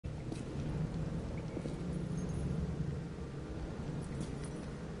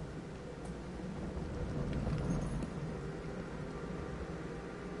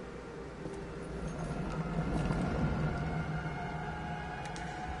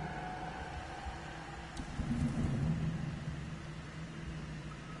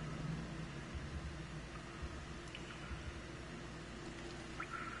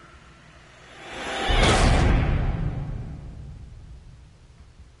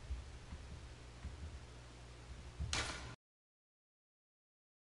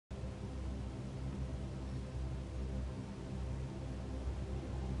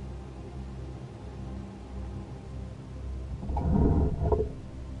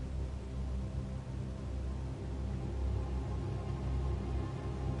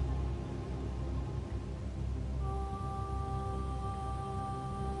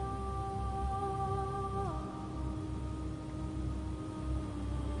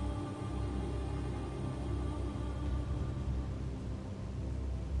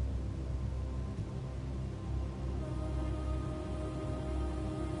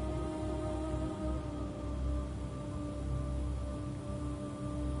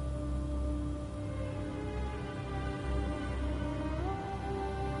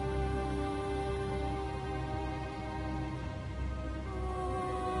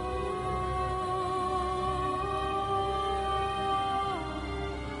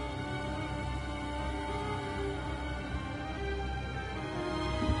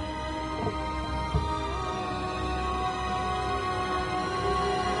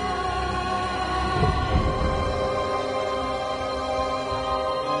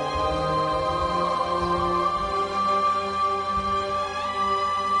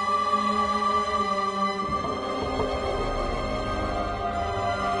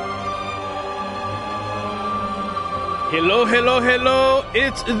Hello, hello, hello.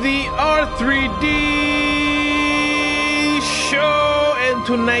 It's the R3D show. And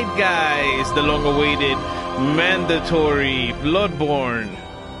tonight, guys, the long-awaited mandatory Bloodborne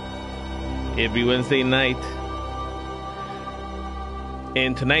every Wednesday night.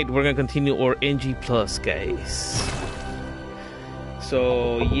 And tonight, we're going to continue our NG Plus, guys.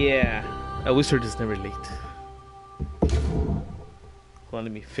 So, yeah. A wizard is never late. Hold on,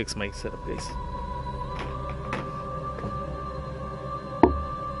 let me fix my setup, guys.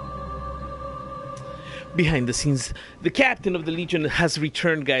 Behind the scenes, the captain of the Legion has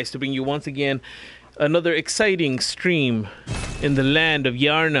returned, guys, to bring you once again another exciting stream in the land of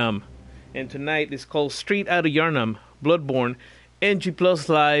Yharnam. And tonight is called Straight Out of Yharnam, Bloodborne NG Plus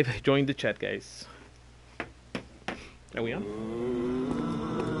Live. Join the chat, guys. Are we on?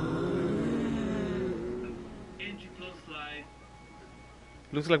 NG Plus Live.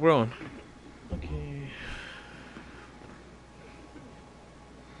 Looks like we're on. Okay.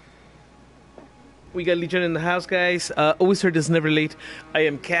 We got Legion in the house, guys. A wizard is never late. I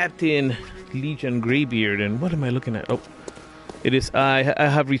am Captain Legion Greybeard, and what am I looking at? Oh, it is I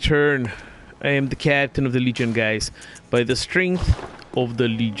have returned. I am the captain of the Legion, guys, by the strength of the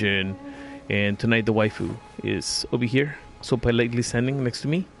Legion. And tonight the waifu is over here, so politely standing next to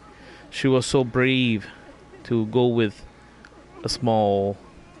me. She was so brave to go with a small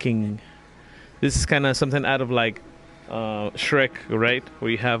king. This is kind of something out of like Shrek, right?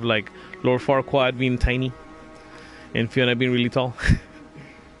 Where you have like Lord Farquaad being tiny and Fiona being really tall.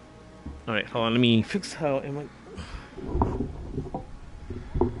 Alright, hold on, let me fix how am I.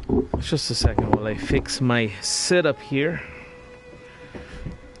 Just a second while I fix my setup here.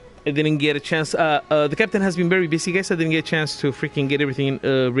 I didn't get a chance. The captain has been very busy, guys. I didn't get a chance to freaking get everything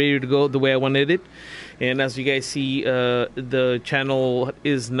ready to go the way I wanted it. And as you guys see, the channel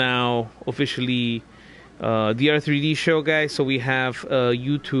is now officially the R3D show, guys. So we have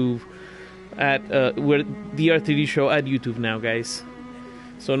YouTube at we're the R3D show at YouTube now, guys.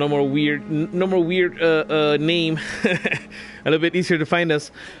 So no more weird name. A little bit easier to find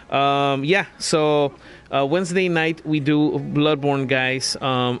us. Yeah. So Wednesday night we do Bloodborne, guys.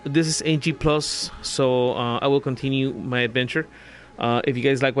 This is NG Plus, so I will continue my adventure. If you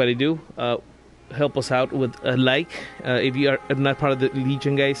guys like what I do, help us out with a like. If you are not part of the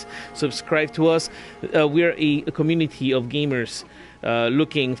Legion, guys, subscribe to us. We're a community of gamers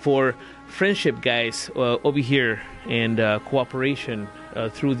looking for friendship, guys, over here, and cooperation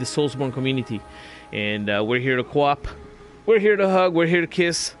through the Soulsborne community. And we're here to co-op. We're here to hug. We're here to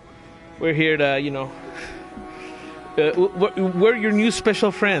kiss. We're here to, you know, we're your new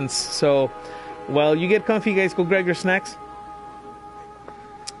special friends. So while you get comfy, guys, go grab your snacks.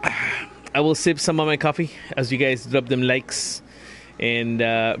 I will sip some of my coffee as you guys drop them likes. And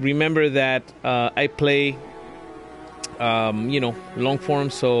remember that I play, you know, long form.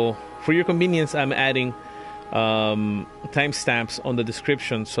 So for your convenience, I'm adding timestamps on the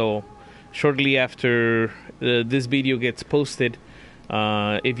description. So shortly after this video gets posted,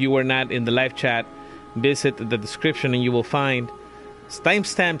 if you were not in the live chat, visit the description and you will find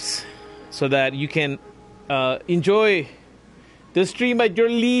timestamps so that you can enjoy the stream at your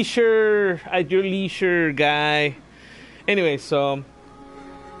leisure. Guy. Anyway, so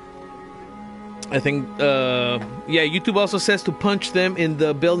I think yeah, YouTube also says to punch them in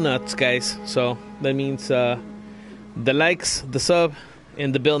the bill nuts, guys. So that means the likes, the sub,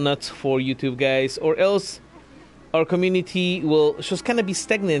 and the bill nuts for YouTube, guys, or else our community will just kind of be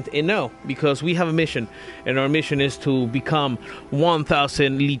stagnant. And no, because we have a mission, and our mission is to become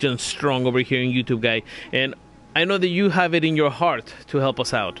 1,000 Legion strong over here in YouTube, guy. And I know that you have it in your heart to help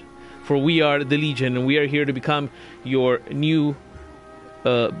us out, for we are the Legion, and we are here to become your new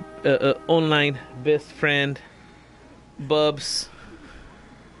online best friend, bubs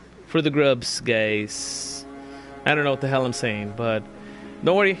for the grubs, guys. I don't know what the hell I'm saying, but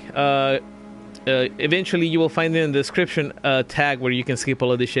don't worry. Eventually you will find it in the description tag where you can skip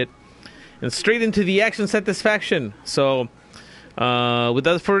all of this shit and straight into the action satisfaction. So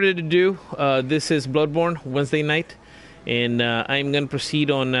without further ado, this is Bloodborne Wednesday night, and I'm gonna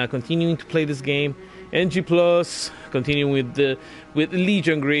proceed on continuing to play this game. NG Plus, continuing with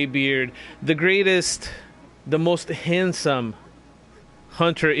Legion Greybeard, the greatest, the most handsome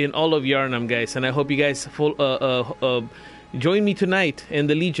hunter in all of Yharnam, guys. And I hope you guys join me tonight in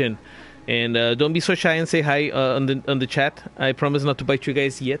the Legion. And don't be so shy and say hi on the chat. I promise not to bite you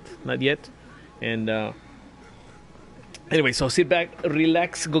guys yet, not yet. And anyway, so sit back,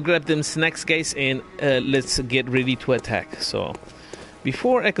 relax, go grab them snacks, guys, and let's get ready to attack. So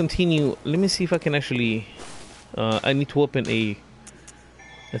before I continue, let me see if I can actually. I need to open a.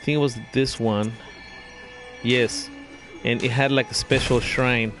 I think it was this one. Yes. and it had like a special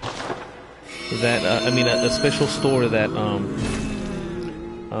shrine that a special store that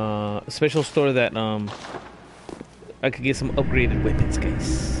I could get some upgraded weapons,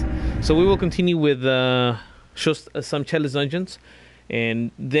 guys. So we will continue with some chalice dungeons,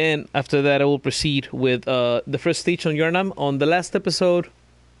 and then after that I will proceed with the first stage on Yharnam. On the last episode,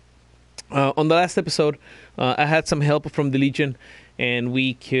 I had some help from the Legion, and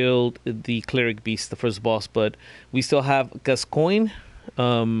we killed the cleric beast, the first boss. But we still have Gascoigne.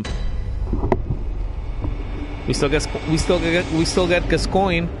 We still got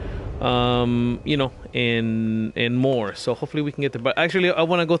Gascoigne. You know, and more. So hopefully we can get there. But actually, I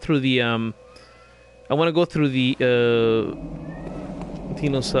want to go through the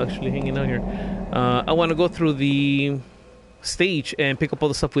Tino's actually hanging out here. I want to go through the stage and pick up all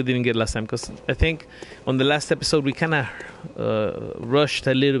the stuff we didn't get last time, because I think on the last episode we kind of rushed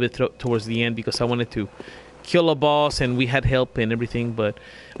a little bit towards the end because I wanted to kill a boss and we had help and everything. But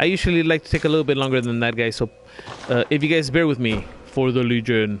I usually like to take a little bit longer than that, guys. So if you guys bear with me, for the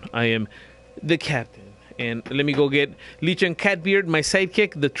Legion, I am the captain. And let me go get Legion Catbeard, my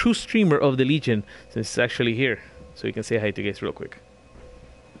sidekick, the true streamer of the Legion, since it's actually here. So you can say hi to you guys real quick.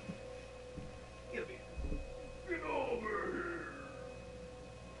 Get over here. Get over.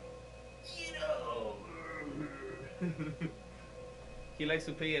 He likes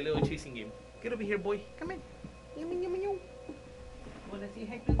to play a little chasing game. Get over here, boy. Come in. Wanna say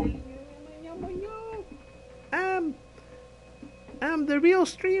hi to the Legion? I'm the real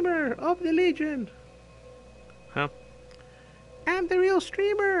streamer of the Legion. Huh? I'm the real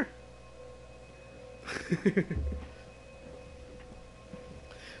streamer.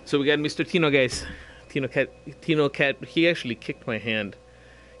 So we got Mr. Tino, guys. Tino Cat. He actually kicked my hand.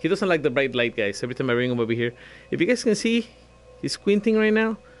 He doesn't like the bright light, guys. Every time I bring him over here, if you guys can see, he's squinting right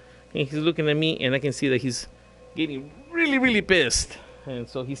now, and he's looking at me, and I can see that he's getting really, really pissed. And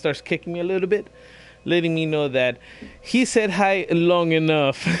so he starts kicking me a little bit, letting me know that he said hi long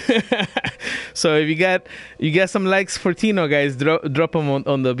enough. So if you got some likes for Tino, guys, drop them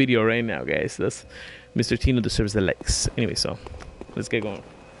on the video right now, guys. That's Mr. Tino deserves the likes. Anyway, so let's get going.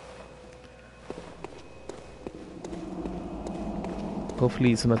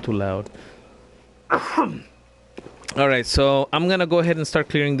 Hopefully it's not too loud. All right, so I'm gonna go ahead and start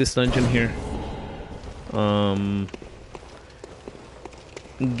clearing this dungeon here.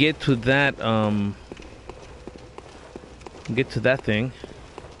 Get to that thing.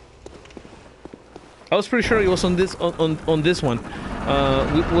 I was pretty sure it was on this one.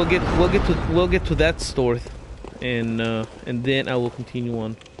 We'll get to that store, and then I will continue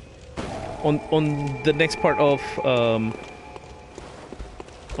on the next part of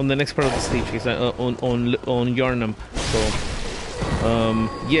the stage, on Yharnam. So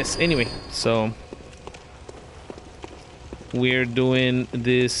yes. Anyway, so we're doing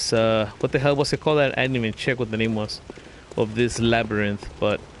this. What the hell was it called? I didn't even check what the name was of this labyrinth,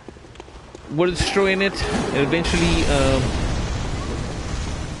 but we're destroying it, and eventually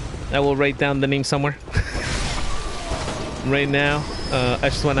I will write down the name somewhere. Right now, I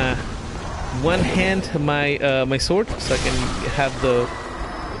just wanna one-hand my sword so I can have the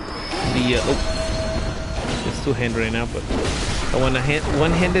it's two-hand right now, but I want to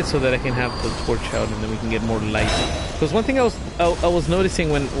one-hand it so that I can have the torch out, and then we can get more light. Because one thing I was noticing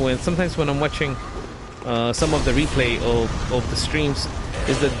when sometimes when I'm watching some of the replay of the streams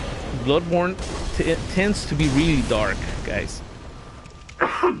is that Bloodborne tends to be really dark, guys.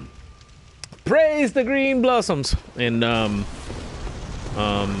 Praise the green blossoms. And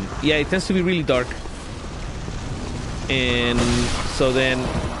yeah, it tends to be really dark. And so then,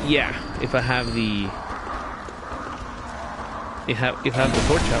 yeah, if I have the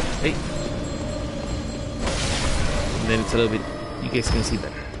torch out, hey, then it's a little bit, you guys can see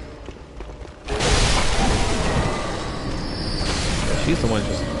better. She's the one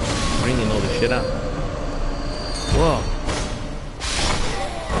just bringing all the shit out. Whoa.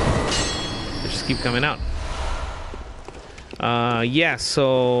 They just keep coming out. Yeah,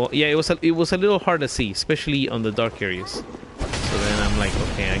 so yeah, it was a little hard to see, especially on the dark areas. So then I'm like,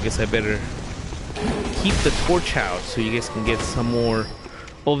 okay, I guess I better keep the torch out so you guys can get some more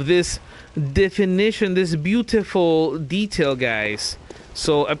of this definition, this beautiful detail, guys.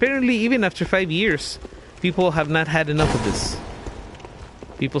 So apparently, even after 5 years, people have not had enough of this.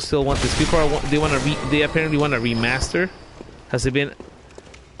 People still want this. They apparently want a remaster. Has it been?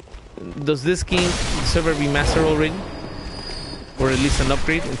 Does this game deserve a remaster already? Or at least an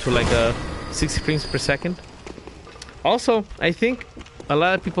upgrade into like a 60 frames per second. Also, I think a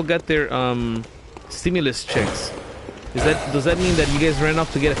lot of people got their stimulus checks. Does that mean that you guys ran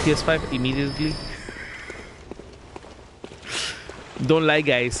off to get a PS5 immediately? Don't lie,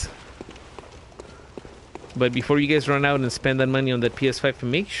 guys. But before you guys run out and spend that money on that PS5,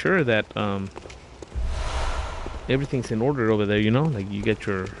 make sure that everything's in order over there. You know, like you get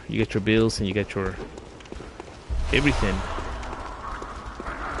your bills and you get your everything.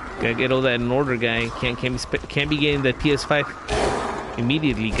 Gotta get all that in order, guy. Can't be getting that PS5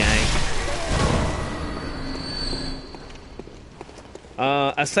 immediately, guy.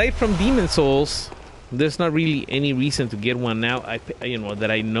 Aside from Demon Souls, there's not really any reason to get one now. That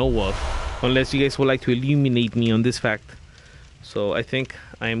I know of, unless you guys would like to illuminate me on this fact. So I think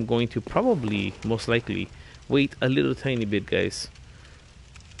I am going to probably, most likely, wait a little tiny bit, guys.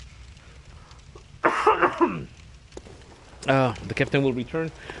 The captain will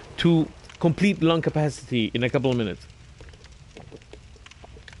return to complete lung capacity in a couple of minutes.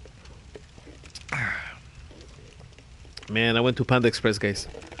 Man, I went to Panda Express, guys.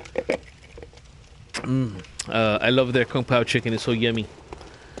 I love their Kung Pao chicken. It's so yummy.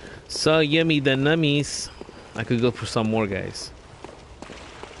 So yummy, the nummies. I could go for some more, guys.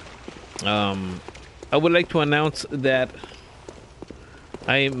 I would like to announce that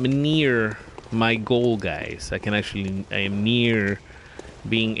I am near my goal, guys. I am near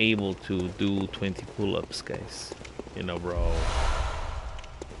being able to do 20 pull-ups, guys, in a row.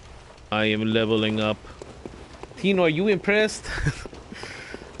 I am leveling up. Tino, are you impressed?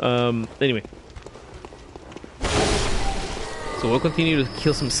 Anyway. So we'll continue to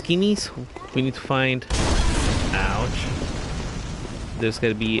kill some skinnies. We need to find... Ouch. There's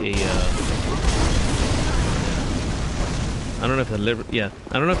gotta be a... I don't know if the liver... Yeah.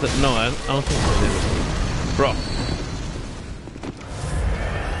 I don't know if the... No, I don't think it's the liver. Bro.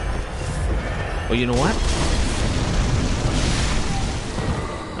 Oh, you know what?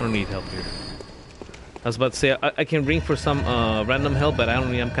 I don't need help here. I was about to say, I can ring for some random help, but I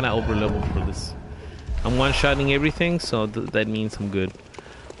don't need... I'm kind of over-leveled for this. I'm one-shotting everything, so that means I'm good.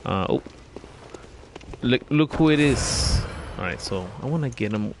 Oh. Look who it is. Alright, so I want to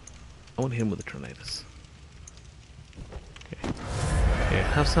get him... I want to hit him with the Tornadus. Okay. Here,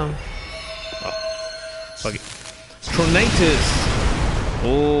 have some. Oh. Fuck it. Tornadus!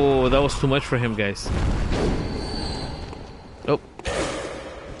 Oh, that was too much for him, guys. Oh.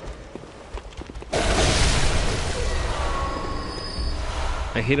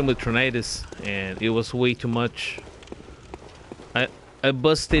 I hit him with Tornadus, and it was way too much. I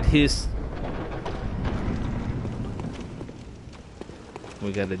busted his...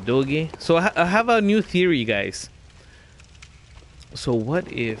 We got a dookie. So I have a new theory, guys. So what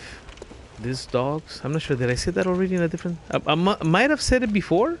if these dogs... I'm not sure, did I say that already in a different... I might have said it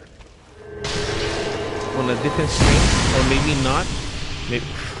before? On a different stream, or maybe not.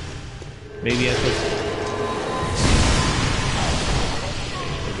 Maybe I thought...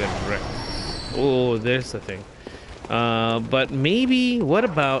 Oh, there's the thing. But maybe, what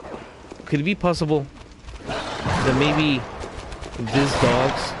about, could it be possible that maybe these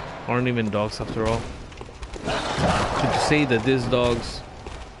dogs aren't even dogs after all? Could you say that these dogs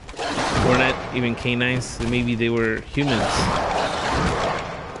were not even canines? Maybe they were humans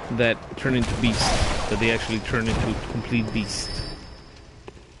that turned into beasts, that they actually turned into complete beasts.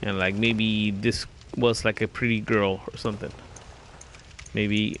 And like maybe this was like a pretty girl or something.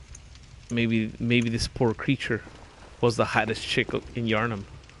 Maybe this poor creature was the hottest chick in Yharnam.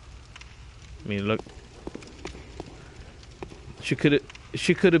 I mean, look, she could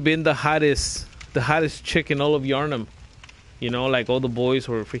have been the hottest chick in all of Yharnam. You know, like all the boys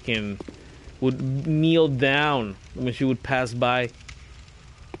were would kneel down when she would pass by.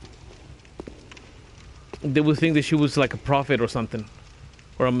 They would think that she was like a prophet or something,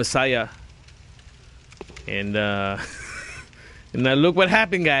 or a messiah. And and now look what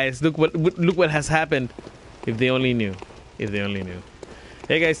happened, guys. Look what has happened. If they only knew. If they only knew.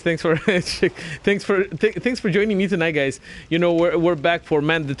 Hey guys, thanks for joining me tonight, guys. You know, we're back for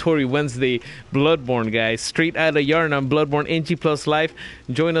mandatory Wednesday Bloodborne, guys. Straight out of Yharnam, Bloodborne NG Plus Live.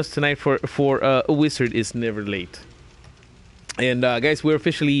 Join us tonight for A Wizard is Never Late. And guys, we're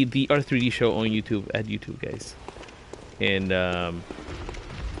officially the R3D show on YouTube at YouTube, guys. And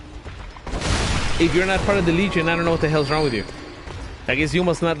if you're not part of the Legion, I don't know what the hell's wrong with you. I guess you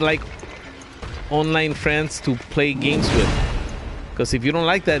must not like online friends to play games with. Because if you don't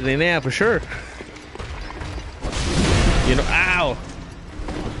like that, then yeah, for sure. You know, ow!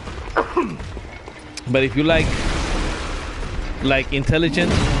 But if you like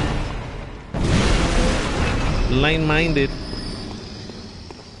intelligent, line-minded,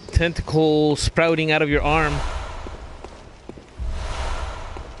 tentacle sprouting out of your arm,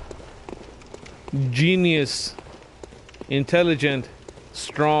 genius, intelligent,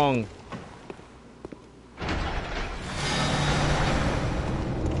 strong,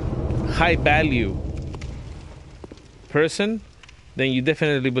 high value person, then you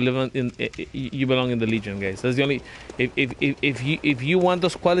definitely belong in the Legion, guys. That's the only. If you want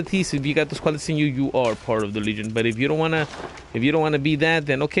those qualities, if you got those qualities in you, you are part of the Legion. But if you don't wanna be that,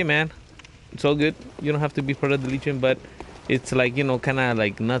 then okay, man, it's all good. You don't have to be part of the Legion. But it's like, you know, kind of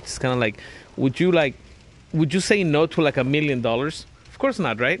like nuts. Kind of like, would you say no to like $1 million? Of course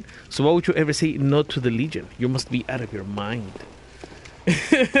not, right? So why would you ever say no to the Legion? You must be out of your mind.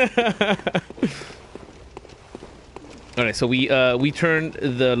 All right, so we turned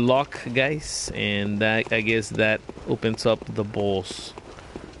the lock, guys, and that, I guess that opens up the balls,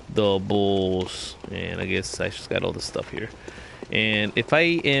 and I guess I just got all the stuff here. And if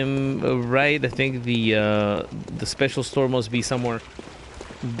I am right, I think the special store must be somewhere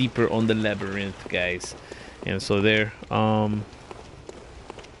deeper on the labyrinth, guys. And so there,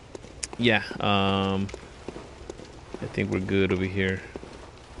 yeah, I think we're good over here.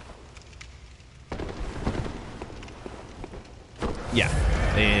 Yeah,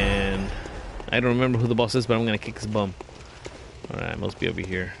 and I don't remember who the boss is, but I'm gonna kick his bum. Alright, must be over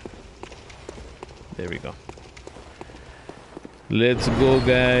here. There we go. Let's go,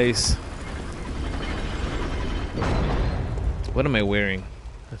 guys. What am I wearing?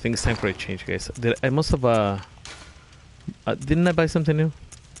 I think it's time for a change, guys. I must have didn't I buy something new?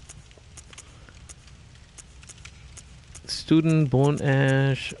 Student, Bone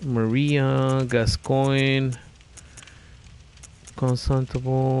Ash, Maria, Gascoigne,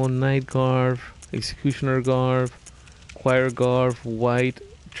 Constantable, Knight Garb, Executioner Garb, Choir Garb, White,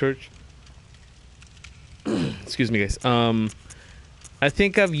 Church. Excuse me, guys. I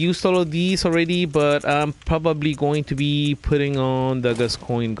think I've used all of these already, but I'm probably going to be putting on the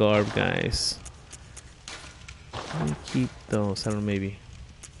Gascoigne Garb, guys. Let me keep those. I don't know, maybe.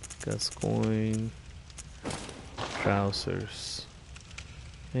 Gascoigne trousers.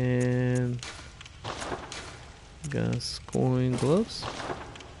 And Gascoigne gloves?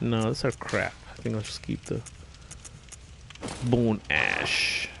 No, those are crap. I think I'll just keep the Bone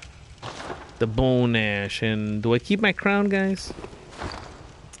Ash. The Bone Ash. And do I keep my crown, guys?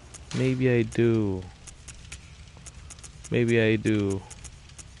 Maybe I do. Maybe I do.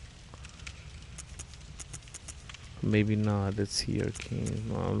 Maybe not. Let's see, Arcane.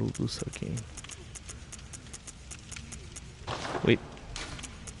 No, I'll lose Arcane. Wait.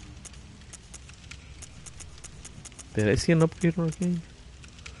 Did I see an upgrade on Arcane?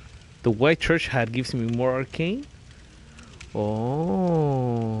 The White Church hat gives me more Arcane?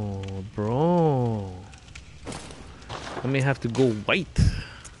 Oh, bro. I may have to go white.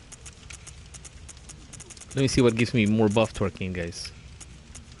 Let me see what gives me more buff to Arcane, guys.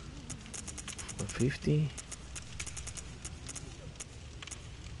 450.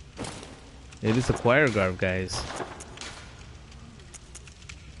 It is a Choir Garb, guys.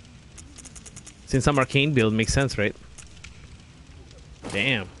 Since I'm Arcane build, makes sense, right?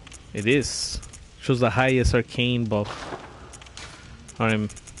 Damn, it is. Shows the highest Arcane buff.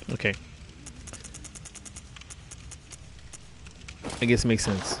 Okay. I guess it makes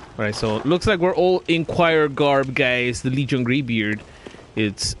sense. Alright, so looks like we're all in Choir Garb, guys. The Legion Greybeard,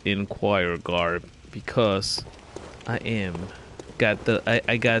 it's in Choir Garb because I got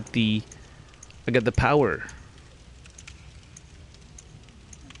the power.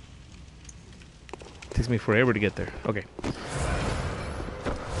 It takes me forever to get there. Okay.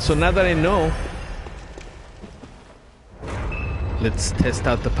 So now that I know, let's test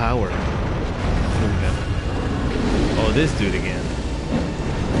out the power. Oh, this dude again.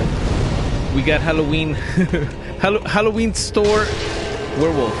 We got Halloween Halloween store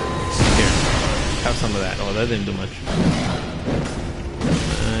werewolf. Here, have some of that. Oh, that didn't do much.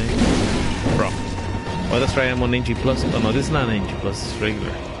 Bro. Oh, that's right, I'm on NG Plus. Oh no, this is not an NG Plus, it's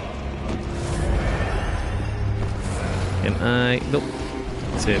regular. And nope.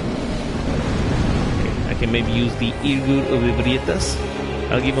 That's it. Okay, I can maybe use the Irgud of the Brietas.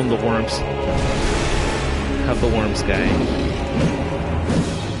 I'll give him the worms. Have the worms, guy.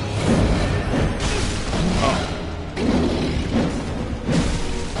 Oh.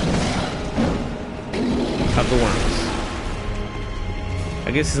 Have the worms.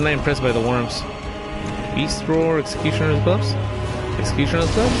 I guess he's not impressed by the worms. Beast Roar, Executioner's gloves? Executioner's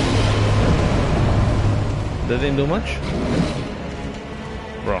gloves? That didn't do much?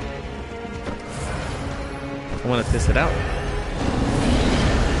 Bro. I want to test it out.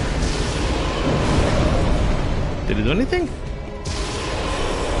 Did it do anything?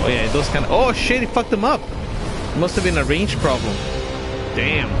 Oh yeah, it does kind of... Oh shit, it fucked him up. It must have been a range problem.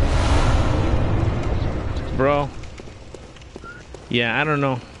 Damn. Bro. Yeah, I don't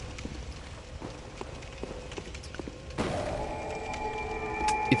know.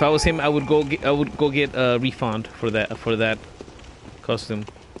 If If I was him, I would go get a refund for that costume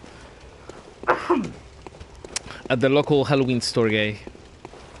at the local Halloween store, guy.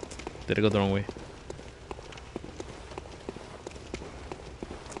 Did I go the wrong way?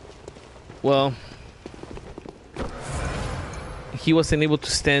 Well, he wasn't able to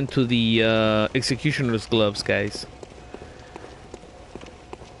stand to the executioner's gloves, guys.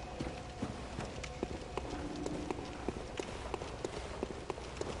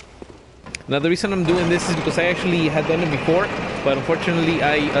 Now the reason I'm doing this is because I actually had done it before, but unfortunately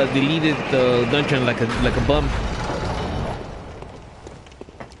I deleted the dungeon like a bum.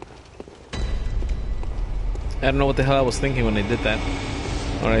 I don't know what the hell I was thinking when I did that.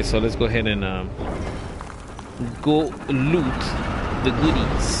 Alright, so let's go ahead and go loot the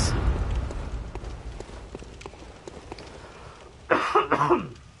goodies.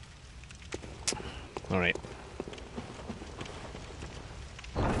 Alright.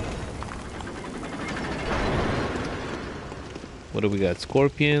 What do we got?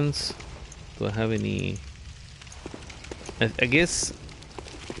 Scorpions. Do I have any? I guess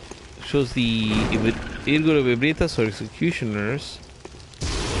shows the Irgo Vibritas or Executioners.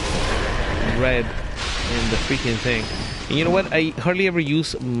 Red in the freaking thing. And you know what? I hardly ever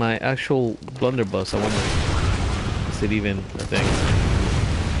use my actual blunderbuss. I wonder, is it even a thing?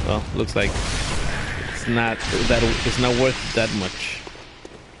 Well, looks like it's not worth that much,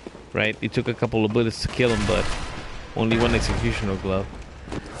 right? It took a couple of bullets to kill him, but only one executioner glove,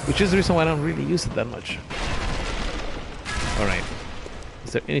 which is the reason why I don't really use it that much. All right,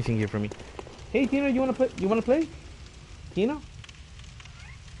 is there anything here for me? Hey, Tino, you wanna play? You wanna play? Tino?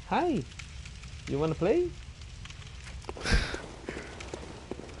 Hi. You wanna play?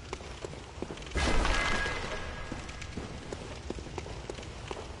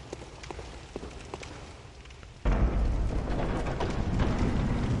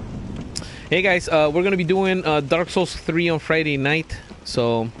 Hey guys, we're gonna be doing Dark Souls 3 on Friday night,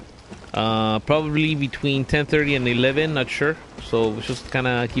 so probably between 10:30 and 11, not sure. So just kind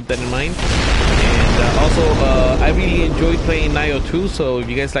of keep that in mind. And also, I really enjoyed playing Nioh 2, so if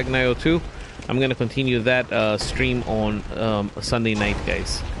you guys like Nioh 2, I'm gonna continue that stream on Sunday night,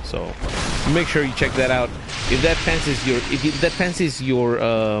 guys. So make sure you check that out. If that fancies your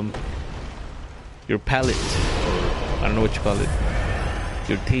palate, or I don't know what you call it.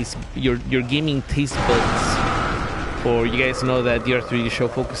 Your taste, your gaming taste buds. For you guys know that the R3D show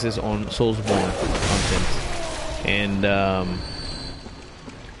focuses on Soulsborne content, and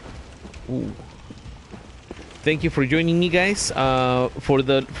thank you for joining me, guys. For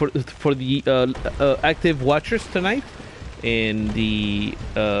the active watchers tonight, and the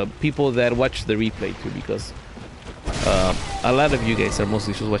people that watch the replay too, because a lot of you guys are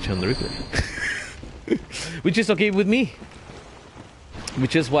mostly just watching on the replay, which is okay with me.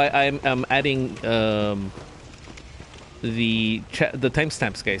 Which is why I'm adding the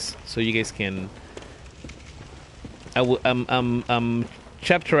timestamps, guys, so you guys can. I'm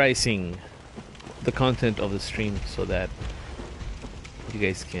chapterizing the content of the stream so that you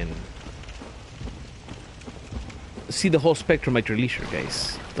guys can see the whole spectrum at your leisure,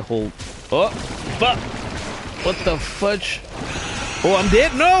 guys. The whole. Oh, fuck! What the fudge? Oh, I'm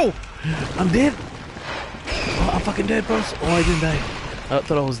dead. No, I'm dead. Oh, I'm fucking dead, bros. Oh, I didn't die. I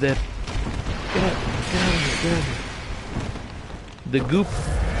thought I was dead. Get out of here, The goop.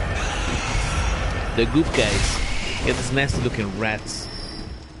 The goop, guys. Get this nasty looking rats.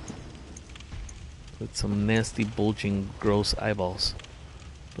 With some nasty, bulging, gross eyeballs.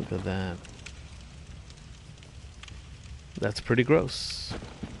 Look at that. That's pretty gross.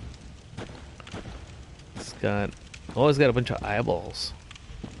 It's got a bunch of eyeballs.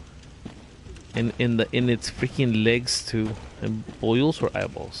 In its freaking legs too, and boils or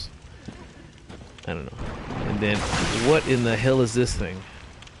eyeballs. I don't know. And then, what in the hell is this thing?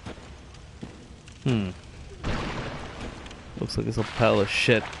 Looks like it's a pile of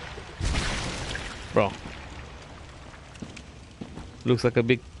shit, bro. Looks like a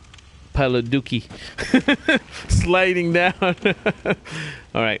big pile of dookie sliding down.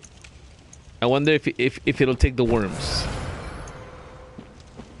 All right. I wonder if it'll take the worms.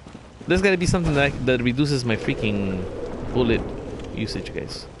 There's gotta be something that reduces my freaking bullet usage,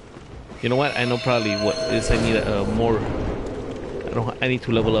 guys. You know what? I know probably what is. I need more. I need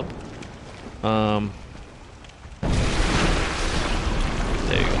to level up.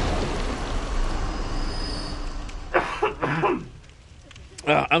 There you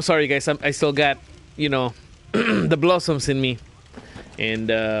go. I'm sorry, guys. I still got, the blossoms in me, and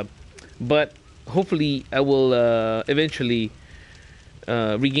but hopefully I will eventually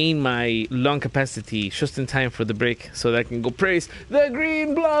regain my lung capacity just in time for the break, so that I can go praise the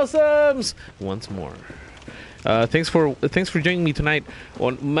green blossoms once more. Thanks for joining me tonight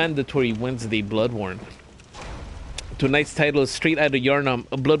on Mandatory Wednesday Bloodborne. Tonight's title is straight out of Yharnam,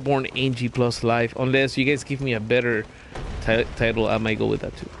 a Bloodborne NG Plus live. Unless you guys give me a better title, I might go with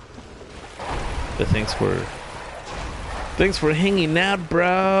that too. But thanks for hanging out,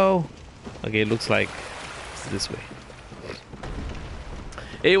 bro. Okay, it looks like it's this way.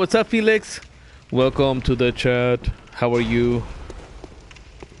 Hey, what's up, Felix? Welcome to the chat. How are you?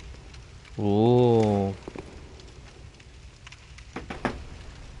 Oh.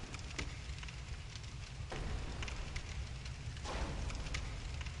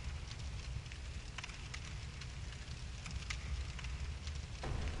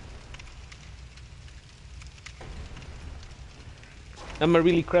 I'm a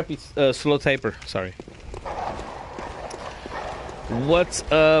really crappy slow typer. Sorry. What's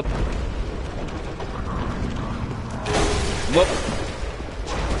up? Whoop.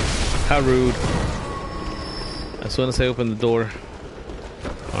 How rude. As soon as I open the door.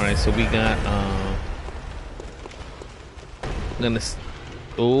 Alright, so we got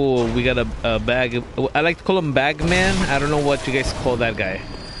we got a bag. I like to call him Bagman. I don't know what you guys call that guy,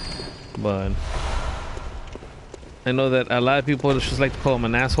 but I know that a lot of people just like to call him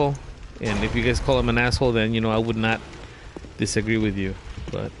an asshole, and if you guys call him an asshole, then I would not disagree with you.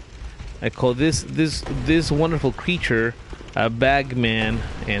 But I call this wonderful creature a bagman,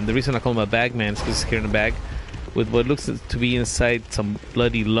 and the reason I call him a bagman is because he's carrying a bag with what looks to be inside some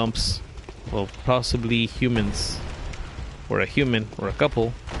bloody lumps. Well, possibly humans, or a human, or a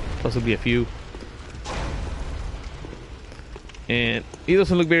couple, possibly a few. And he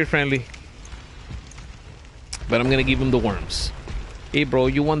doesn't look very friendly. But I'm gonna give him the worms. Hey, bro,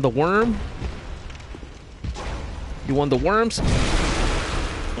 you want the worm? You want the worms?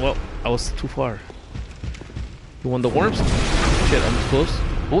 Well, I was too far. You want the worms? Shit, I'm too close.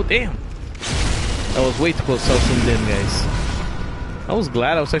 Oh, damn. I was way too close. I was zoomed in, guys. I was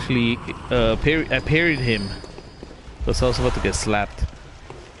glad I was actually I parried him, because I was about to get slapped.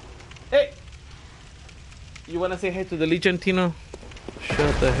 Hey! You wanna say hi to the Legion, Tino?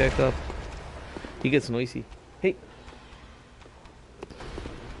 Shut the heck up. He gets noisy. Hey.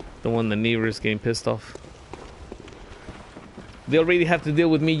 The one the neighbor is getting pissed off. They already have to deal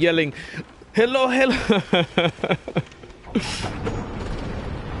with me yelling, hello, hello.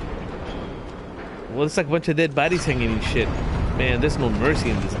 Well, it's like a bunch of dead bodies hanging and shit. Man, there's no mercy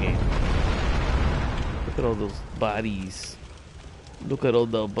in this game. Look at all those bodies. Look at all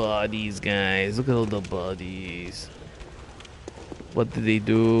the bodies, guys. Look at all the bodies. What did they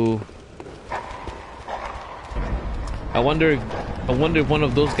do? I wonder if one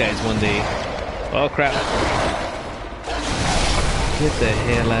of those guys one day. Oh crap! Get the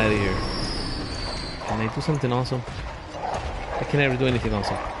hell out of here! Can I do something awesome? I can never do anything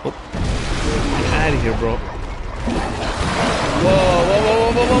awesome. Oh, get out of here, bro! Whoa! Whoa!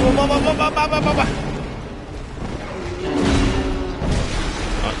 Whoa! Whoa! Whoa! Whoa! Whoa! Whoa! Whoa! Whoa!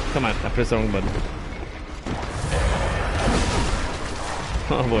 Oh, come on! I pressed the wrong button.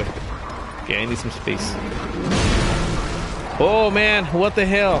 Oh boy! Okay, I need some space. Oh man, what the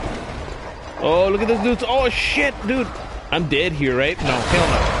hell? Oh, look at those dudes. Oh shit, dude. I'm dead here, right? No, hell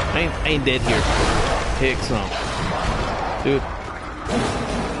no. I ain't dead here. Heck no. Dude.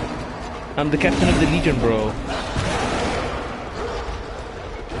 I'm the captain of the Legion, bro.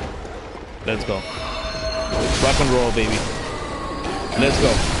 Let's go. Rock and roll, baby. Let's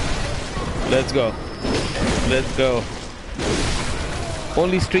go. Let's go. Let's go.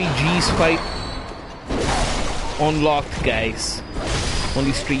 Only straight G's fight. Unlocked, guys.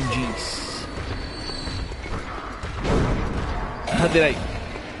 Only straight G's. How did I?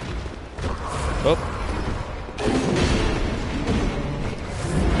 Oh.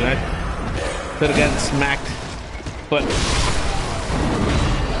 I could have gotten smacked, but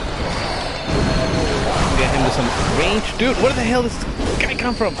get him to some range. Dude, where the hell does this guy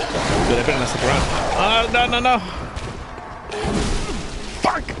come from? Dude, I better not stick around. Oh, no, no, no.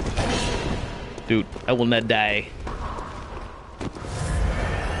 Fuck! Dude, I will not die.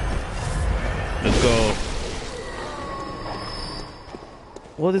 Let's go.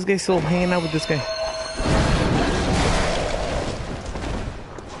 Well, this guy's still hanging out with this guy.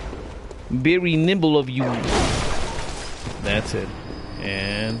 Very nimble of you. That's it.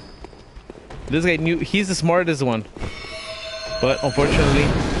 And this guy knew he's the smartest one. But unfortunately,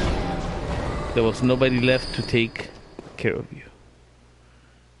 there was nobody left to take care of you.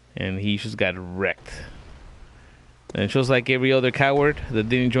 And he just got wrecked. And just like every other coward that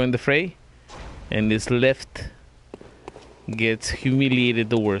didn't join the fray and is left gets humiliated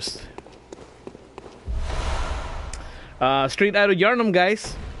the worst. Straight out of Yharnam,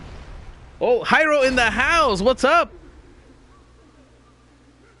 guys. Oh, Hyro in the house. What's up?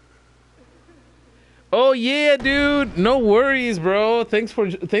 Oh yeah, dude. No worries, bro. Thanks for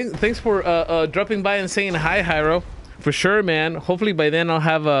dropping by and saying hi, Hyro. For sure, man. Hopefully by then I'll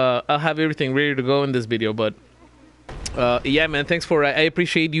have everything ready to go in this video. But yeah, man. Thanks for. I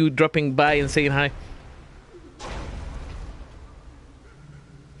appreciate you dropping by and saying hi.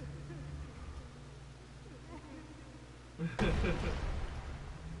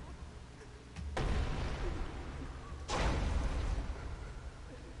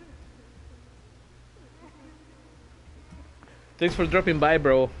 Thanks for dropping by,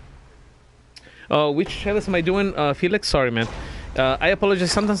 bro. Which challenge am I doing? Felix? Sorry, man. I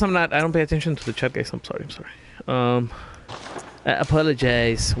apologize. Sometimes I don't pay attention to the chat, guys. I'm sorry. I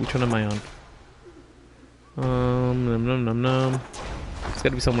apologize. Which one am I on? It's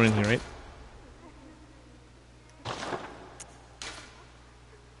gotta be somewhere in here, right?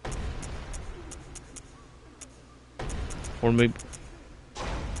 Or maybe...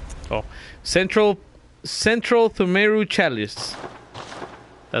 Oh. Central Pthumerian Chalice.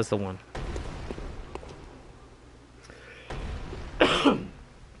 That's the one.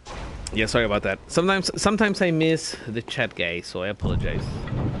 Yeah, sorry about that. Sometimes I miss the chat, guys, so I apologize.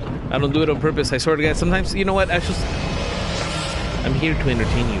 I don't do it on purpose, I swear to God. Sometimes, you know what? I'm here to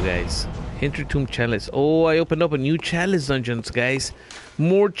entertain you guys. Intertomb Chalice. Oh, I opened up a new Chalice dungeons, guys.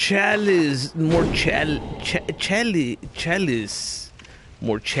 More Chalice. Chalice.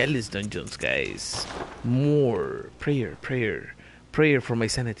 More Chalice dungeons, guys. More prayer for my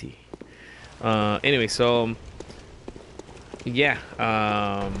sanity. Anyway, so yeah.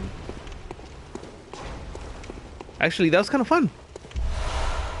 Actually, that was kind of fun.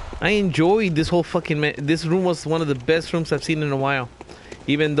 I enjoyed this whole fucking. This room was one of the best rooms I've seen in a while.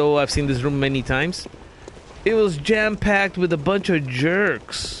 Even though I've seen this room many times, it was jam packed with a bunch of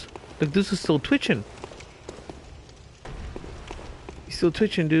jerks. Look, this is still twitching. Still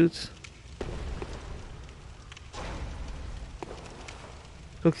twitching, dudes.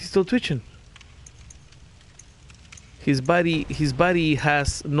 Look, he's still twitching. His body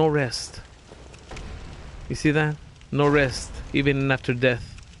has no rest. You see that? No rest, even after death.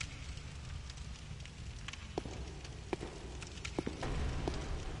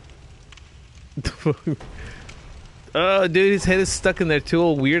 Oh, dude, his head is stuck in there too,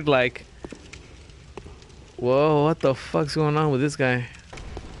 all weird like. Whoa, what the fuck's going on with this guy?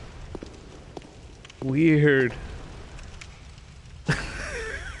 Weird.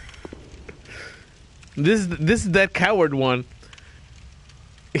 This is that coward one.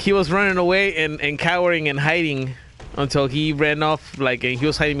 He was running away and cowering and hiding until he ran off, like, and he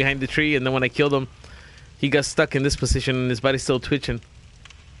was hiding behind the tree, and then when I killed him, he got stuck in this position and his body's still twitching.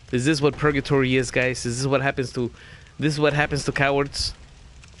 Is this what purgatory is, guys? Is this what happens to cowards?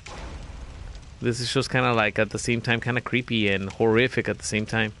 This is just kind of like at the same time kind of creepy and horrific at the same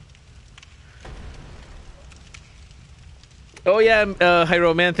time. Oh yeah,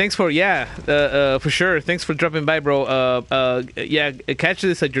 Hyro, man, thanks for for sure. Thanks for dropping by, bro. Yeah, catch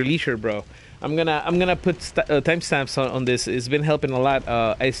this at your leisure, bro. I'm gonna put timestamps on this. It's been helping a lot.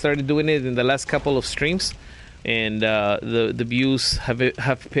 I started doing it in the last couple of streams, and the views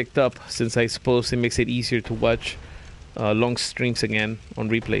have picked up since I suppose it makes it easier to watch long streams again on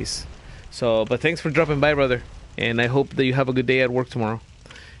replays. So, but thanks for dropping by, brother, and I hope that you have a good day at work tomorrow.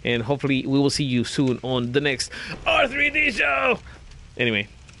 And hopefully we will see you soon on the next R3D show. Anyway.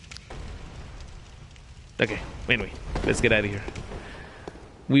 Okay. Anyway, let's get out of here.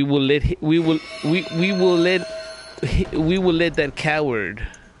 We will let that coward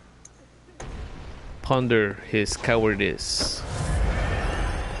ponder his cowardice.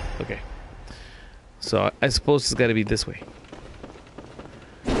 Okay. So I suppose it's got to be this way.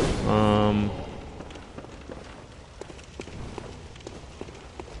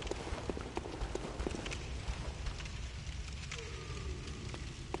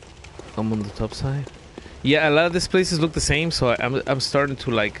 I'm on the top side. Yeah, a lot of these places look the same, so I'm starting to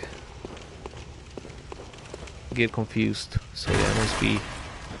like get confused. So yeah,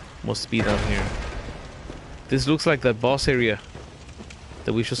 must be down here. This looks like that boss area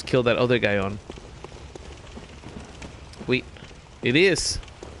that we just killed that other guy on. Wait, it is.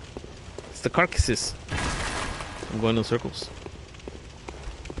 It's the carcasses. I'm going in circles.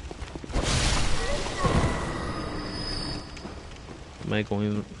 Am I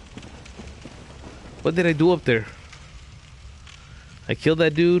going? What did I do up there? I killed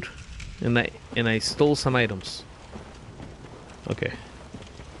that dude, and I stole some items. Okay.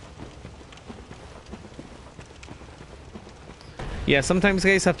 Yeah, sometimes,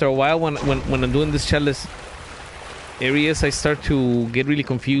 guys, after a while, when I'm doing this chalice areas, I start to get really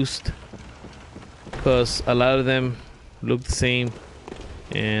confused because a lot of them look the same,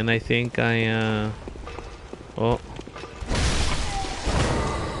 and I think I oh,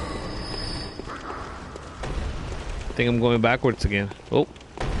 I think I'm going backwards again. Oh,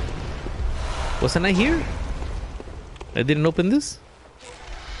 wasn't I here? I didn't open this.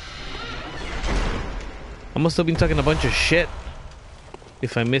 I must have been talking a bunch of shit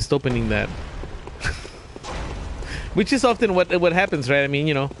if I missed opening that. Which is often what happens, right? I mean,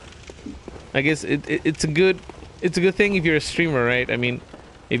 you know, I guess it's a good thing if you're a streamer, right? I mean,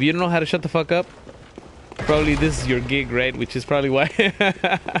 if you don't know how to shut the fuck up, probably this is your gig, right? Which is probably why.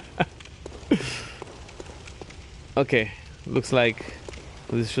 Okay, looks like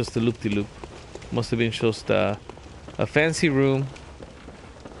this is just a loop-de-loop. Must have been just a fancy room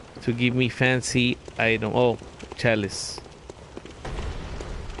to give me fancy item. Oh, chalice.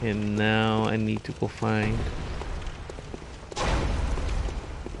 And now I need to go find.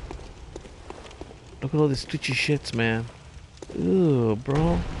 Look at all these twitchy shits, man. Ew,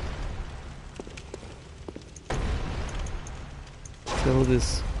 bro. Look at all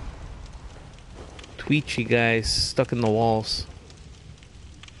this twitchy guys stuck in the walls.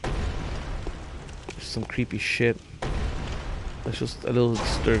 Some creepy shit. That's just a little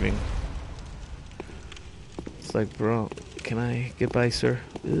disturbing. It's like, bro, can I get by, sir?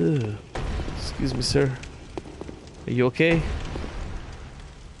 Ugh. Excuse me, sir. Are you okay?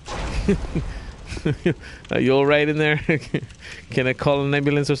 Are you alright in there? Can I call an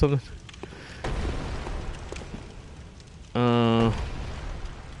ambulance or something?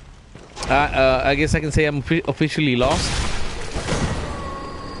 I guess I can say I'm officially lost.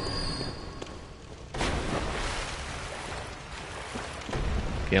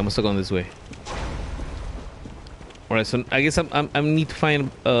 Okay, I'm still going this way. Alright, so I guess I need to find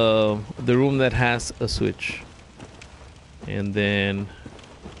the room that has a switch. And then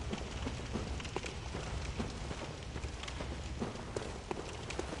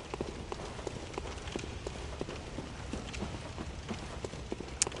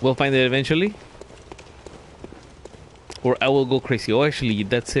we'll find it eventually. Or I will go crazy. Oh, actually,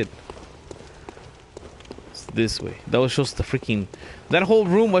 that's it. It's this way. That was just the freaking... That whole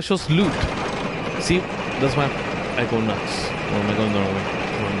room was just loot. See? That's why I go nuts. Or am I going the wrong way?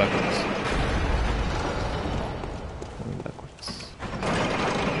 I'm going backwards. Going backwards.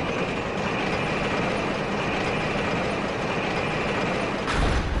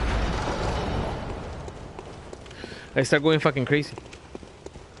 I start going fucking crazy.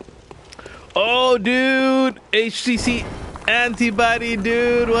 Oh, dude! HTC Antibody,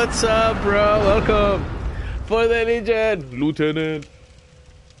 dude! What's up, bro? Welcome! For the Legion! Lieutenant!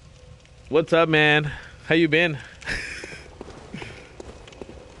 What's up, man? How you been?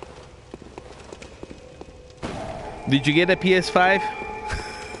 Did you get a PS5?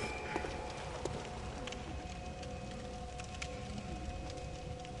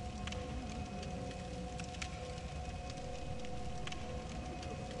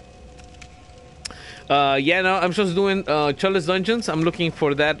 Yeah, no, I'm just doing Chalice Dungeons. I'm looking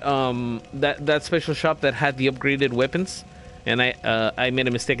for that that special shop that had the upgraded weapons, and I made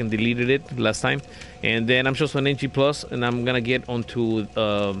a mistake and deleted it last time. And then I'm just on NG Plus, and I'm gonna get onto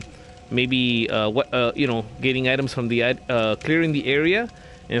maybe you know, getting items from the clearing the area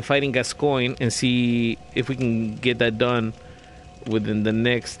and fighting Gascoigne, and see if we can get that done within the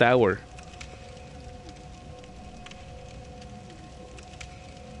next hour.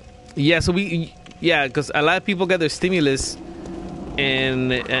 Yeah, so yeah, because a lot of people got their stimulus,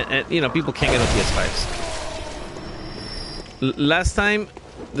 and you know, people can't get on PS5s. Last time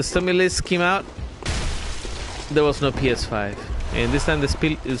the stimulus came out, there was no PS5, and this time the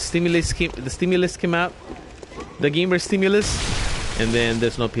stimulus came out, the gamer stimulus, and then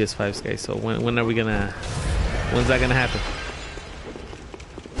there's no PS5s, guys. So when are we gonna? When's that gonna happen?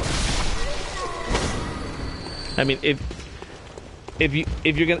 I mean, if you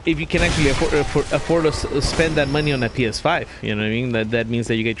can actually afford to spend that money on a PS5, you know what I mean? That means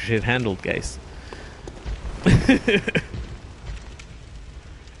that you get your shit handled, guys.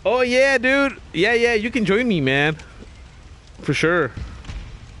 Oh yeah, dude. Yeah, you can join me, man. For sure.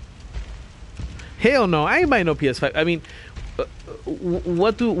 Hell no, I might know PS5. I mean,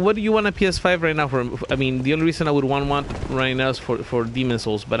 what do you want a PS5 right now for? I mean, the only reason I would want right now is for Demon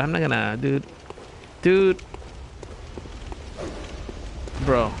Souls, but I'm not gonna, dude.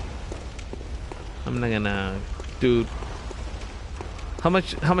 Bro, I'm not gonna, dude. How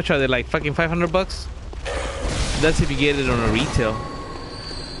much are they? Like fucking $500? That's if you get it on a retail.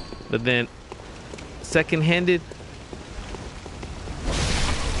 But then, second-handed,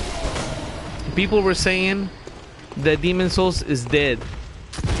 people were saying that Demon Souls is dead.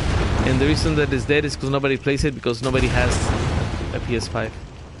 And the reason that it's dead is because nobody plays it, because nobody has a PS5.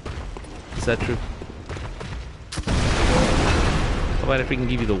 Is that true? How about if we can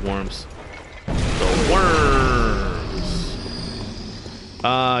give you the worms? The worms!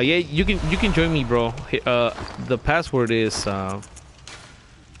 Yeah, you can join me, bro. The password is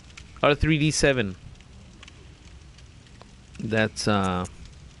R3D7. That's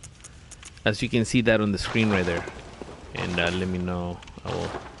as you can see that on the screen right there. And let me know.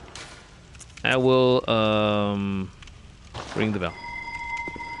 I will ring the bell.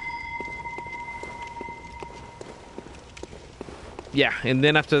 Yeah, and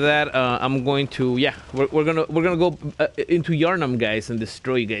then after that, I'm going to we're gonna go into Yharnam, guys, and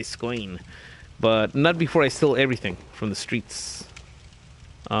destroy you guys' coin, but not before I steal everything from the streets.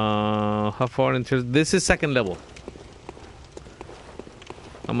 How far into this is second level?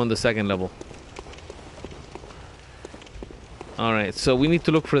 I'm on the second level. All right, so we need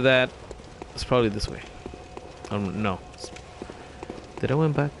to look for that. It's probably this way. No. Did I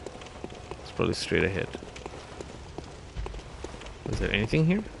went back? It's probably straight ahead. Is there anything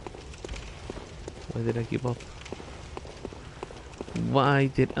here? Why did I give up? Why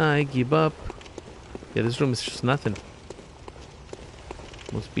did I give up? Yeah, this room is just nothing.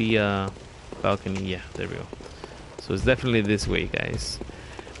 Must be a balcony. Yeah, there we go. So it's definitely this way, guys.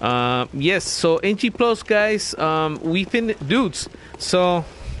 Yes, so NG Plus, guys. We dudes. So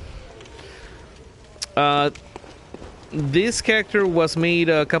this character was made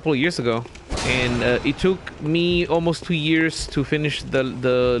a couple of years ago, and it took me almost 2 years to finish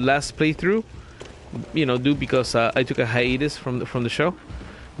the last playthrough. You know, because I took a hiatus from the show.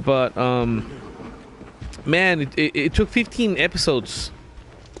 But man, it took 15 episodes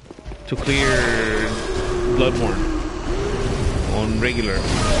to clear Bloodborne on regular.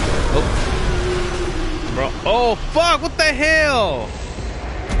 Oh, bro! Oh fuck! What the hell?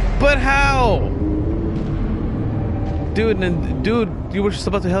 But how? Dude, you were just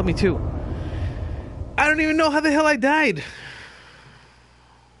about to help me too. I don't even know how the hell I died.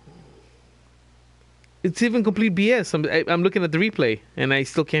 It's even complete BS. I'm looking at the replay and I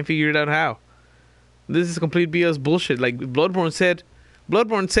still can't figure it out how. This is complete BS bullshit. Like Bloodborne said,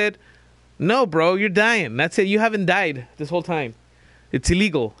 no, bro, you're dying. That's it. You haven't died this whole time. It's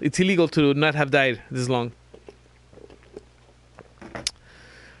illegal. It's illegal to not have died this long.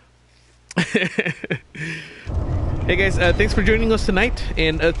 Hey guys, thanks for joining us tonight,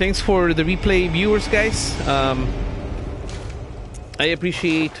 and thanks for the replay viewers, guys. I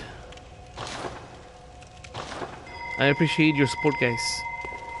appreciate your support, guys.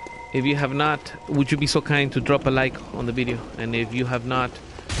 If you have not, would you be so kind to drop a like on the video? And if you have not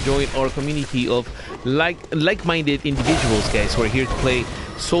joined our community of like-minded individuals, guys, who are here to play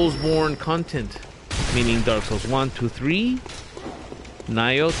Soulsborne content, meaning Dark Souls 1, 2, 3,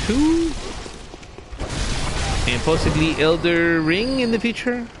 Nioh 2, and possibly Elder Ring in the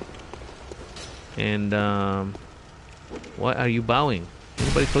future. And what are you bowing?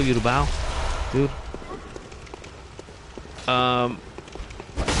 Anybody told you to bow, dude?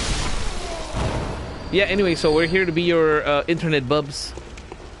 Yeah, anyway, so we're here to be your internet bubs.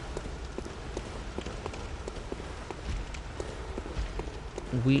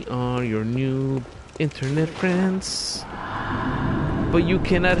 We are your new internet friends. But you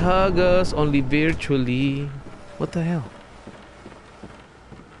cannot hug us, only virtually. What the hell?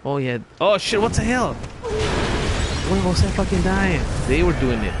 Oh yeah. Oh shit, what the hell? When was I fucking dying? They were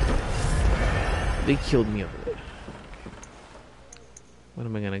doing it. They killed me over there. What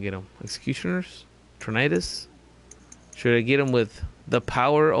am I gonna get them? Executioners? Trinitis? Should I get them with the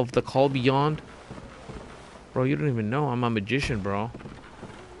power of the Call Beyond? Bro, you don't even know. I'm a magician, bro.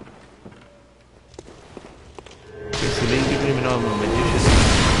 Seriously, you don't even know I'm a magician.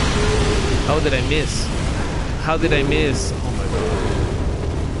 How did I miss? How did I miss? Oh my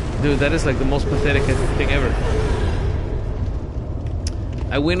god. Dude, that is like the most pathetic thing ever.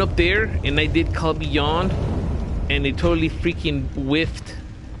 I went up there and I did Call Beyond and it totally freaking whiffed.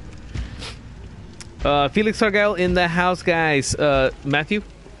 Felix Argyle in the house, guys. Matthew?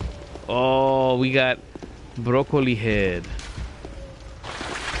 Oh, we got broccoli head.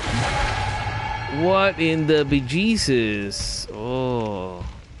 What in the bejesus? Oh.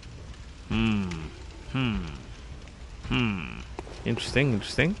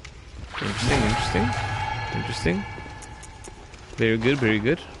 Interesting. Very good, very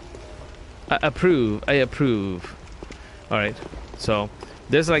good. I approve. Alright, so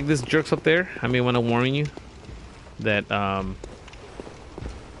there's like this jerks up there. I may want to warn you that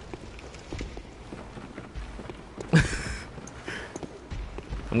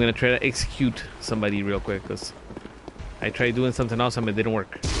I'm gonna try to execute somebody real quick because I tried doing something else and it didn't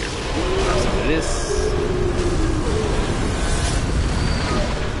work. Here. Some of this.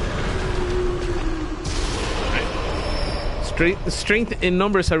 Strength in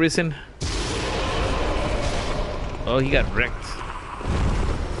numbers, Arisen. Oh, he got wrecked.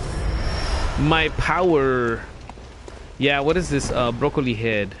 My power. Yeah, what is this? Broccoli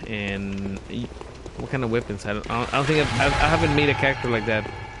head and what kind of weapons? I don't think I haven't made a character like that.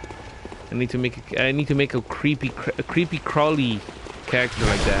 I need to make a creepy crawly character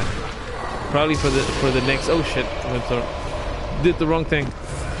like that. Probably for the next. Oh shit! Did the wrong thing.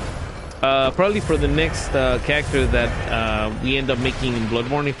 Probably for the next character that we end up making in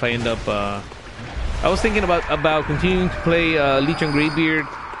Bloodborne. If I end up, I was thinking about continuing to play Legion Greybeard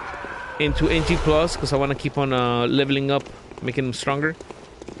into NG Plus because I want to keep on leveling up, making him stronger.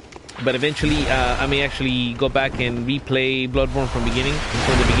 But eventually, I may actually go back and replay Bloodborne from the beginning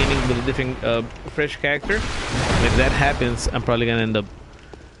with a different, fresh character. And if that happens, I'm probably gonna end up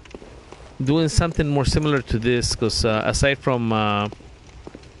doing something more similar to this because aside from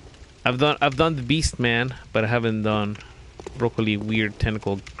I've done the Beast Man, but I haven't done Broccoli weird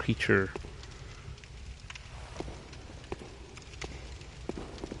tentacle creature.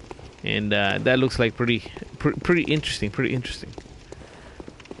 And that looks like pretty interesting. Pretty interesting.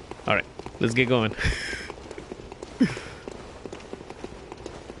 All right, let's get going.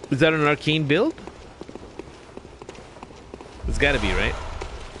 Is that an Arcane build? It's got to be, right?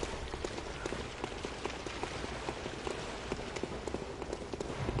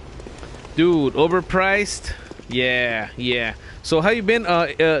 Dude, overpriced. Yeah. So how you been,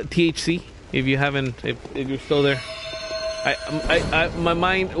 THC? If you haven't, if you're still there, my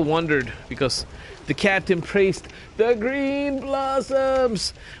mind wandered because the captain praised the green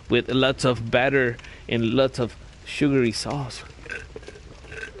blossoms with lots of batter and lots of sugary sauce.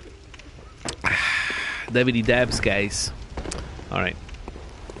 Dabbity dabs, guys. All right.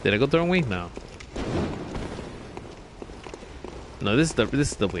 Did I go the wrong way? No. No, this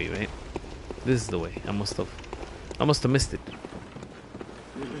is the way, right? This is the way. I must have missed it.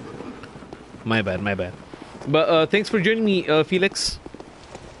 My bad. But thanks for joining me, Felix.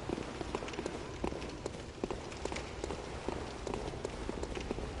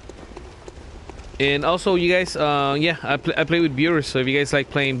 And also, you guys, yeah, I play with viewers. So if you guys like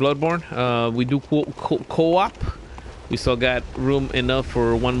playing Bloodborne, we do co-op. We still got room enough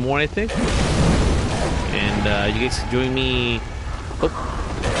for one more, I think. And you guys can join me.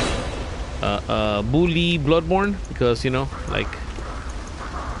 Bully Bloodborne, because you know, like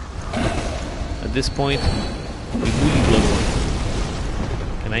at this point we bully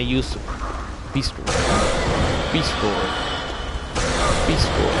Bloodborne. And I use Beast Roar.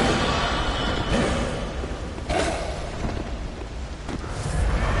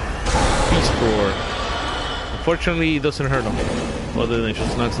 Unfortunately, it doesn't hurt them, other than it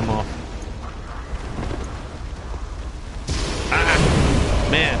just knocks them off.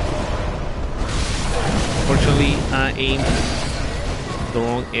 Man. Unfortunately, I aimed the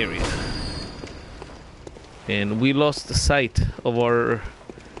wrong area. And we lost the sight of our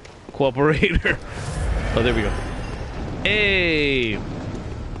cooperator. Oh, there we go. Hey!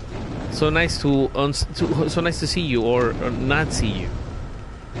 So nice so nice to see you, or not see you.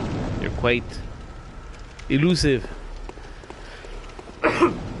 You're quite elusive.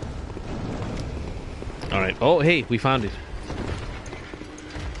 Alright. Oh, hey, we found it.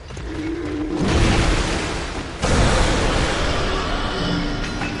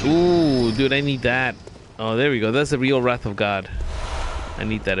 Ooh, dude, I need that. Oh, there we go. That's the real Wrath of God. I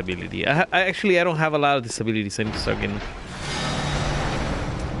need that ability. I don't have a lot of disabilities. I need to start getting.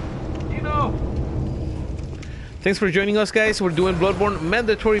 Tino! Thanks for joining us, guys. We're doing Bloodborne,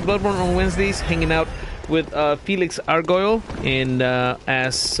 mandatory Bloodborne on Wednesdays, hanging out with Felix Argyle and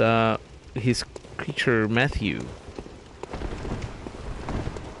as his creature Matthew.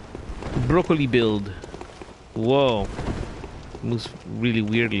 Broccoli build. Whoa. Moves really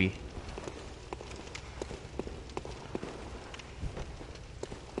weirdly.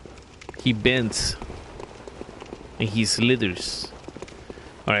 He bends and he slithers.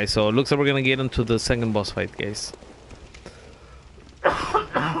 Alright, so it looks like we're gonna get into the second boss fight, guys.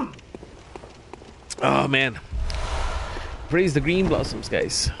 Oh man. Praise the green blossoms,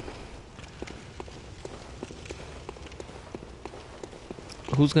 guys.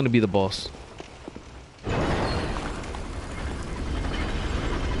 Who's gonna be the boss?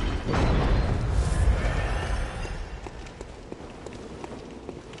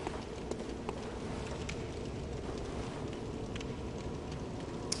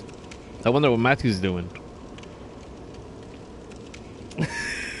 I wonder what Matthew's doing.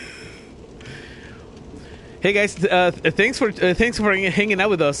 Hey guys, thanks for hanging out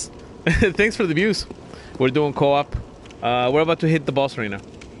with us. Thanks for the views. We're doing co-op. We're about to hit the boss right now.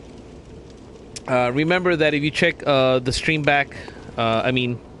 Remember that if you check the stream back,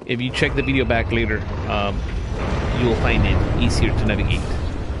 if you check the video back later, you'll find it easier to navigate.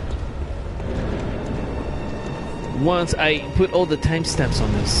 Once I put all the timestamps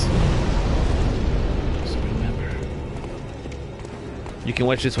on this. So remember. You can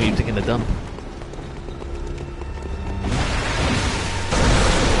watch this when you're taking a dump.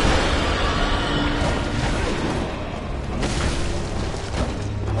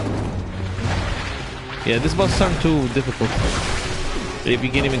 Yeah, this boss aren't too difficult. If you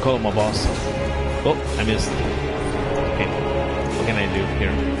can't even call him a boss. Oh, I missed. Okay. What can I do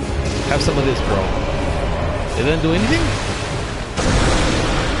here? Have some of this, bro. It doesn't do anything?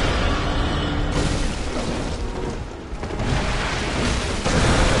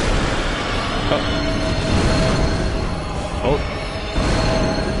 Oh. Oh.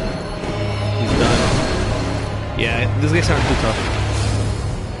 He's done. Yeah, these guys aren't too tough.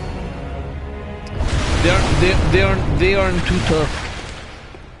 They aren't too tough.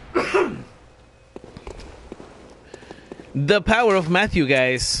 The power of Matthew,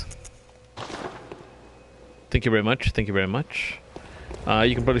 guys. Thank you very much. Thank you very much.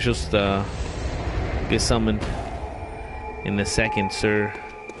 You can probably just get summoned in a second, sir.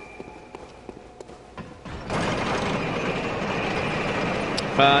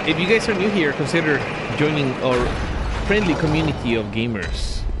 If you guys are new here, consider joining our friendly community of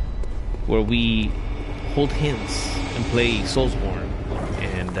gamers, where we hold hands and play Soulsborne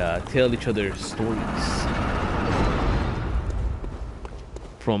and tell each other stories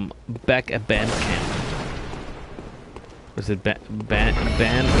from back at band camp. Was it band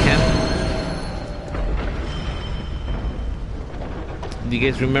camp? Do you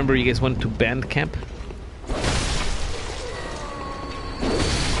guys remember you guys went to band camp?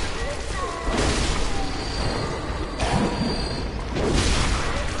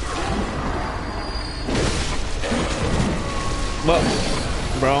 Well,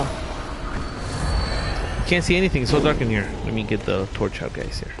 bro, can't see anything. It's so dark in here. Let me get the torch out,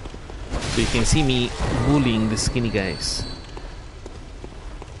 guys, here, so you can see me bullying the skinny guys.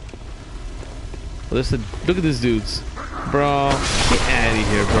 Well, look at these dudes, bro. Get out of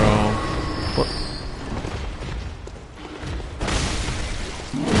here, bro. What?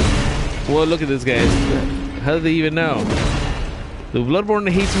 Well, look at this guys. How do they even know? The Bloodborne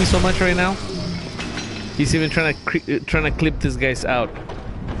hates me so much right now. He's even trying to clip this guy's out.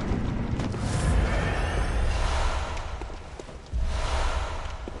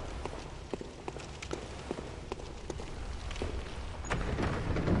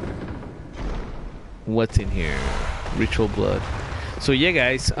 What's in here? Ritual blood. So yeah,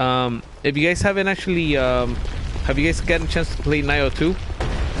 guys. If you guys haven't actually, have you guys gotten a chance to play Nioh 2?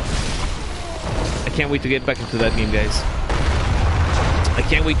 I can't wait to get back into that game, guys. I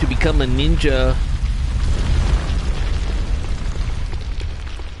can't wait to become a ninja.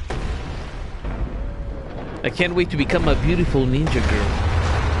 I can't wait to become a beautiful ninja girl.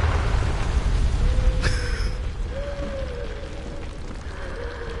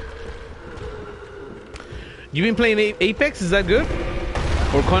 You been playing Apex? Is that good?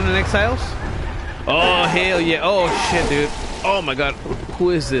 Or Conan Exiles? Oh, hell yeah. Oh, shit, dude. Oh, my God.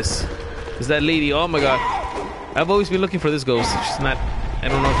 Who is this? Is that lady? Oh, my God. I've always been looking for this ghost. She's not... I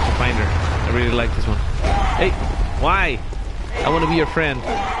don't know if to find her. I really like this one. Hey, why? I want to be your friend.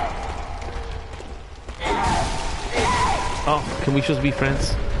 Oh, can we just be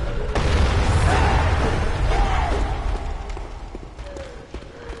friends?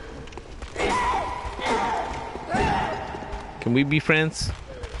 Can we be friends?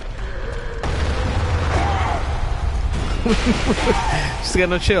 She's got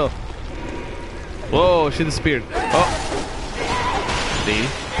no chill. Whoa, she disappeared. Oh, lady,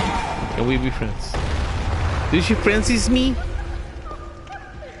 can we be friends? Did she Francis me?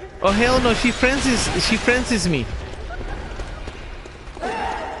 Oh hell no, she Francis me.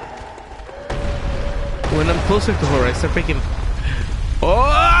 When I'm closer to her, I start freaking.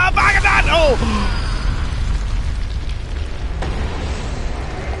 Oh my God! Oh.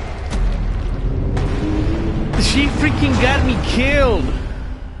 She freaking got me killed.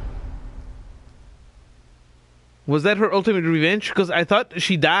 Was that her ultimate revenge? Because I thought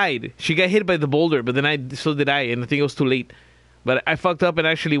she died. She got hit by the boulder, but then so did I, and I think it was too late. But I fucked up and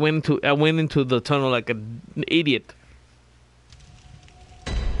actually went into the tunnel like an idiot.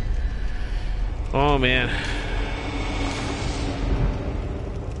 Oh man.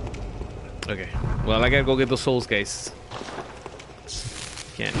 Okay. Well, I gotta go get those souls, guys.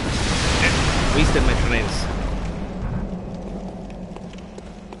 Can't. Wasted my tornadoes.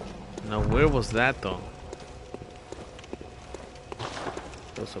 Now, where was that though?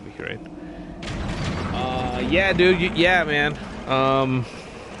 That was over here, right? Yeah, dude. Yeah, man.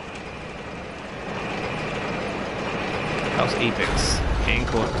 How's Apex? And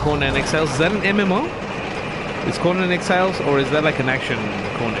Conan Exiles. Is that an MMO? Is Conan Exiles, or is that like an action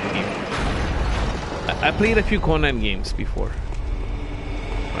Conan game? I played a few Conan games before.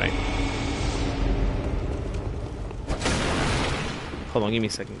 Right. Hold on, give me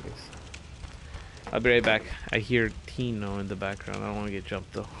a second, please. I'll be right back. I hear Tino in the background. I don't want to get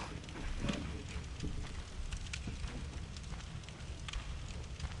jumped though.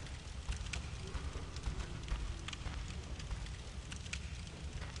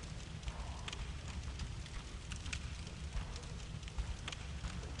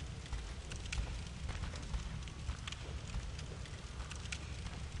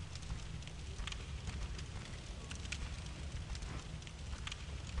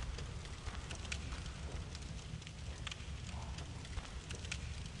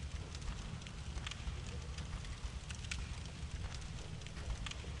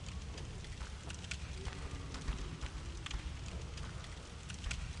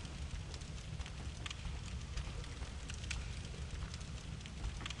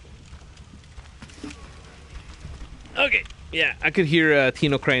 Okay, yeah, I could hear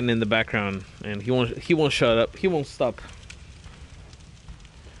Tino crying in the background, and he won't shut up. He won't stop.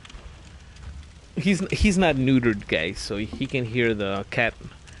 He's not neutered, guys, so he can hear the cat.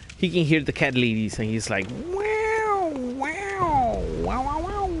 He can hear the cat ladies, and he's like, wow, wow, wow, wow,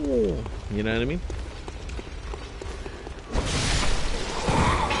 wow. You know what I mean?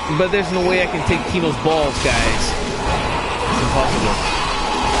 But there's no way I can take Tino's balls, guys. It's impossible.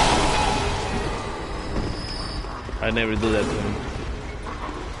 I never do that to him.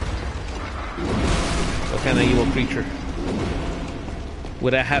 What kind of evil creature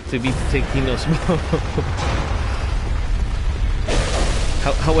would I have to be to take Tino's ball?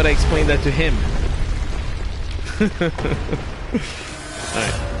 How would I explain that to him?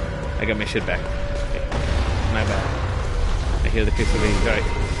 Alright. I got my shit back. Okay. My bad. I hear the pistol lady. Alright.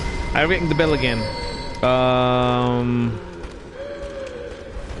 I ring the bell again.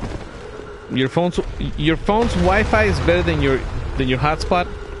 Your phone's Wi-Fi is better than your hotspot?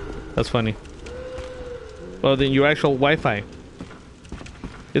 That's funny. Well, than your actual Wi-Fi.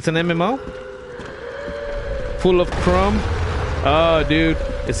 It's an MMO? Full of Chrome? Oh, dude.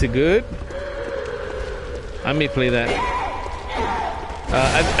 Is it good? I may play that.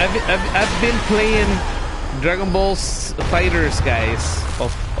 I've been playing Dragon Ball Fighters, guys,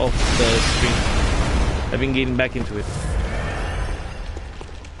 off the stream. I've been getting back into it.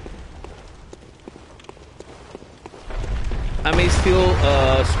 I may still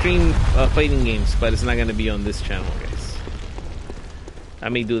stream fighting games, but it's not going to be on this channel, guys. I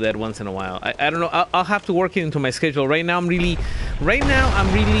may do that once in a while. I don't know. I'll have to work it into my schedule. Right now, I'm really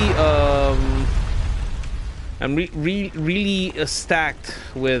stacked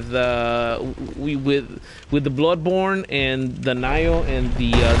with the Bloodborne and the Nio and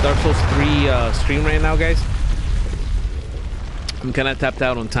the Dark Souls 3 stream right now, guys. I'm kind of tapped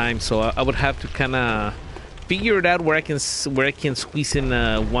out on time, so I would have to kind of figure it out where I can squeeze in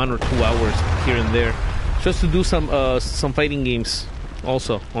 1 or 2 hours here and there, just to do some fighting games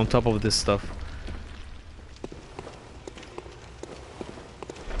also on top of this stuff.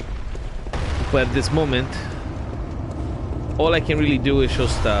 But at this moment, all I can really do is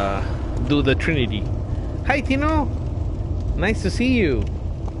just do the Trinity. Hi, Tino. Nice to see you.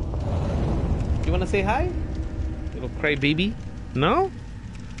 You wanna say hi? Little crybaby? No?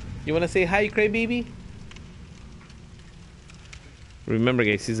 You wanna say hi, crybaby? Remember,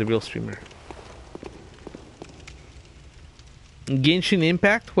 guys, he's a real streamer. Genshin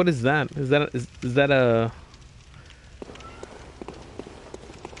Impact? What is that? Is that a...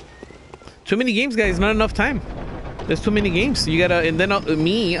 Too many games, guys. Not enough time. There's too many games. You gotta... And then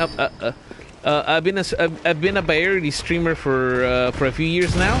me, I've been a priority streamer for a few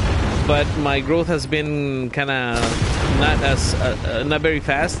years now, but my growth has been kind of not very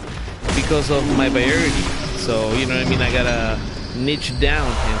fast because of my priority. So you know what I mean. I gotta niche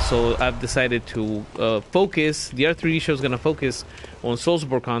down, and so I've decided to focus. The R3D show is gonna focus on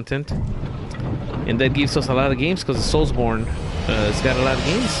Soulsborne content, and that gives us a lot of games because Soulsborne has got a lot of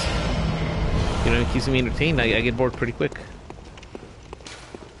games. You know, it keeps me entertained. I get bored pretty quick.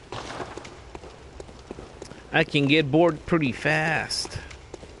 I can get bored pretty fast.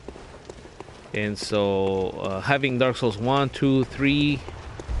 And so having Dark Souls 1, 2, 3,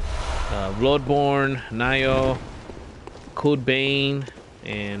 Bloodborne, Nio, Code Vein,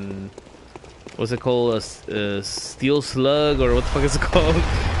 and what's it called? A steel slug, or what the fuck is it called?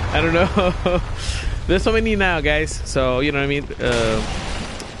 I don't know. There's so many now, guys. So you know what I mean.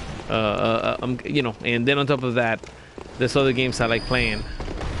 You know, and then on top of that, there's other games I like playing,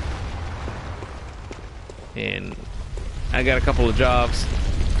 and I got a couple of jobs.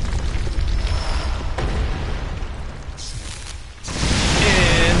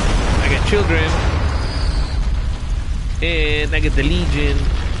 And I got children. And I get the Legion.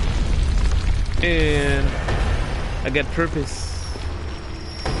 And I got purpose.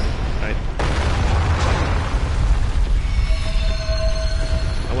 Alright.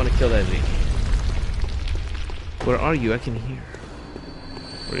 I want to kill that lady. Where are you? I can hear.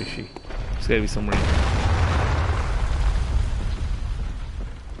 Where is she? She's gotta be somewhere in here.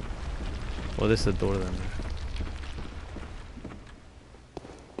 Oh, there's a door down there.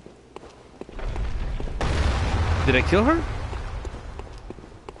 Did I kill her?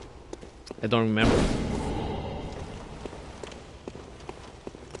 I don't remember.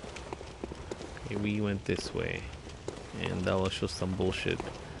 Okay, we went this way. And that was just some bullshit.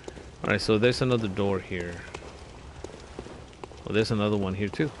 Alright, so there's another door here. Oh, there's another one here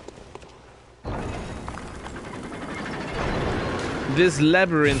too. This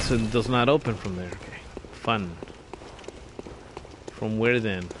labyrinth does not open from there. Okay, fun. From where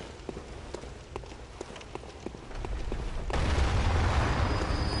then?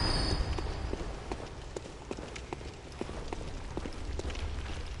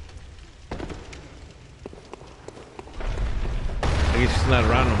 I guess she's not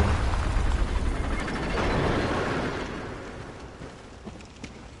around no more.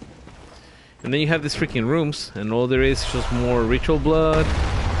 And then you have these freaking rooms, and all there is just more ritual blood.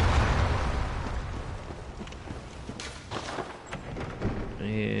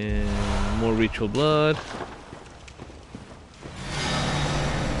 And more ritual blood.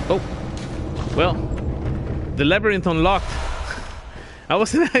 Oh, well, the labyrinth unlocked. I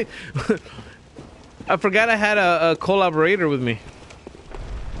wasn't. I forgot I had a collaborator with me.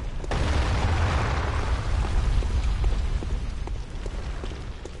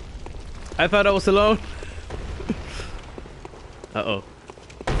 I thought I was alone. Uh-oh.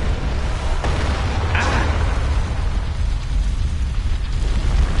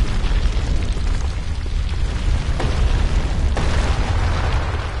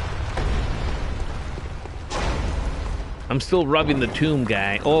 I'm still robbing the tomb,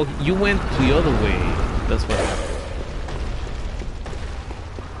 guy. Oh, you went the other way. That's what happened.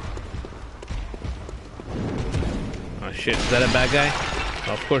 Oh shit, is that a bad guy?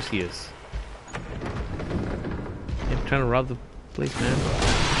 Oh, of course he is. I'm trying to rob the place, man.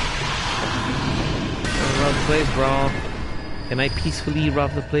 Trying to rob the place, bro. Can I peacefully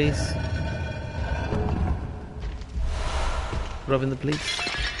rob the place? Robbing the place?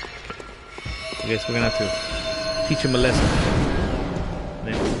 I guess we're gonna have to teach him a lesson.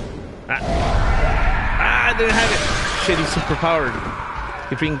 I didn't have it. Shit, he's super powered.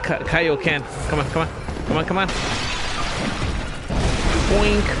 You bring Kaioken. Come on, come on. Come on, come on.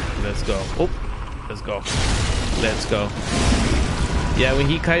 Boink. Let's go. Oh, let's go. Let's go. Yeah, when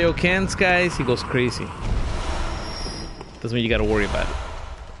he Kaiokens, guys, he goes crazy. Doesn't mean you gotta worry about it.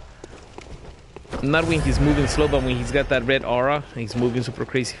 Not when he's moving slow, but when he's got that red aura, he's moving super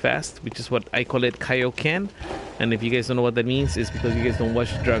crazy fast, which is what I call it Kaioken. And if you guys don't know what that means, it's because you guys don't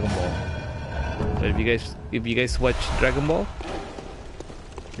watch Dragon Ball. But if you guys watch Dragon Ball,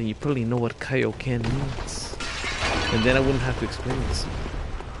 then you probably know what Kaioken means. And then I wouldn't have to explain this.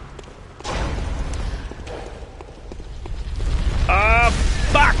 Ah,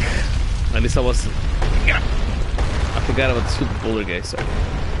 fuck! At least I was. I forgot about the stupid boulder guy. Sorry.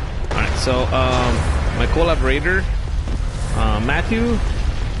 All right, so my collaborator, Matthew,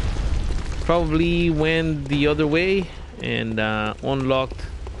 probably went the other way and unlocked.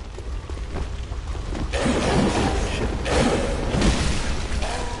 Shit!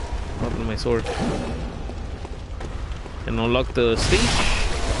 What happened to my sword? And unlocked the stage.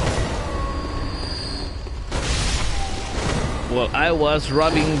 Well, I was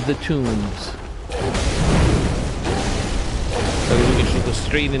robbing the tombs. So we should go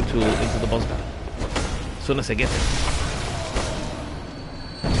straight into the boss battle. As soon as I get there.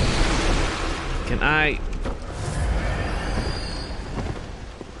 Can I...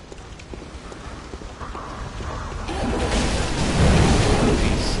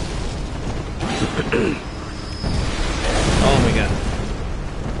 Oh my god.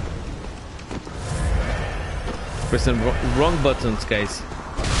 Pressing wrong buttons, guys.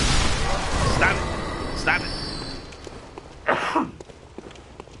 Stop it! Stop it!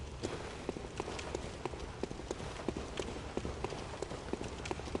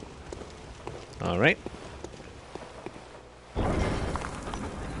 All right.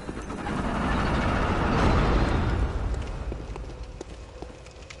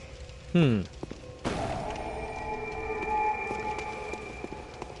 Hmm.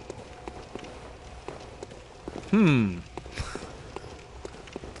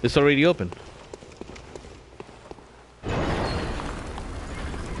 It's already open.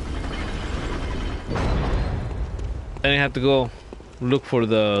 Then I have to go look for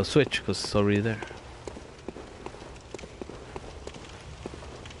the switch because it's already there.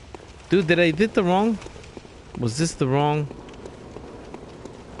 Dude, did I did the wrong? Was this the wrong?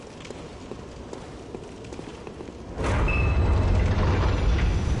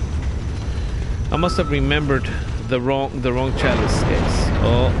 I must have remembered the wrong chalice, guys.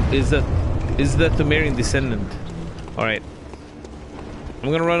 Oh, is that Pthumerian Descendant? All right.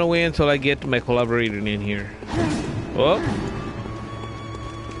 I'm gonna run away until I get my collaborator in here. Oh.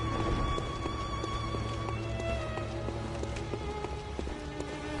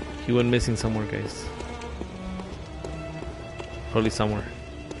 He went missing somewhere, guys. Probably somewhere.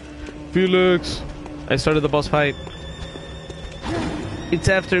 Felix! I started the boss fight. It's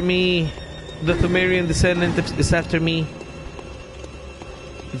after me. The Pthumerian Descendant is after me.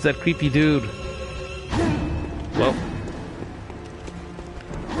 It's that creepy dude. Well.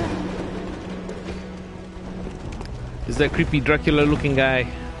 It's that creepy Dracula looking guy.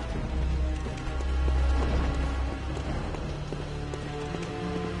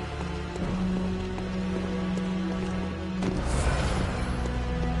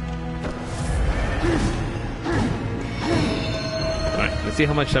 Let's see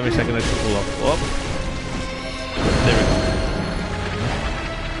how much damage I can actually pull off. Oh. There we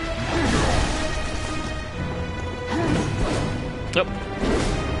go. Oh.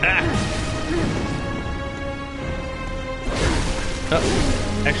 Ah. Oh.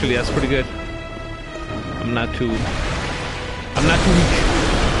 Actually, that's pretty good. I'm not too weak.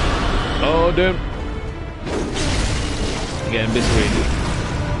 Oh, damn. Again, eviscerated.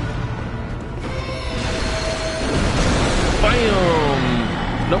 Bam!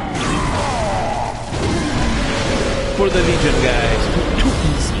 Nope. For the Legion, guys. Too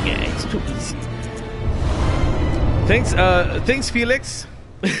easy, guys. Too easy. Thanks, Felix.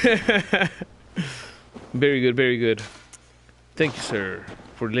 Very good, very good. Thank you, sir,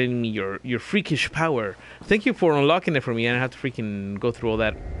 for lending me your freakish power. Thank you for unlocking it for me, and I have to freaking go through all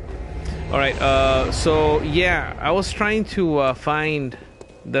that. All right. So yeah, I was trying to find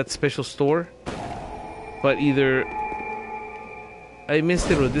that special store, but either I missed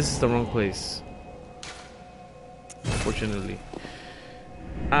it or this is the wrong place. Unfortunately,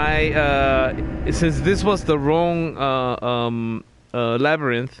 since this was the wrong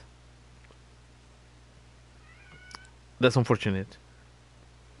labyrinth, that's unfortunate.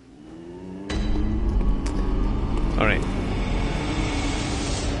 All right,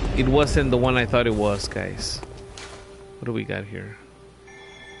 it wasn't the one I thought it was, guys. What do we got here?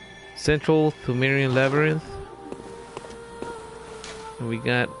 Central Pthumerian Labyrinth. We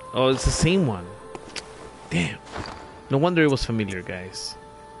got... Oh, it's the same one. Damn. No wonder it was familiar, guys.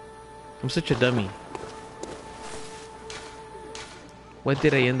 I'm such a dummy. Why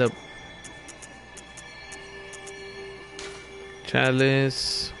did I end up...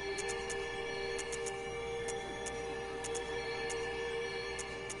 Chalice...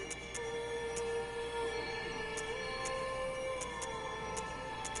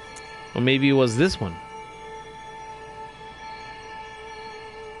 Or maybe it was this one.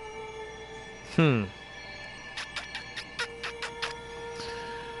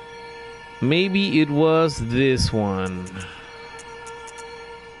 Maybe it was this one.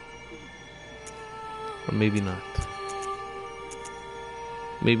 Or maybe not.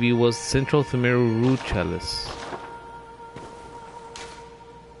 Maybe it was Central Pthumerian Root Chalice.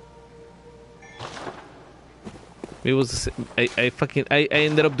 It was I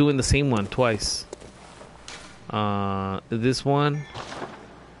ended up doing the same one twice. This one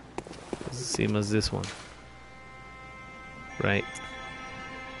is the same as this one, right?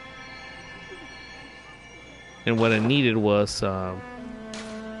 And what I needed was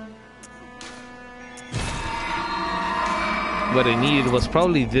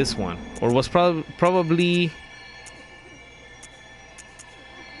probably this one, or was probably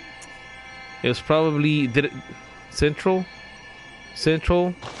it was probably Central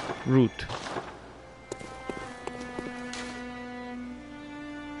Root.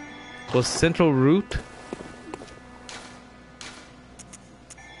 Was Central Root?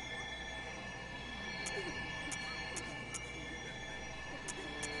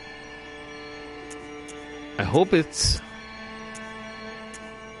 I hope it's...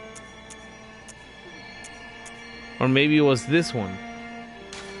 Or maybe it was this one.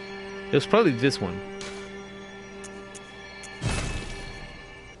 It was probably this one.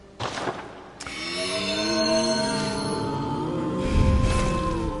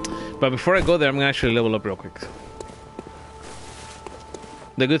 But before I go there, I'm gonna actually level up real quick.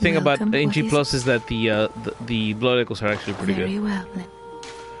 The good thing about NG Plus is that the blood echoes are actually pretty good. Well.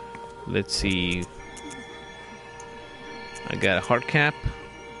 Let's see. I got a hard cap.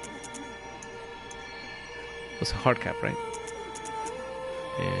 It's a hard cap, right?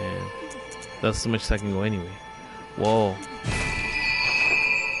 And that's as much as I can go anyway. Whoa.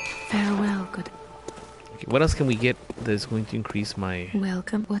 Farewell, good. Okay, what else can we get that is going to increase my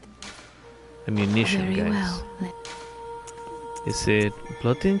Welcome. What? ammunition, Very guys? well. Is it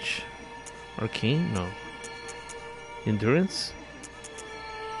blood tinge? Arcane? No. Endurance?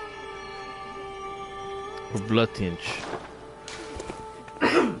 Or blood tinge?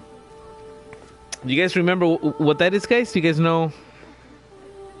 Do you guys remember what that is, guys? Do you guys know?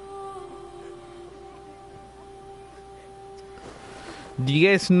 Do you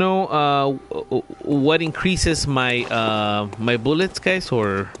guys know what increases my my bullets, guys,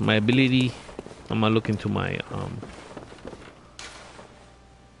 or my ability? I'm gonna look into my I'm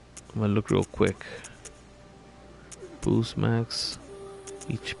gonna look real quick. Boost max,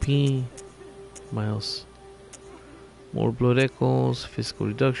 HP, miles, more blood echoes, physical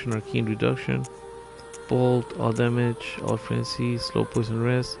reduction, arcane reduction, bolt, all damage, all frenzy, slow poison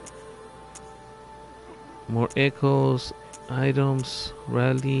rest, more echoes, items,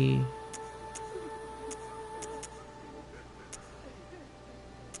 rally.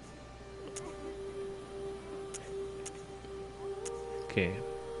 Okay.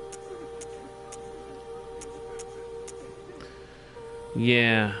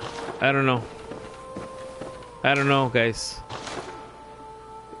 Yeah, I don't know. I don't know, guys.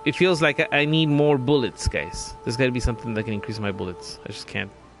 It feels like I need more bullets, guys. There's gotta be something that can increase my bullets. I just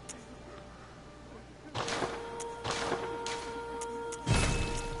can't.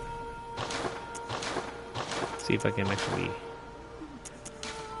 See if I can actually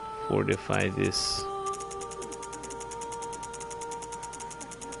fortify this.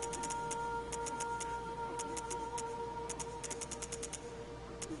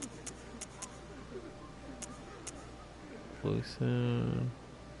 Poison.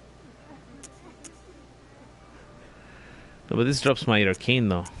 No, but this drops my arcane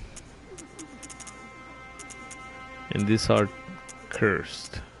though. And these are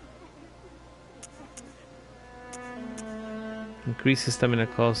cursed. Increases stamina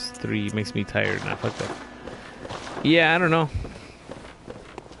cost 3, makes me tired. Nah, fuck that. Yeah, I don't know.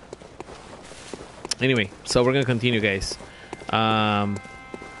 Anyway, so we're gonna continue, guys.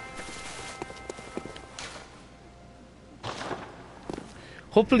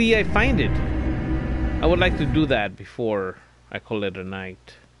 Hopefully I find it. I would like to do that before I call it a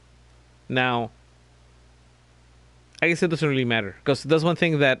night. Now, I guess it doesn't really matter, because that's one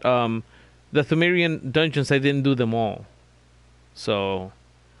thing that the Pthumerian dungeons, I didn't do them all. So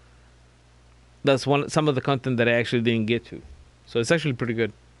that's some of the content that I actually didn't get to. So it's actually pretty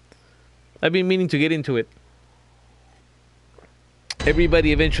good. I've been meaning to get into it.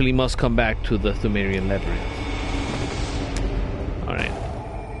 Everybody eventually must come back to the Pthumerian Labyrinth. Alright.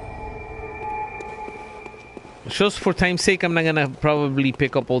 Just for time's sake, I'm not gonna probably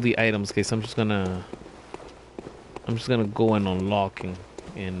pick up all the items, guys. I'm just gonna go and unlock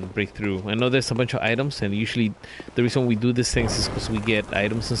and break through. I know there's a bunch of items, and usually the reason we do these things is because we get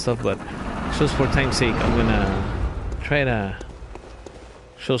items and stuff, but just for time's sake, I'm gonna try to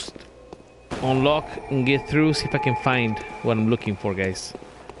just unlock and get through, see if I can find what I'm looking for, guys,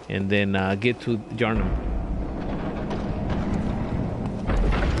 and then get to Yharnam.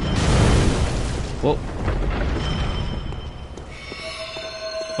 Whoa.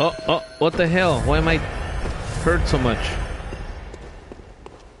 Oh, what the hell? Why am I hurt so much?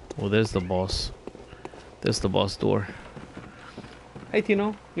 Oh, there's the boss. There's the boss door. Hi,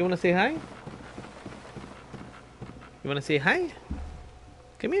 Tino. You wanna say hi? You wanna say hi?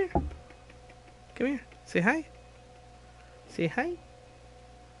 Come here. Come here. Say hi. Say hi.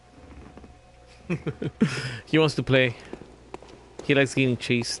 He wants to play. He likes getting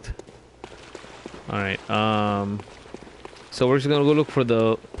chased. Alright, so we're just gonna go look for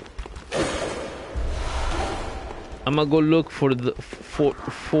the... I'm gonna go look for the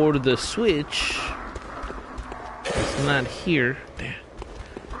for the switch. It's not here. Damn.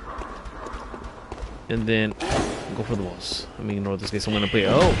 And then go for the walls. I'm gonna ignore this guy, so I'm gonna play...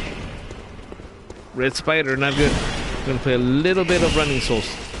 Oh! Red spider, not good. I'm gonna play a little bit of Running Souls.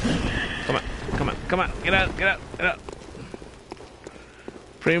 Come on, come on, come on. Get out, get out, get out.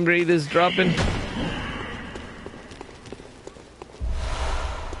 Frame rate is dropping.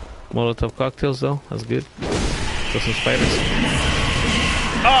 Molotov cocktails, though. That's good. Throw some spiders.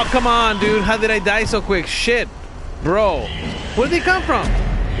 Oh, come on, dude. How did I die so quick? Shit. Bro. Where did they come from?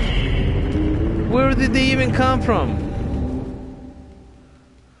 Where did they even come from?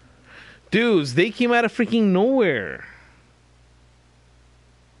 Dudes, they came out of freaking nowhere.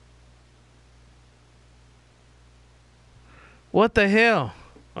 What the hell?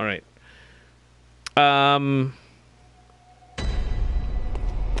 All right.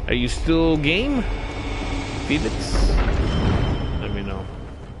 Are you still game, Felix? Let me know.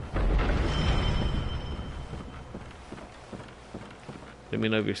 Let me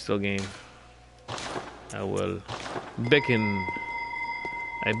know if you're still game. I will beckon.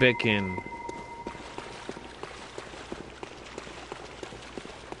 I beckon.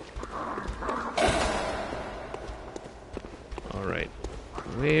 All right.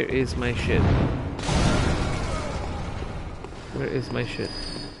 Where is my shit? Where is my shit?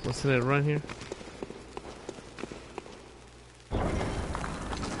 Wasn't it around here?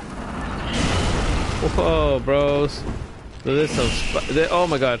 Whoa, bros. There's some oh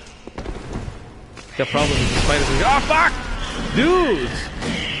my god. Got problems with the spiders. Oh fuck! Dudes!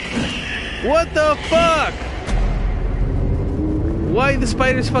 What the fuck? Why the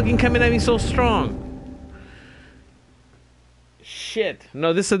spiders fucking coming at me so strong? Shit.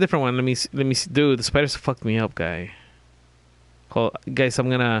 No, this is a different one. Let me see. Dude, the spiders fucked me up, guy. Guys, I'm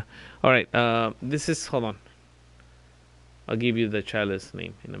gonna... Alright, this is... Hold on. I'll give you the chalice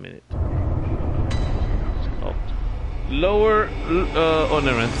name in a minute. Oh. Lower... oh,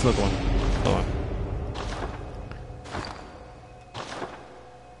 never mind. It's not the one. Hold on.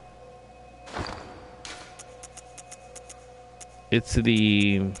 It's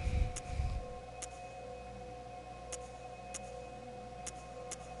the...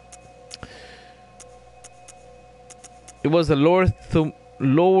 It was the lower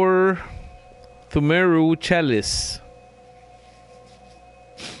Pthumerian chalice.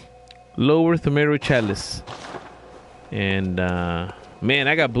 Lower Pthumerian chalice. And man,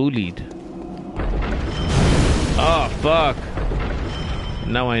 I got bullied. Oh fuck.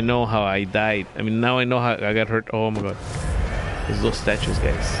 Now I know how I died. I mean, now I know how I got hurt. Oh my god. There's those statues,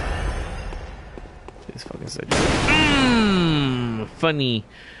 guys. These fucking statues. Funny.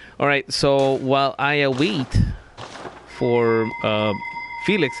 Alright, so while I await for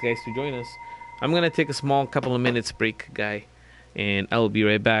Felix, guys, to join us, I'm gonna take a small couple of minutes break, guy, and I'll be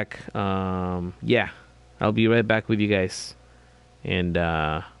right back. Yeah, I'll be right back with you guys, and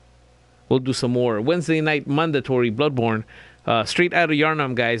we'll do some more Wednesday night mandatory Bloodborne, straight out of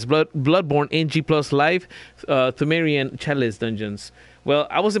Yharnam, guys. Bloodborne NG Plus live, Pthumerian chalice dungeons. Well,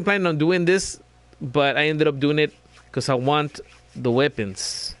 I wasn't planning on doing this, but I ended up doing it because I want the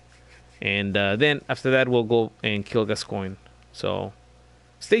weapons. And then after that, we'll go and kill Gascoigne. So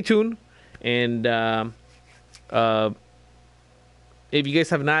stay tuned. And if you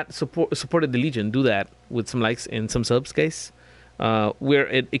guys have not supported the Legion, do that with some likes and some subs, guys.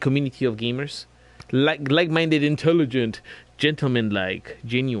 We're a community of gamers, like-minded, intelligent, gentleman-like,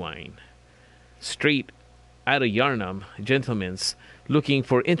 genuine, straight out of Yharnam, gentlemen's looking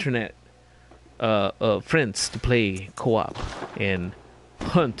for internet friends to play co-op and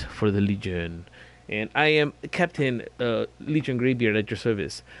hunt for the Legion. And I am Captain Legion Greybeard at your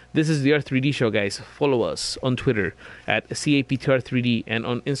service. This is the R3D show, guys. Follow us on Twitter at CAPTR3D and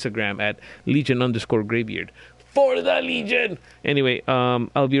on Instagram at Legion_Greybeard. For the Legion! Anyway,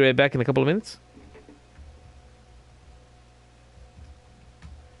 I'll be right back in a couple of minutes.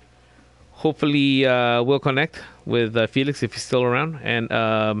 Hopefully, we'll connect with Felix if he's still around. And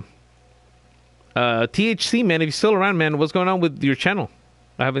THC, man, if you're still around, man, what's going on with your channel?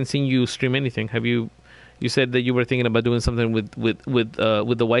 I haven't seen you stream anything. Have you? You said that you were thinking about doing something with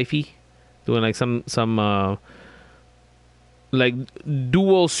the wifey, doing like some like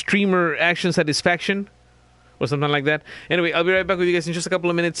dual streamer action satisfaction or something like that. Anyway, I'll be right back with you guys in just a couple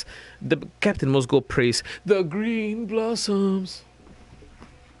of minutes. The captain must go praise the green blossoms.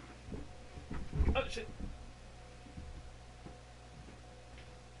 Oh shit.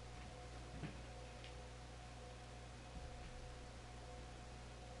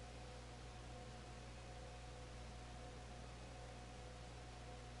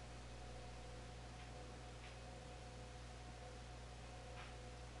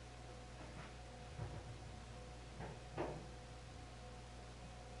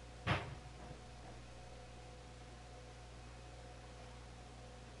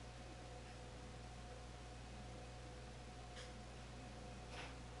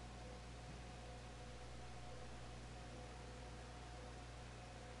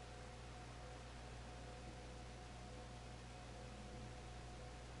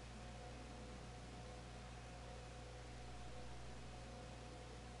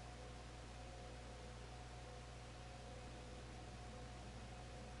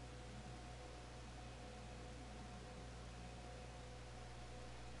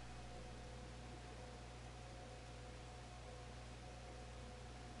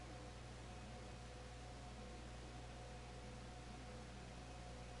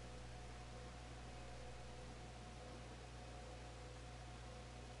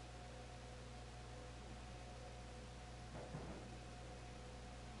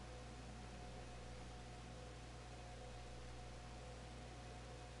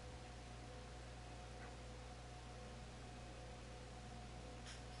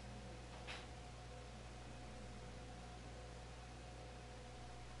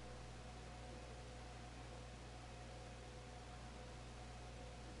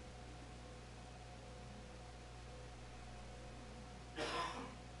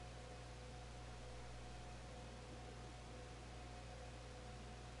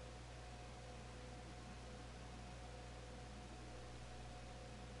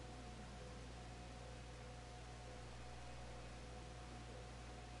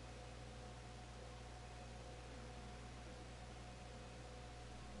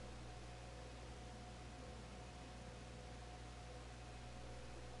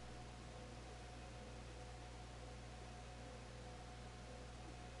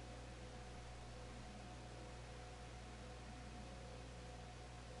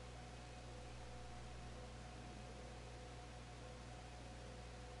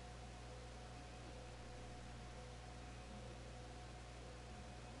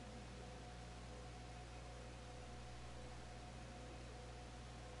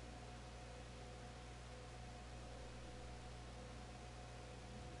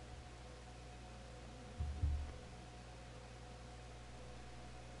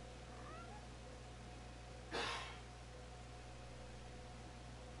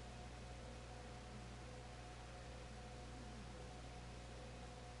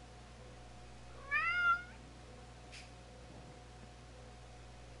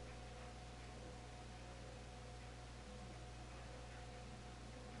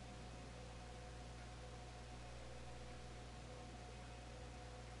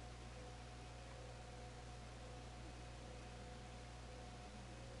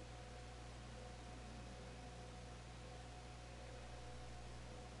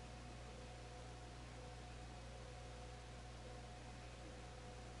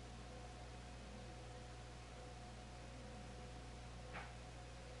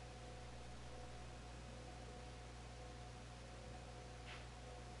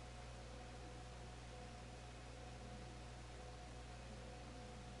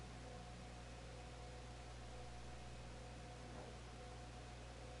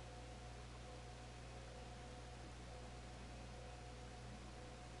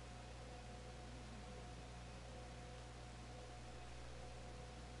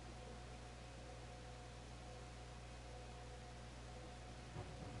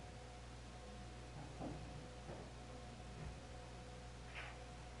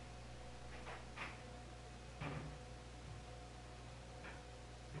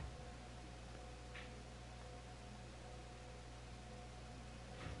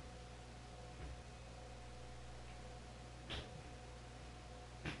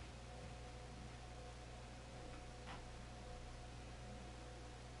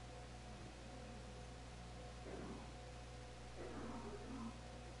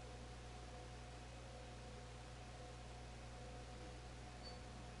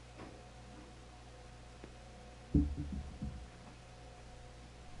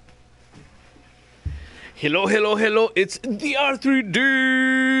 Hello, hello, hello. It's the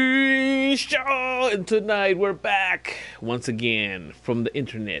R3D show. And tonight we're back once again from the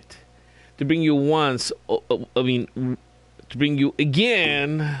internet to bring you to bring you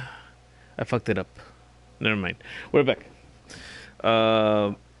again. I fucked it up. Never mind. We're back.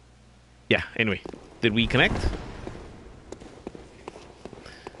 Yeah, anyway. Did we connect?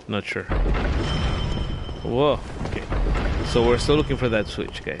 Not sure. Whoa. Okay. So we're still looking for that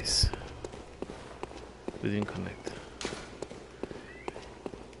switch, guys. We didn't connect.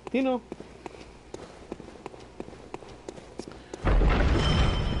 Tino.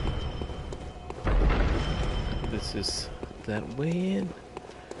 This is that way in.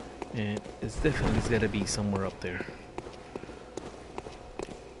 And it's definitely gotta be somewhere up there.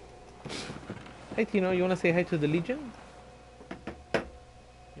 Hi Tino, you wanna say hi to the Legion?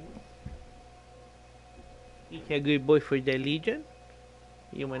 You a good boy for the Legion?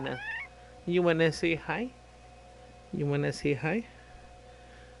 You wanna say hi? You wanna say hi?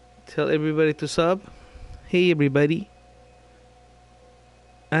 Tell everybody to sub. Hey everybody.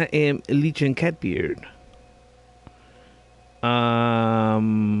 I am Legion Catbeard.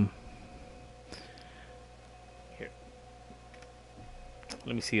 Here.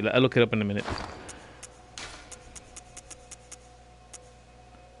 Let me see. I'll look it up in a minute.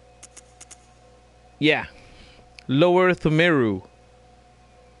 Yeah. Lower Pthumerian.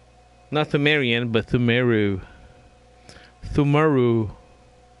 Not Pthumerian, but Pthumerian. Pthumerian.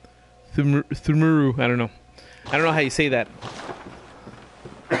 I don't know. I don't know how you say that.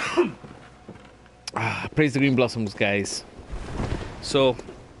 Praise the green blossoms, guys. So,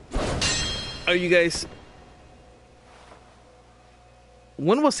 are you guys...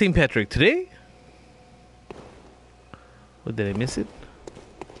 When was St. Patrick? Today? Or did I miss it?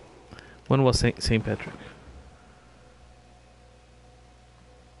 When was St. Patrick?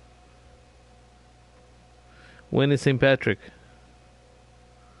 When is St. Patrick?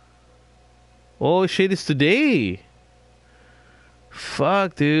 Oh shit, it's today.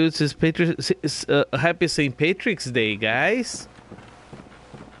 Fuck, dude. It's happy St. Patrick's Day, guys.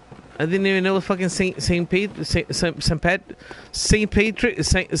 I didn't even know fucking Saint Patrick.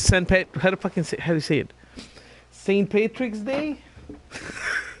 How do you say it? St. Patrick's Day?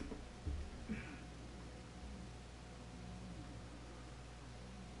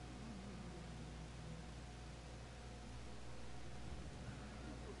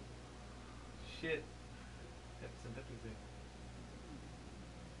 Shit. That's St. Patrick's Day.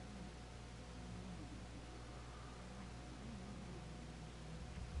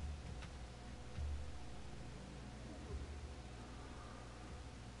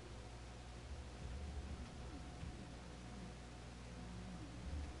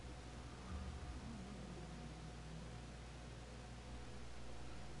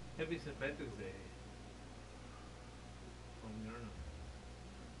 Happy St. Patrick's Day. From Yharnam.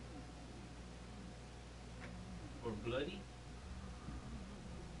 Or bloody?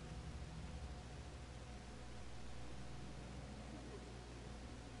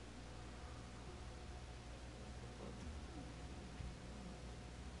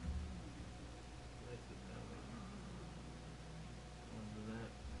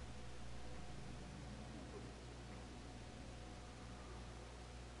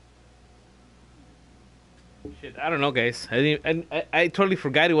 Shit, I don't know, guys. I totally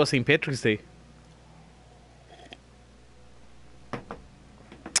forgot it was St. Patrick's Day.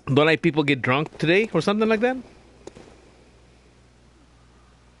 Don't like people get drunk today or something like that?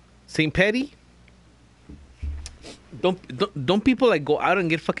 St. Patty? Don't people like go out and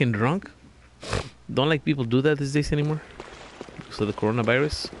get fucking drunk? Don't like people do that these days anymore? Because of the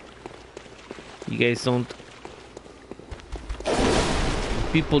coronavirus? You guys don't...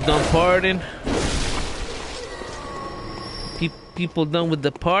 People don't pardon? People done with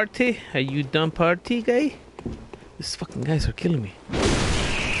the party? Are you done party, guy? These fucking guys are killing me.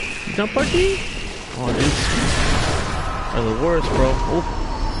 You done party? Oh, dudes are the worst, bro.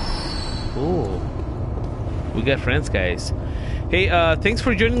 Oh, we got friends, guys. Hey, thanks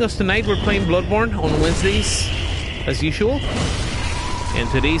for joining us tonight. We're playing Bloodborne on Wednesdays, as usual. And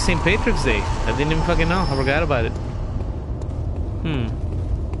today's St. Patrick's Day. I didn't even fucking know. I forgot about it.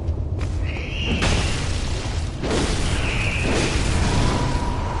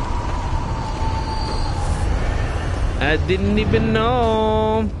 I didn't even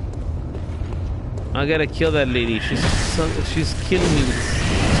know. I gotta kill that lady. She's killing me with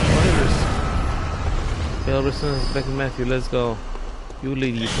spoilers. Elberson, back to Matthew. Let's go. You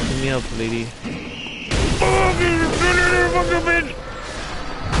lady, you fucking me up, lady.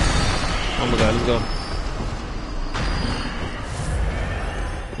 Oh my god, let's go.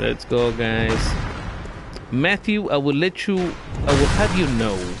 Let's go, guys. Matthew, I will have you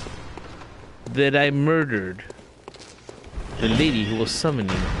know that I murdered the lady who was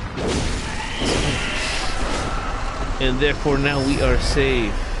summoning. And therefore now we are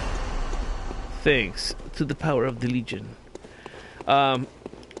safe. Thanks to the power of the Legion. Yeah,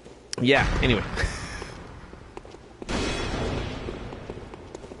 anyway.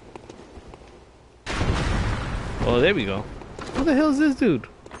 Oh, there we go. Who the hell is this dude?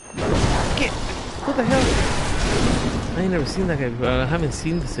 Get! What the hell? I ain't never seen that guy before. I haven't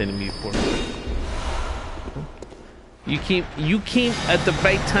seen this enemy before. You came at the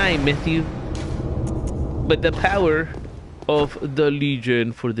right time, Matthew. But the power of the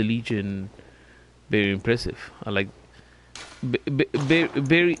Legion for the Legion, very impressive. I like,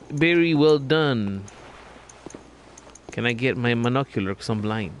 very well done. Can I get my monocular? Cause I'm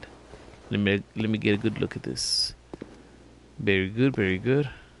blind. Let me get a good look at this. Very good, very good.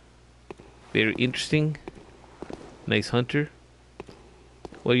 Very interesting. Nice hunter.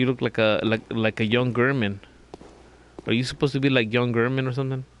 Well, you look like a young German. Are you supposed to be like young German or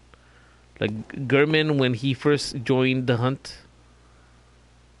something? Like German when he first joined the hunt?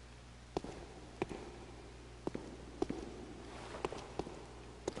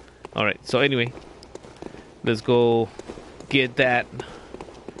 Alright, so anyway. Let's go get that.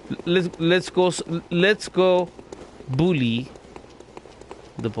 Let's go bully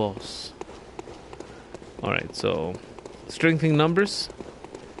the boss. Alright, so strengthening numbers.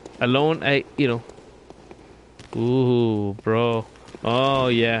 Alone, Ooh, bro. Oh,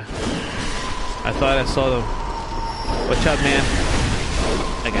 yeah. I thought I saw them. Watch out, man.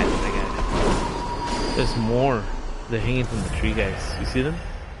 I got it. There's more. They're hanging from the tree, guys. You see them?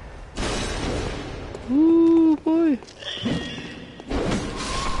 Ooh, boy.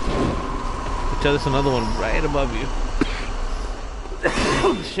 Watch out, there's another one right above you.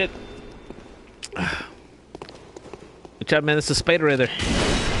 Oh, shit. Watch out, man. There's a spider right there.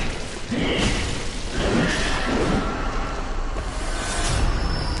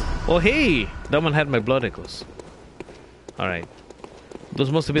 Oh, hey! That one had my blood echoes. Alright.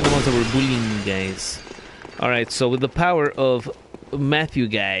 Those must have been the ones that were bullying me, guys. Alright, so with the power of Matthew,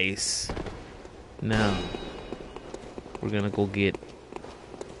 guys. Now, we're gonna go get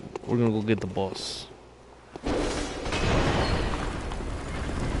the boss. Get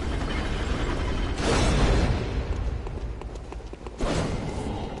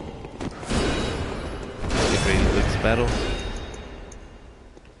ready for this battle.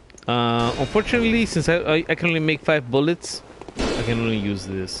 Unfortunately, since I can only make 5 bullets, I can only use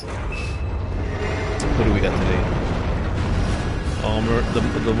this. What do we got today? Oh,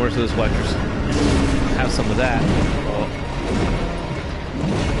 the Merciless Watchers. Have some of that. Oh.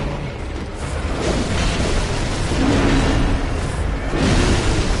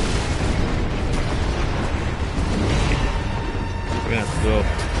 We're gonna have to go.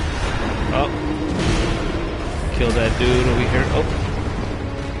 Oh. Kill that dude over here. Oh.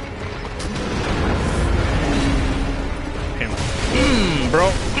 Bro,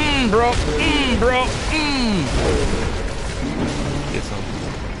 bro, bro, Get some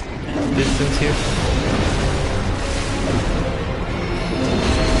distance here.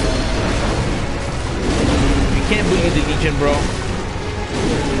 You can't bully the Legion, bro.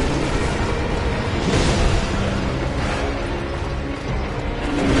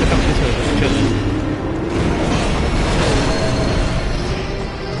 Look how this one is chilling.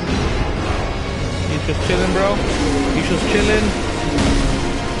 He's just chilling, bro. He's just chilling.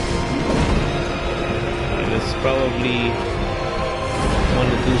 Let's probably want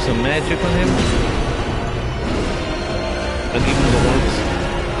to do some magic on him. I'll give him the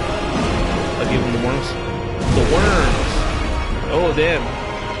worms. The worms! Oh, damn.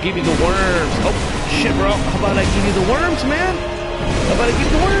 Give me the worms. Oh, shit, bro. How about I give you the worms, man? How about I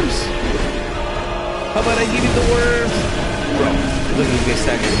give you the worms? Bro, look at this guy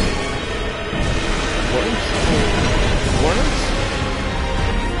stacking. Worms?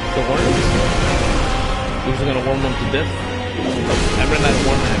 The worms? We're just gonna warm them to death. Oh, I ran out of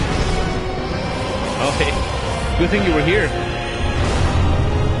warm knives. Okay. Good thing you were here.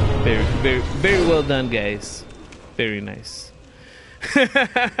 Very well done, guys. Very nice.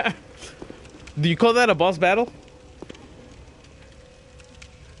 Do you call that a boss battle?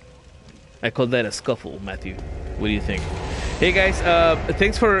 I call that a scuffle, Matthew. What do you think? Hey guys,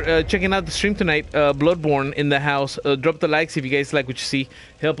 thanks for checking out the stream tonight. Bloodborne in the house. Drop the likes if you guys like what you see.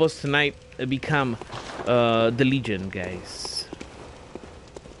 Help us tonight become the Legion, guys.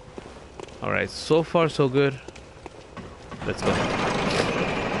 Alright, so far so good. Let's go.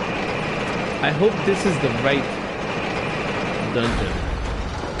 I hope this is the right dungeon.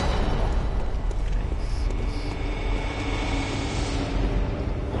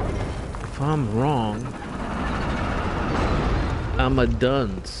 if I'm wrong, I'm a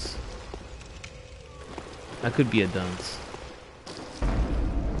dunce. I could be a dunce.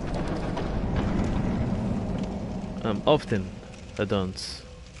 I'm often a dunce.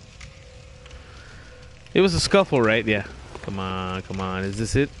 It was a scuffle, right? Yeah. Come on, come on. Is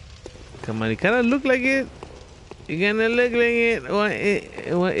this it? Come on. It kind of look like it. You gonna look like it. Why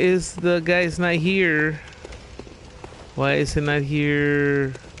is the guy's not here? Why is it not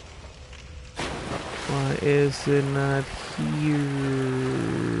here? Why is it not here?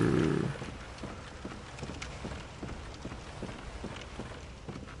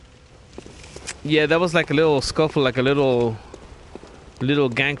 Yeah, that was like a little scuffle, like a little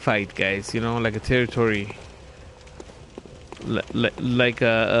gang fight, guys. You know, like a territory, like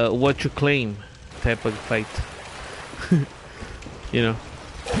a what you claim type of fight. You know.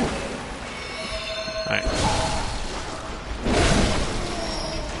 All right.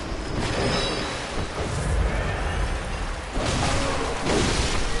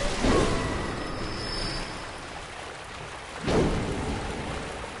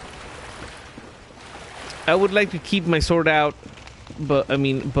 I would like to keep my sword out, but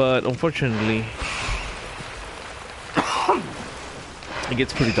unfortunately, it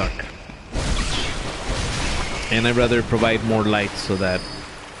gets pretty dark. And I'd rather provide more light so that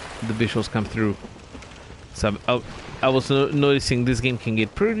the visuals come through. So I was noticing this game can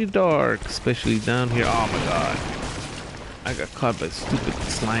get pretty dark, especially down here. Oh my god. I got caught by stupid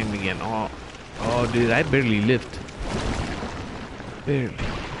slime again. Oh dude, I barely lived. Barely.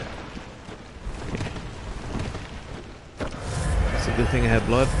 It's a good thing I have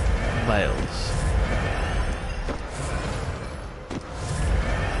blood vials.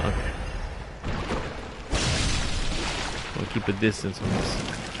 Keep a distance from this.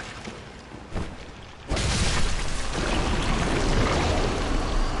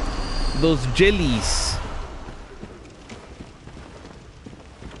 Those jellies.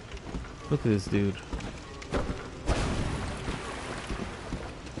 Look at this dude.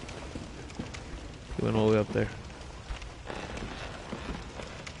 He went all the way up there.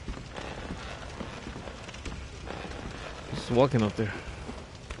 Just walking up there.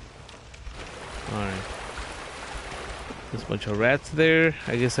 Alright. There's a bunch of rats there.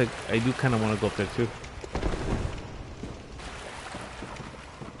 I guess I do kind of want to go up there too.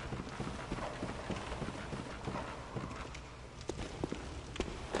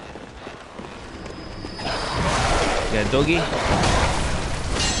 Yeah, doggy.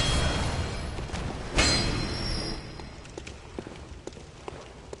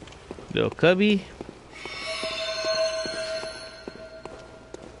 Little cubby.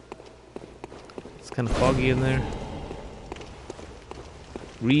 It's kind of foggy in there.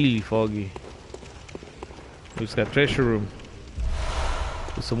 Really foggy. We just got treasure room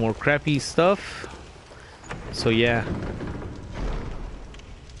with some more crappy stuff. So yeah,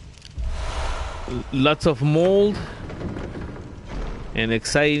 lots of mold and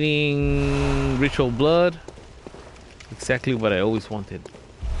exciting ritual blood. Exactly what I always wanted.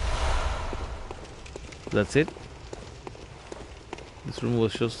 That's it. This room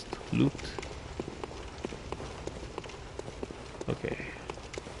was just loot. Okay.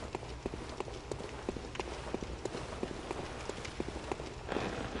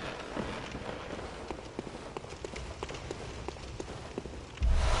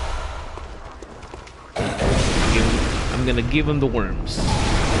 I'm gonna give him the worms.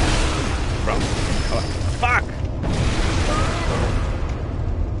 Bro. Oh, fuck!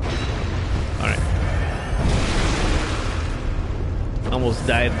 Alright. Almost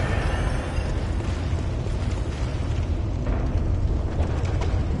died.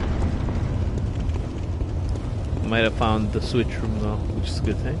 Might have found the switch room though, which is a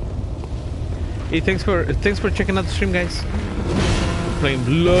good thing. Hey, thanks for checking out the stream, guys. I'm playing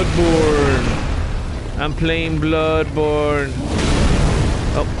Bloodborne. I'm playing Bloodborne.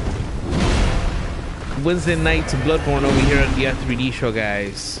 Oh. Wednesday night's Bloodborne over here at the R3D show,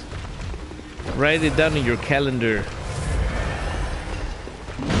 guys. Write it down in your calendar.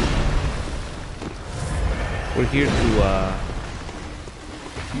 We're here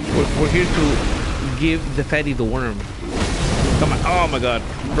to give the fatty the worm. Come on. Oh my god.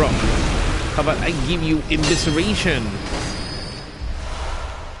 Bro. How about I give you immiseration?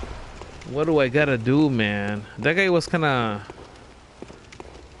 What do I gotta do, man? That guy was kinda...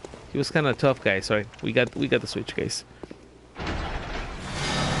 He was kinda tough, guys. Sorry. We got the switch, guys.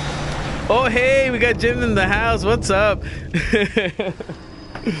 Oh, hey! We got Jim in the house. What's up?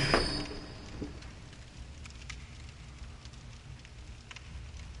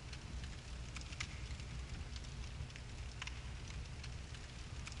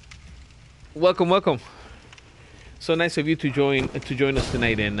 Welcome, welcome. So nice of you to join us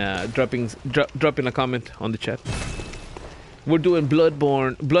tonight and dropping a comment on the chat. We're doing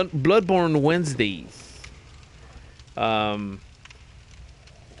Bloodborne Wednesdays. We're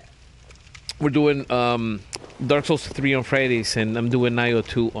doing Dark Souls 3 on Fridays, and I'm doing Nioh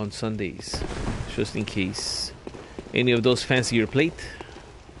 2 on Sundays, just in case any of those fancy your plate.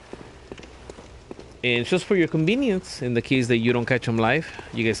 And just for your convenience, in the case that you don't catch them live,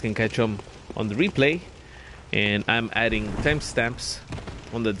 you guys can catch them on the replay. And I'm adding timestamps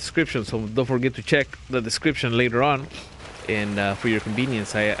on the description, so don't forget to check the description later on. And for your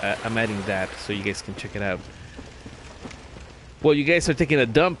convenience, I'm adding that so you guys can check it out. Well, you guys are taking a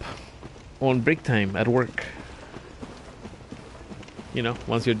dump on break time at work. You know,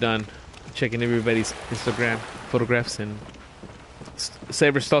 once you're done checking everybody's Instagram photographs and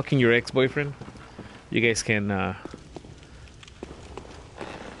cyber stalking your ex-boyfriend, you guys can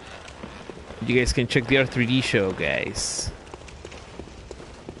check the R3D show, guys.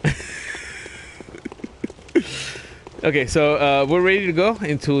 Okay, so we're ready to go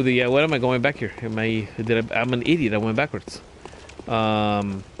into the. What am I going back here? I'm an idiot. I went backwards. Did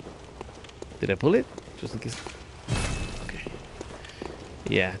I pull it? Just in case. Okay.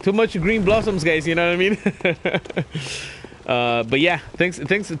 Yeah, too much green blossoms, guys. You know what I mean? But yeah,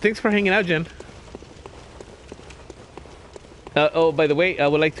 thanks for hanging out, Jen. Oh, by the way, I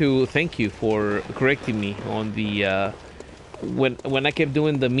would like to thank you for correcting me on the when I kept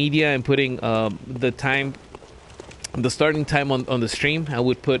doing the media and putting the time, the starting time on the stream. I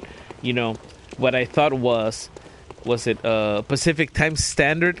would put, you know, what I thought was it Pacific Time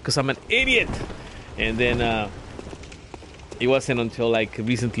Standard, because I'm an idiot. And then it wasn't until like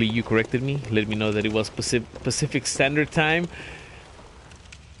recently you corrected me, let me know that it was Pacific Standard Time.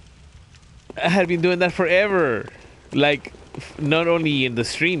 I had been doing that forever, like not only in the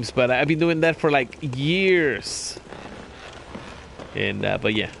streams, but I've been doing that for like years. And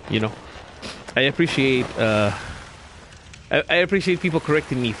but yeah, you know, I appreciate I appreciate people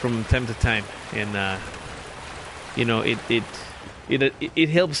correcting me from time to time, and you know, it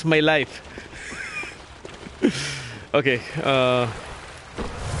helps my life. Okay,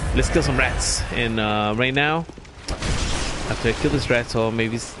 let's kill some rats. And right now, after I kill this rat, so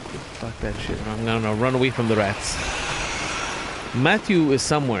maybe fuck that shit. I'm gonna run away from the rats. Matthew is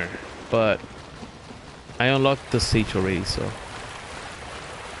somewhere, but I unlocked the stage already, so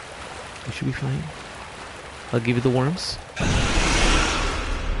you should be fine. I'll give you the worms.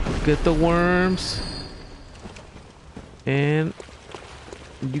 Get the worms. And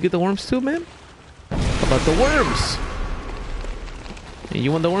you get the worms too, man? How about the worms? And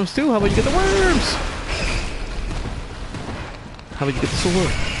you want the worms too? How about you get the worms? How about you get the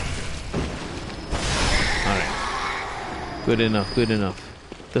sword? Alright. Good enough, good enough.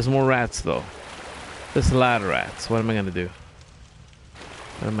 There's more rats though. There's a lot of rats. What am I gonna do?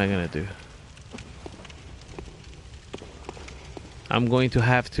 What am I gonna do? I'm going to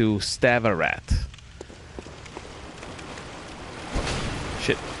have to stab a rat.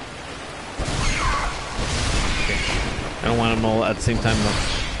 Shit. Okay. I don't want them all at the same time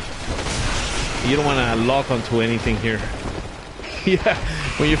though. You don't want to lock onto anything here. Yeah,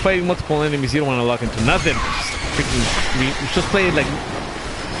 when you're fighting multiple enemies, you don't want to lock into nothing. Just play it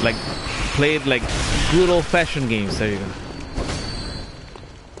like good old-fashioned games. There you go.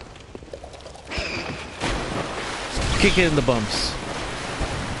 Kick it in the bumps.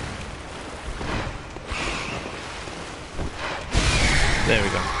 There we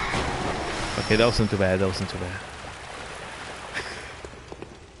go. Okay, that wasn't too bad. That wasn't too bad.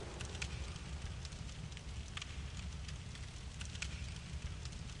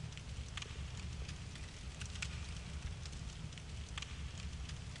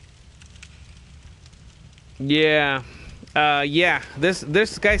 Yeah. Yeah. There's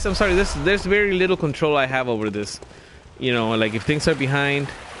guys, I'm sorry, there's very little control I have over this. You know, like if things are behind,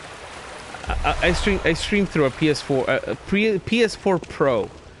 I stream through a PS4 PS4 Pro.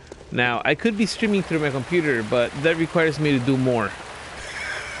 Now I could be streaming through my computer, but that requires me to do more.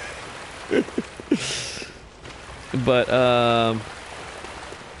 But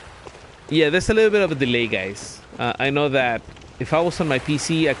yeah, there's a little bit of a delay, guys. I know that if I was on my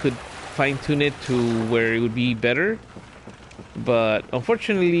PC, I could fine-tune it to where it would be better, but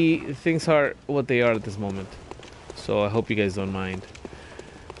unfortunately things are what they are at this moment. So I hope you guys don't mind.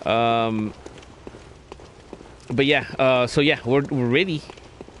 But yeah, so yeah, we're ready.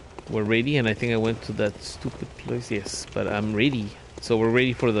 We're ready, and I think I went to that stupid place. Yes, but I'm ready. So we're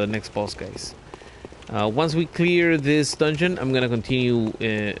ready for the next boss, guys. Once we clear this dungeon, I'm gonna continue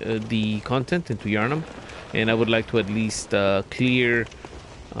the content into Yharnam, and I would like to at least clear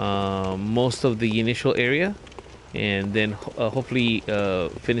most of the initial area, and then hopefully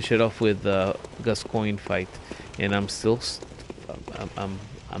finish it off with Gascoigne fight. And I'm still,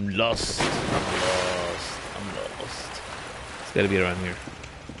 I'm lost. I'm lost. It's gotta be around here.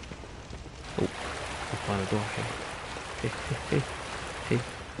 Oh, I found a door. Hey.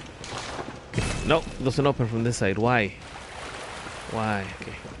 No, it doesn't open from this side. Why?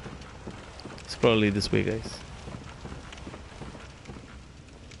 Okay. It's probably this way, guys.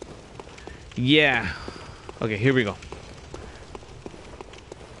 Yeah. Okay, here we go.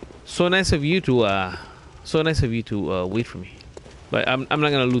 So nice of you to wait for me. But I'm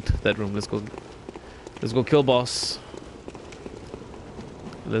not gonna loot that room. Let's go kill boss.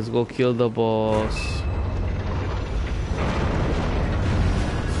 Let's go kill the boss.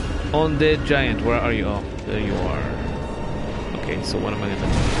 Undead giant, where are you? Oh, there you are. Okay, so what am I gonna do?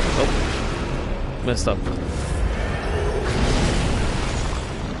 Oh, messed up.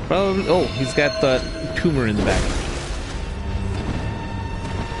 Probably. Oh, he's got the tumor in the back.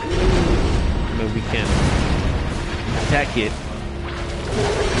 Maybe we can attack it.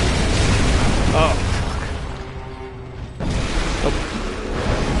 Oh.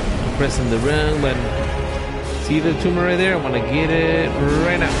 I'm pressing the wrong button. See the tumor right there? I want to get it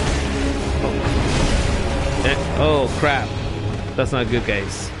right now. Oh crap. That's not good,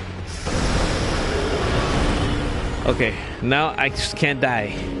 guys. Okay, now I just can't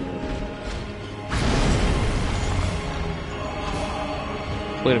die.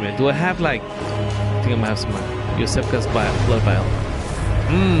 Wait a minute, do I have like... I think I'm gonna have some Yosefka's blood vial.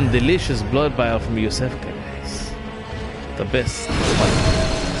 Delicious blood vial from Yosefka, guys. The best.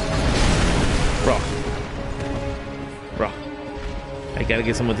 Bro. I gotta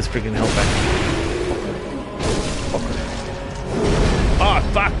get some of this freaking health back. Oh,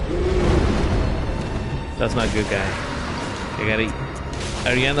 fuck! That's not good, guy. I gotta eat.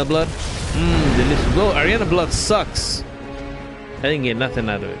 Ariana blood? Delicious. Whoa, Ariana blood sucks. I didn't get nothing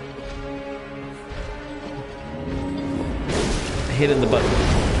out of it. I hit it in the butt.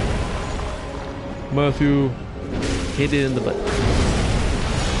 Matthew. Hit it in the butt.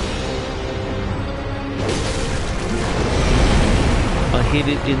 I hit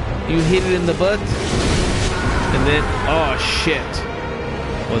it in... You hit it in the butt? And then... Oh, shit.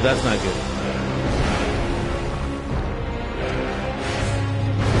 Well, that's not good.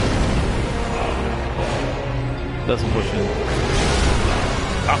 That's unfortunate.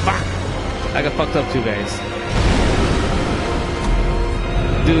 Oh, fuck! I got fucked up too, guys.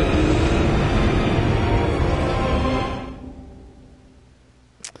 Dude.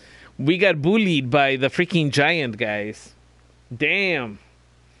 We got bullied by the freaking giant, guys. Damn.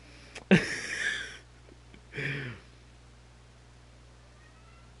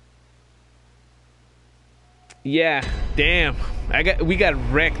 Yeah, damn. We got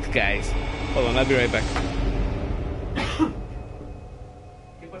wrecked, guys. Hold on, I'll be right back.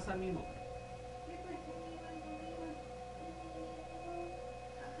 ¿Qué pasa, amigo?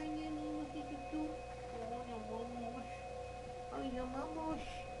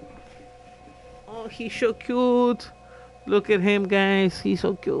 Oh, he's so cute. Look at him, guys. He's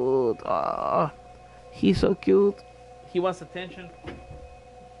so cute. Oh, he's so cute. He wants attention.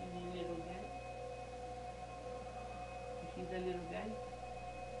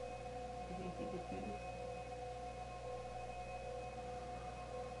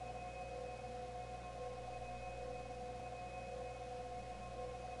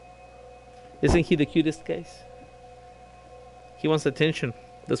 Isn't he the cutest, guys? He wants attention.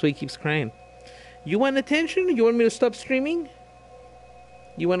 That's why he keeps crying. You want attention? You want me to stop streaming?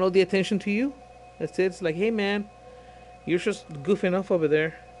 You want all the attention to you? That's it. It's like, hey man, you're just goofing off over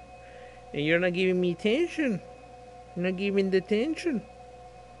there, and you're not giving me attention. You're not giving the attention.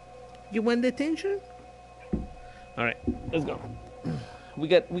 You want the attention? All right, let's go. We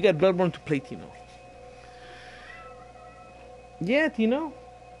got Bloodborne to play, Tino. Yeah, Tino.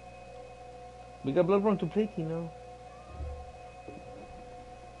 We got Bloodborne to play, Tino.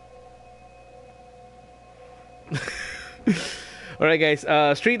 Alright, guys.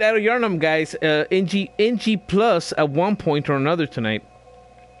 Straight out of Yharnam, guys. NG Plus at one point or another tonight.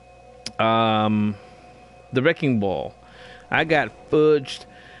 The Wrecking Ball. I got fudged.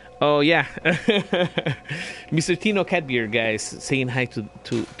 Oh, yeah. Mr. Tino Catbeard, guys, saying hi to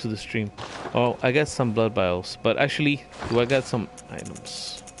the stream. Oh, I got some blood vials. But actually, I got some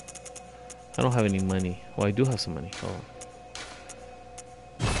items? I don't have any money. Well, I do have some money. Oh.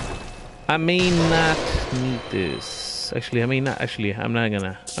 I may not need this. Actually, I may not. Actually, I'm not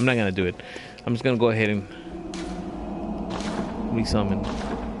gonna do it. I'm just gonna go ahead and resummon.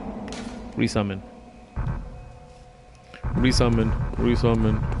 Resummon.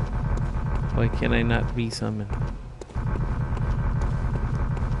 Resummon. Why can I not resummon?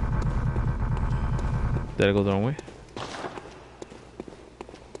 Did I go the wrong way?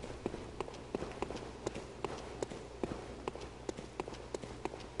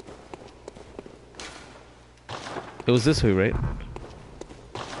 It was this way, right?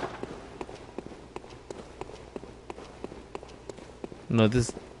 No,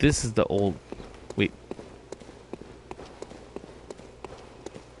 this is the old. Wait.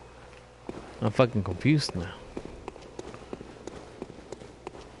 I'm fucking confused now.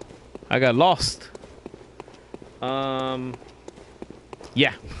 I got lost.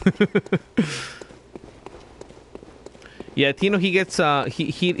 Yeah. Yeah, Tino, he gets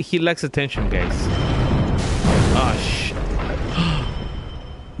he lacks attention, guys. Oh shit.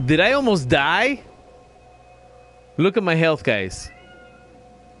 Did I almost die? Look at my health, guys.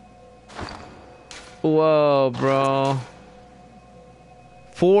 Whoa, bro.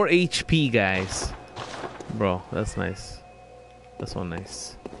 4 HP, guys. Bro, that's nice. That's so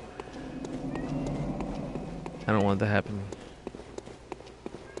nice. I don't want that happening.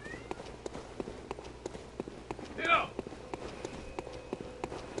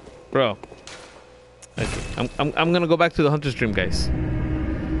 Bro. Okay. I'm gonna go back to the hunter stream, guys.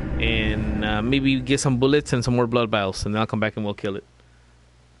 And maybe get some bullets and some more blood vials, and then I'll come back and we'll kill it.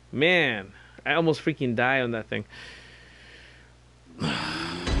 Man, I almost freaking die on that thing.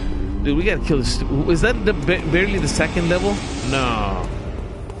 Dude, we gotta kill this. Is that barely the second level? No.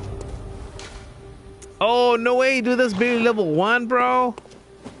 Oh, no way, dude. That's barely level 1, bro.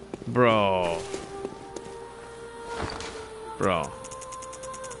 Bro.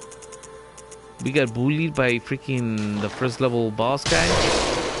 We got bullied by freaking the first level boss guy.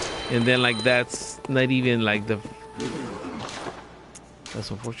 And then, like, that's not even, like, the... That's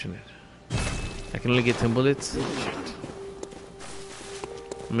unfortunate. I can only get 10 bullets. Shit.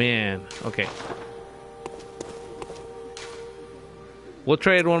 Man. Okay. We'll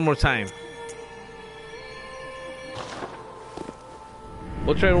try it one more time.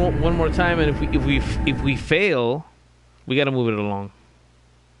 We'll try it one more time, and if we fail, we gotta move it along.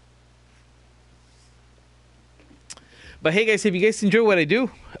 But hey, guys, if you guys enjoy what I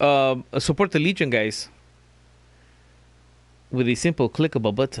do, support the Legion, guys, with a simple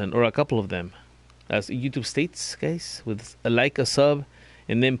clickable button or a couple of them, as YouTube states, guys, with a like, a sub,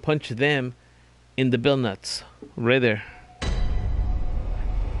 and then punch them in the bell nuts right there.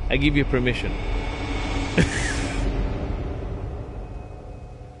 I give you permission.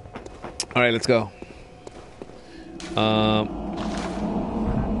 All right, let's go.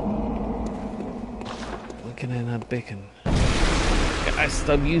 Why can I not beckon? I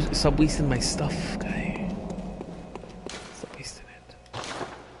stop wasting my stuff, guy. Stop wasting it.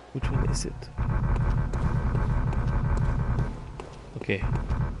 Which one is it? Okay.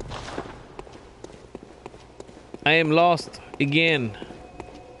 I am lost again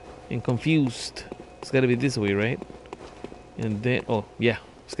and confused. It's gotta be this way, right? And then, oh yeah,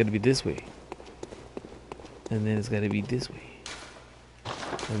 it's gotta be this way. And then it's gotta be this way.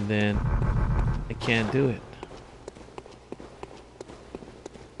 And then I can't do it.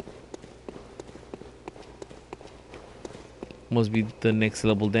 Must be the next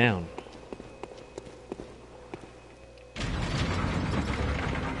level down.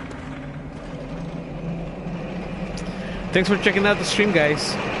 Thanks for checking out the stream,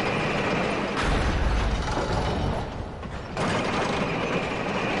 guys.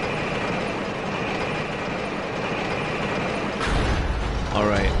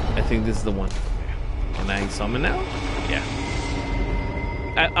 Alright, I think this is the one. Can I summon now? Yeah.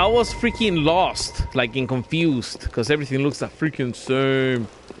 I was freaking lost, like, and confused, because everything looks the freaking same.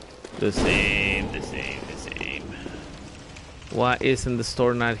 The same. Why isn't the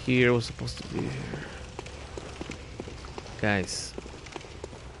store not here? It was supposed to be here. Guys,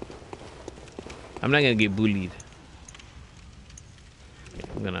 I'm not gonna get bullied.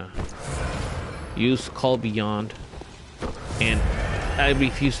 I'm gonna use Call Beyond, and I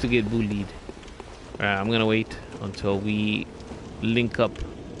refuse to get bullied. I'm gonna wait until we link up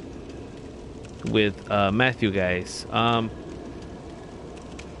with Matthew, guys.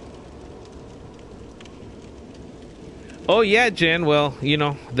 Oh yeah, Jen. Well, you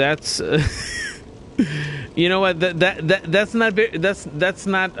know, that's you know what, that's not very,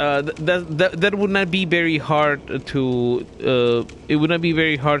 that would not be very hard to it would not be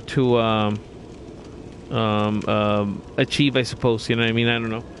very hard to achieve, I suppose. You know what I mean? I don't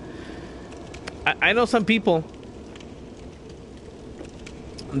know. I know some people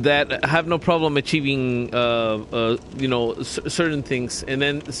that have no problem achieving certain things, and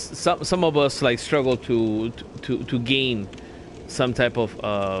then some of us like struggle to gain some type of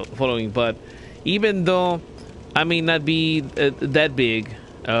following. But even though I may not be that big,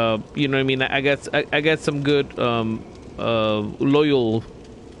 you know what I mean, I got some good loyal,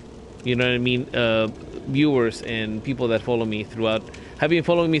 you know what I mean, viewers and people that follow me throughout, have been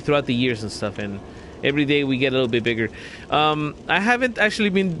following me throughout the years and stuff, and every day we get a little bit bigger. I haven't actually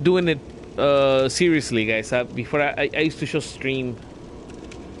been doing it seriously, guys. Before I used to just stream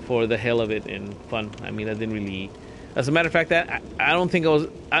for the hell of it and fun. I mean, I didn't really. As a matter of fact, I don't think I was.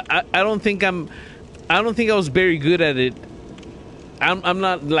 I don't think I was very good at it. I'm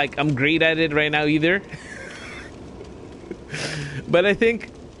not like I'm great at it right now either. But I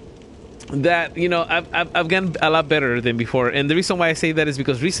think that, you know, I've gotten a lot better than before, and the reason why I say that is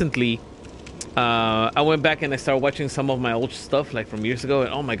because recently. I went back and I started watching some of my old stuff, like from years ago,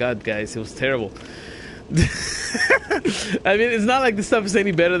 and oh my god, guys, it was terrible. I mean, it's not like the stuff is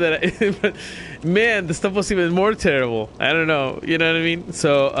any better than but man, the stuff was even more terrible. I don't know, you know what I mean?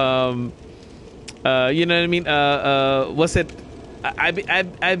 So, you know what I mean? What's it?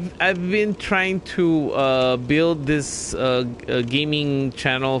 I've been trying to build this gaming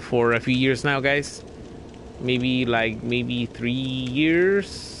channel for a few years now, guys. Maybe 3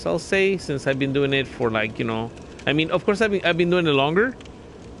 years, I'll say, since I've been doing it for, like, you know, I mean, of course I've been doing it longer,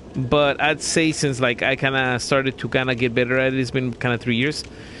 but I'd say since like I kind of started to kind of get better at it, it's been kind of 3 years.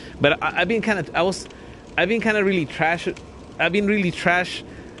 But I've been really trash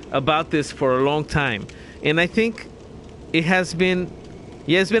about this for a long time, and I think it has been,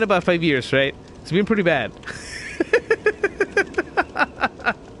 yeah, it's been about 5 years, right? It's been pretty bad.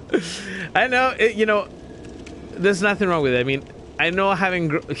 I know, you know. There's nothing wrong with it. I mean, I know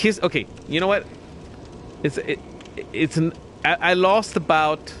having okay. You know what? I lost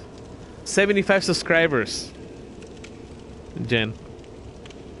about 75 subscribers, Jen.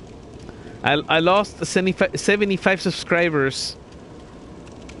 I lost 75 subscribers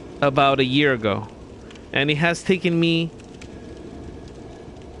about a year ago, and it has taken me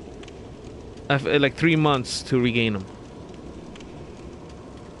like 3 months to regain them.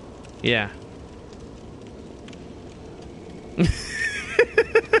 Yeah.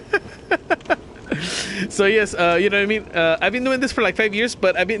 So yes, you know what I mean. I've been doing this for like 5 years,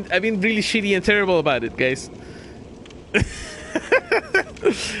 but I've been really shitty and terrible about it, guys.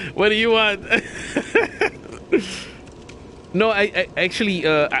 What do you want? No, I actually.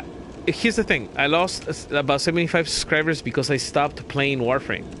 Here's the thing. I lost about 75 subscribers because I stopped playing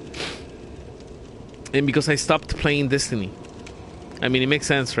Warframe, and because I stopped playing Destiny. I mean, it makes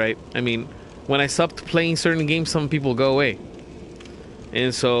sense, right? I mean, when I stopped playing certain games, some people go away.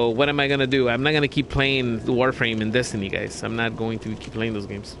 And so, what am I gonna do? I'm not gonna keep playing Warframe and Destiny, guys. I'm not going to keep playing those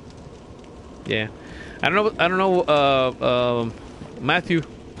games. Yeah, I don't know. Matthew.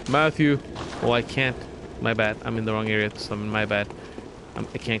 Oh, I can't. My bad. I'm in the wrong area. So my bad. I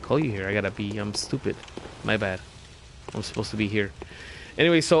can't call you here. I'm stupid. My bad. I'm supposed to be here.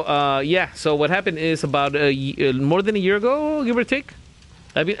 Anyway, so yeah. So what happened is about more than a year ago, give or take.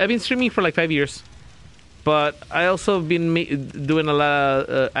 I've been streaming for like 5 years. But I also been doing a lot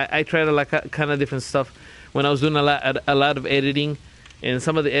of, I tried a lot kind of different stuff when I was doing a lot of editing, and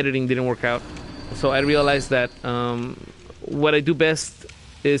some of the editing didn't work out. So I realized that what I do best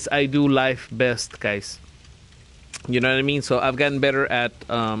is I do live best, guys. You know what I mean? So I've gotten better at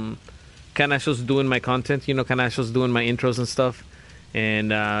kind of just doing my content, you know, kind of just doing my intros and stuff,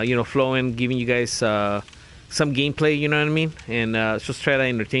 and you know, flowing, giving you guys some gameplay, you know what I mean, and just try to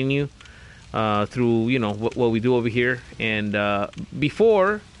entertain you. Through, you know, what we do over here. And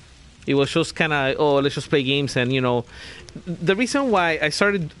before, it was just kind of, oh, let's just play games. And, you know, the reason why I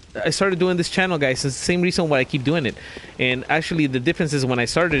started doing this channel, guys, is the same reason why I keep doing it. And actually, the difference is when I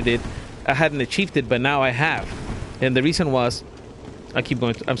started it, I hadn't achieved it, but now I have. And the reason was, I keep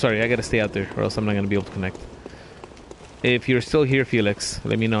going. I'm sorry, I gotta stay out there, or else I'm not gonna be able to connect. If you're still here, Felix,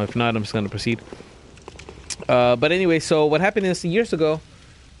 let me know. If not, I'm just gonna proceed. But anyway, so what happened is, years ago,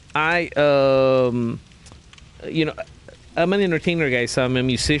 I, you know, I'm an entertainer, guys. I'm a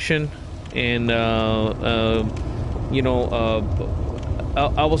musician, and you know,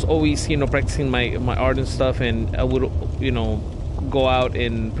 I was always, you know, practicing my art and stuff, and I would, you know, go out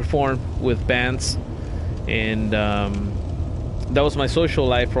and perform with bands, and that was my social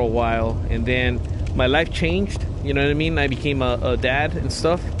life for a while. And then my life changed. You know what I mean? I became a dad and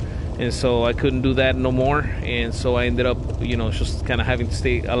stuff. And so I couldn't do that no more, and so I ended up, you know, just kind of having to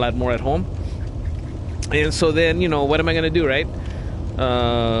stay a lot more at home. And so then, you know, what am I gonna do, right?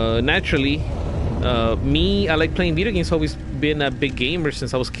 Naturally, Me, I like playing video games. Always been a big gamer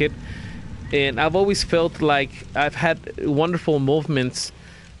since I was a kid, and I've always felt like I've had wonderful moments,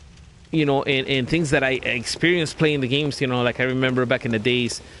 you know, and things that I experienced playing the games. You know, like I remember back in the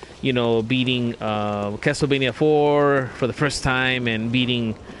days, you know, beating Castlevania 4 for the first time, and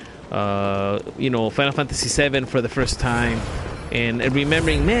beating you know, Final Fantasy 7 for the first time, and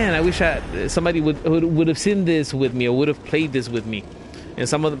remembering, man, I wish somebody would have seen this with me, or would have played this with me. And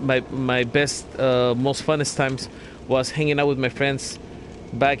some of my best, most funnest times was hanging out with my friends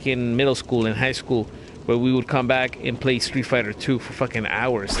back in middle school and high school, where we would come back and play Street Fighter 2 for fucking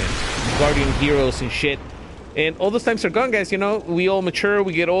hours, and Guardian Heroes and shit. And all those times are gone, guys. You know, we all mature,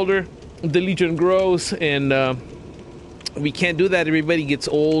 we get older, the Legion grows, and we can't do that. Everybody gets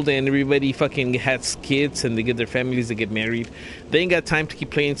old, and everybody fucking has kids, and they get their families, they get married. They ain't got time to keep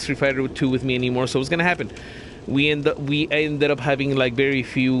playing Street Fighter 2 with me anymore. So what's gonna happen? I ended up having like very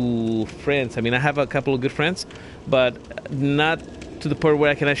few friends. I mean, I have a couple of good friends, but not to the point where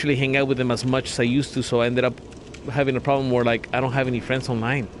I can actually hang out with them as much as I used to. So I ended up having a problem where, like, I don't have any friends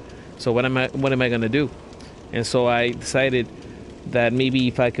online. So what am I gonna do? And so I decided that maybe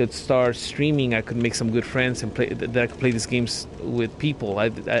if I could start streaming, I could make some good friends and that I could play these games with people. I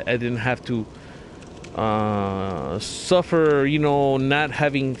didn't have to suffer, you know, not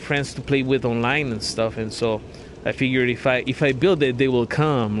having friends to play with online and stuff. And so I figured if I build it, they will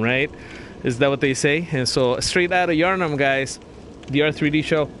come, right? Is that what they say? And so straight out of Yharnam, guys, the R3D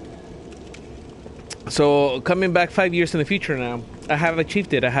show. So coming back 5 years in the future now, I have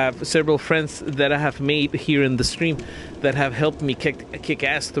achieved it. I have several friends that I have made here in the stream that have helped me kick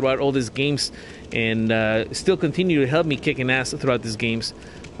ass throughout all these games, and still continue to help me kicking ass throughout these games.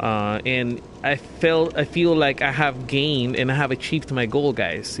 And I feel like I have gained and I have achieved my goal,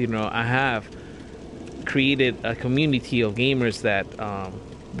 guys. You know, I have created a community of gamers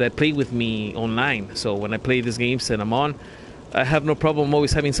that play with me online. So when I play these games and I'm on, I have no problem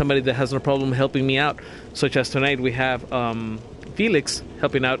always having somebody that has no problem helping me out. Such as tonight we have Felix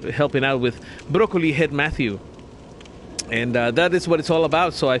helping out with Broccoli Head Matthew, and that is what it's all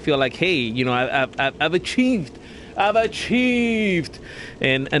about. So I feel like, hey, you know, I've achieved.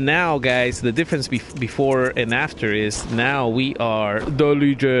 And now, guys, the difference before and after is now we are the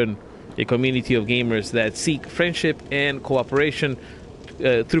Legion, a community of gamers that seek friendship and cooperation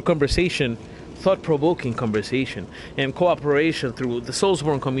through conversation, thought-provoking conversation, and cooperation through the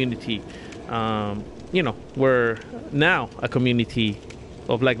Soulsborne community. You know, we're now a community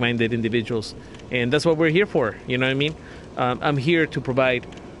of like-minded individuals, and that's what we're here for. You know what I mean? I'm here to provide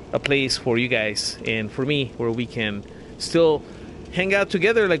a place for you guys and for me where we can still hang out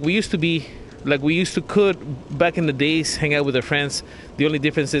together like we used to be, like we used to could back in the days, hang out with our friends. The only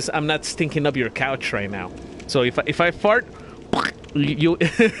difference is I'm not stinking up your couch right now. So if I fart, you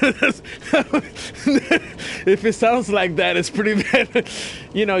if it sounds like that, it's pretty bad.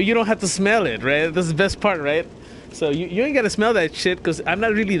 You know, you don't have to smell it, right? That's the best part, right? So you ain't got to smell that shit, because I'm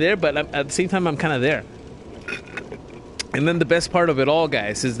not really there, but at the same time I'm kind of there. And then the best part of it all,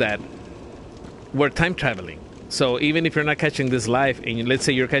 guys, is that we're time traveling. So even if you're not catching this live, and let's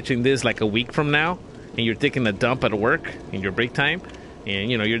say you're catching this like a week from now, and you're taking a dump at work in your break time, and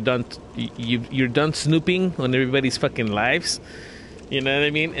you know you're done snooping on everybody's fucking lives, you know what I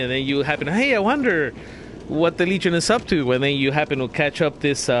mean? And then you happen, hey, I wonder what the Legion is up to. And then you happen to catch up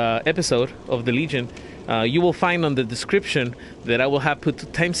this episode of the Legion. You will find on the description that I will have put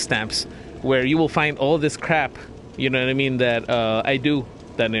timestamps where you will find all this crap, you know what I mean, that I do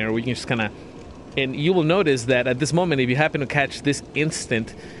down there. We can just kind of, and you will notice that at this moment, if you happen to catch this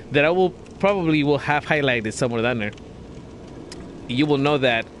instant, that I will probably have highlighted somewhere down there. You will know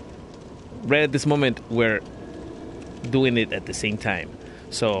that right at this moment we're doing it at the same time.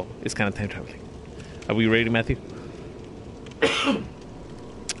 So it's kind of time traveling. Are we ready, Matthew?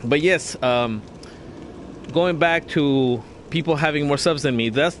 But yes, going back to people having more subs than me,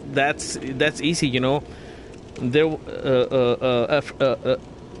 that's easy, you know. There,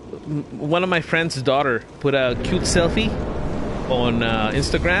 one of my friend's daughter put a cute selfie on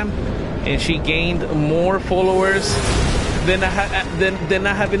Instagram, and she gained more followers than I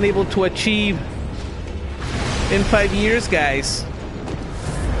have been able to achieve in 5 years, guys.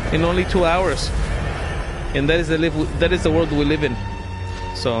 In only 2 hours, and that is the world we live in.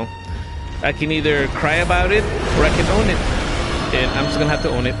 So I can either cry about it or I can own it, and I'm just gonna have to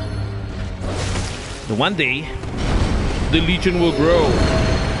own it. But one day, the Legion will grow.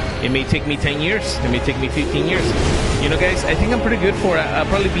 It may take me 10 years. It may take me 15 years. You know, guys, I think I'm pretty good for it. I'll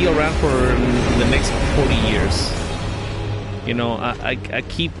probably be around for the next 40 years. You know, I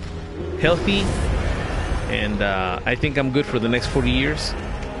keep healthy, and I think I'm good for the next 40 years.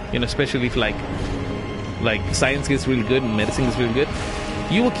 You know, especially if like science gets really good and medicine is really good,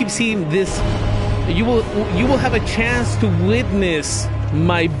 you will keep seeing this. You will have a chance to witness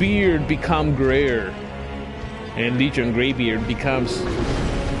my beard become grayer, and Legion Greybeard becomes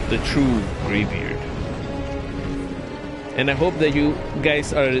the true Greybeard. And I hope that you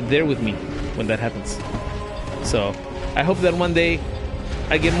guys are there with me when that happens. So I hope that one day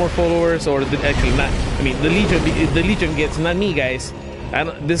I get more followers, or actually not. I mean, the Legion gets, not me, guys.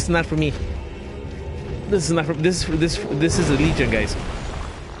 This is not for me. This is not for this is the Legion, guys.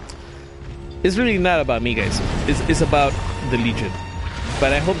 It's really not about me, guys. It's about the Legion.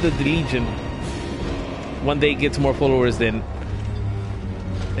 But I hope that the Legion one day gets more followers than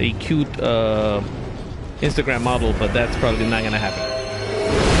a cute Instagram model, but that's probably not gonna happen.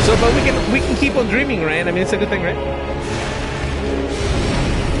 So, but we can keep on dreaming, right? I mean, it's a good thing, right?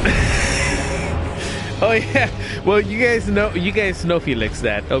 Oh yeah. Well, you guys know Felix,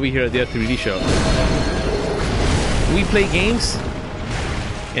 that over here at the 3D show, we play games,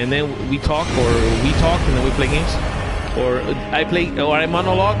 and then we talk, or we talk and then we play games, or I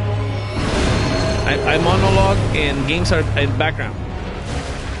monologue. I monologue, and games are in background.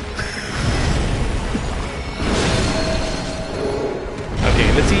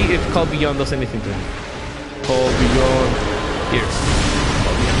 Okay, let's see if Call Beyond does anything to him. Call Beyond. Here.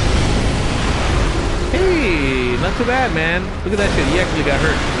 Call Beyond. Hey, not too bad, man. Look at that shit. He actually got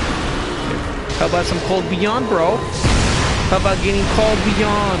hurt. Okay. How about some Call Beyond, bro? How about getting Call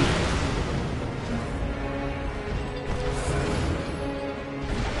Beyond?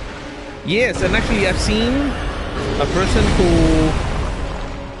 Yes, and actually I've seen a person who...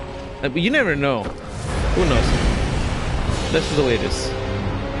 you never know. Who knows? That's just the way it is.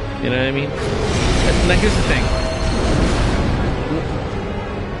 You know what I mean? Now here's the thing.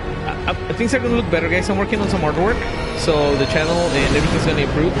 Things are going to look better, guys. I'm working on some artwork, so the channel and everything's going to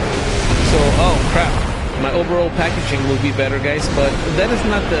improve. So, oh crap. My overall packaging will be better, guys, but that's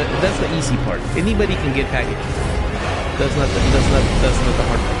the easy part. Anybody can get packaged. That's not the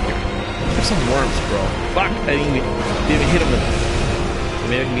hard part here. There's some worms, bro. Fuck! I didn't even hit him with it.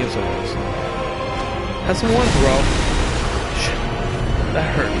 Maybe I can get some worms. Have some worms, bro. Shit. That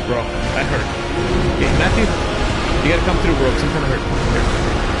hurt, bro. That hurt. Okay, Matthew, you gotta come through, bro. Some kind of hurt. Here.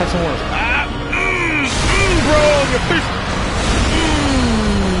 Have some worms. Ah! Bro, your fish!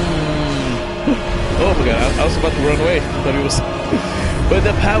 Oh my god, I was about to run away. I thought he was... But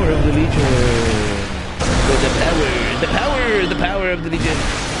the power of the Legion. But the power of the Legion.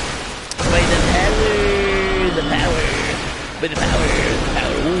 By the power.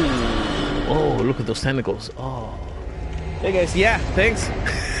 Ooh. Oh, look at those tentacles. Oh. Hey guys, yeah, thanks.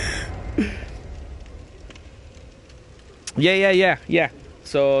 Yeah.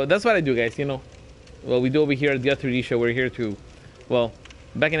 So that's what I do, guys, you know. Well, we do over here at the 3D show. We're here to, well,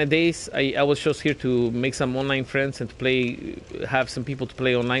 back in the days, I was just here to make some online friends and to play, have some people to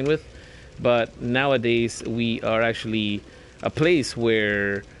play online with. But nowadays, we are actually a place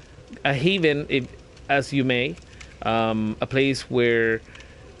where, a haven, as you may, a place where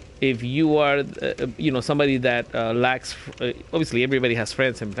if you are, somebody that lacks, obviously everybody has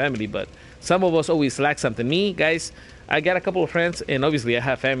friends and family, but some of us always lack something. Me, guys, I got a couple of friends, and obviously I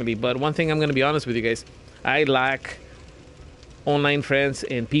have family, but one thing I'm going to be honest with you guys, I lack online friends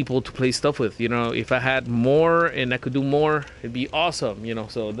and people to play stuff with. You know, if I had more and I could do more, it'd be awesome, you know.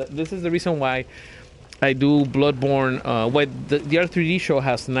 So this is the reason why I do Bloodborne. What the R3D show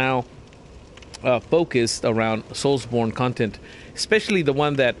has now focused around Soulsborne content, especially the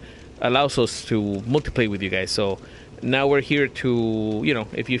one that allows us to multiplayer with you guys. So now we're here to, you know,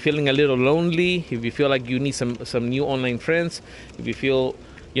 if you're feeling a little lonely, if you feel like you need some new online friends, if you feel,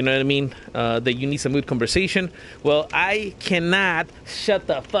 you know what I mean, that you need some good conversation, well, I cannot shut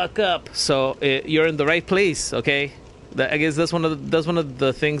the fuck up. So you're in the right place, okay? I guess that's one of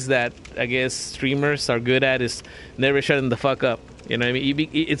the things that I guess streamers are good at, is never shutting the fuck up. You know what I mean?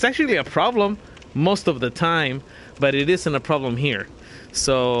 It's actually a problem most of the time, but it isn't a problem here.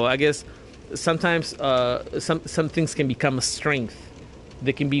 So I guess sometimes some things can become a strength.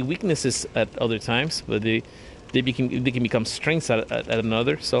 They can be weaknesses at other times, but they can become strengths at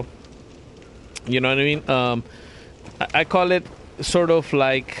another. So you know what I mean? I call it sort of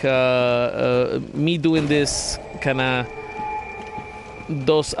like me doing this kind of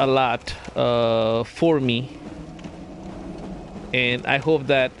does a lot for me, and I hope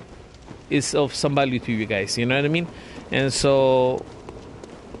that is of some value to you guys. You know what I mean? And so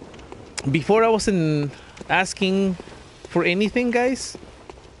before I wasn't asking for anything, guys,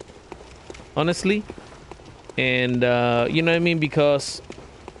 honestly, and you know what I mean, because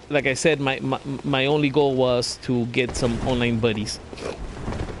like I said, my only goal was to get some online buddies.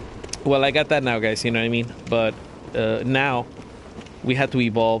 Well, I got that now, guys. You know what I mean? But now we had to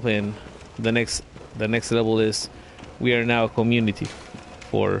evolve, and the next level is we are now a community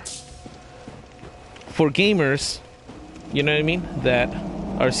for gamers. You know what I mean? That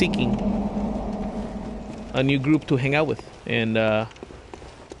are seeking a new group to hang out with, and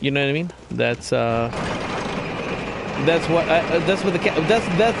you know what I mean? That's the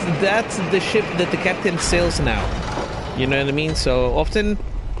ship that the captain sails now. You know what I mean? So often,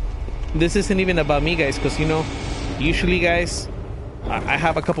 this isn't even about me, guys, because you know, usually, guys, I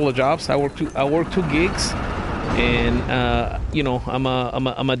have a couple of jobs. I work 2 gigs, and you know, I'm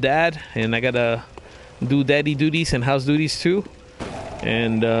a dad, and I gotta do daddy duties and house duties too,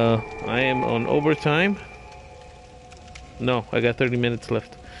 and I am on overtime. No, I got 30 minutes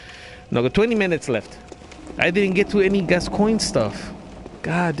left. No, I got 20 minutes left. I didn't get to any Gascoigne stuff.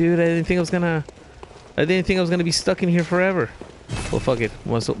 God, dude, I didn't think I was gonna be stuck in here forever. Well, fuck it.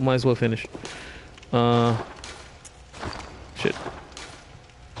 Might as well finish. Shit.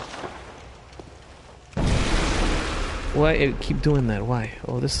 Why I keep doing that? Why?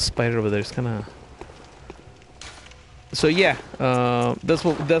 Oh, there's a spider over there. It's kind of. So yeah, that's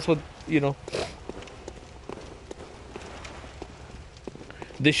what you know.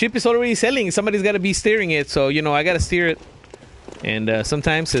 The ship is already sailing. Somebody's got to be steering it, so you know I got to steer it. And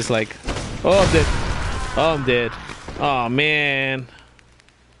sometimes it's like, oh, I'm dead. Oh, I'm dead. Oh man.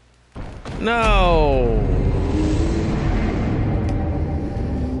 No.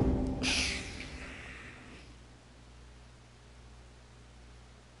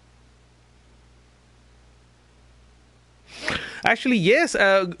 Actually, yes.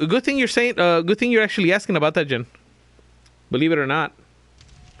 Good thing you're saying. Good thing you're actually asking about that, Jen. Believe it or not.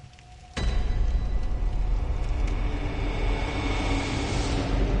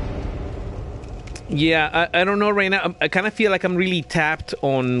 Yeah, I don't know right now. I kind of feel like I'm really tapped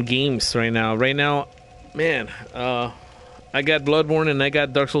on games right now. Right now, man, I got Bloodborne and I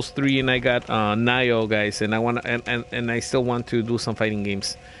got Dark Souls 3 and I got Nioh, guys, and I want and I still want to do some fighting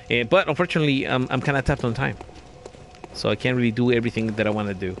games. But unfortunately, I'm kind of tapped on time, so I can't really do everything that I want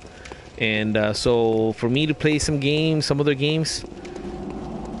to do. And so for me to play some games, some other games,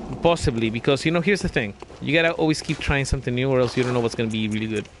 possibly, because you know, here's the thing: you gotta always keep trying something new, or else you don't know what's gonna be really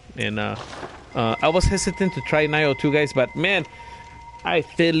good. And I was hesitant to try Nioh 2, guys, but man, I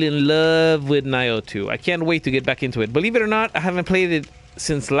fell in love with Nioh 2. I can't wait to get back into it. Believe it or not, I haven't played it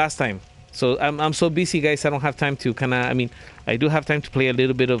since last time. So I'm so busy, guys, I don't have time to kind of... I mean, I do have time to play a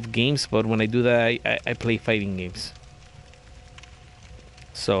little bit of games, but when I do that, I play fighting games.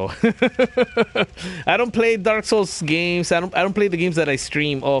 So I don't play Dark Souls games. I don't play the games that I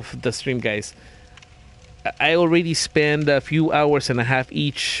stream off the stream, guys. I already spend a few hours and a half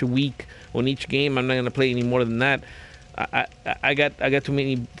each week on each game. I'm not gonna play any more than that. I got too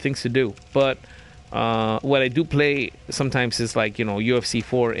many things to do. But what I do play sometimes is like, you know, UFC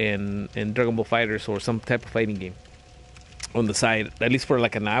 4 and Dragon Ball Fighters or some type of fighting game on the side, at least for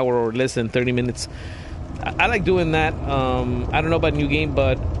like an hour or less than 30 minutes. I like doing that. I don't know about new game,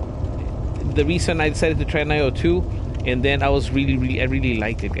 but the reason I decided to try Nioh 2, and then I really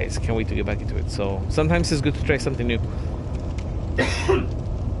liked it, guys. Can't wait to get back into it. So sometimes it's good to try something new.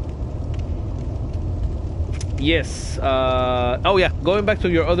 Yes. Oh yeah. Going back to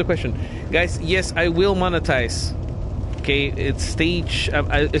your other question, guys. Yes, I will monetize. Okay, it's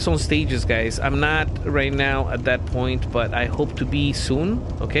it's on stages, guys. I'm not right now at that point, but I hope to be soon.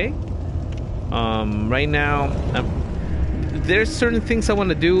 Okay. Right now, there's certain things I want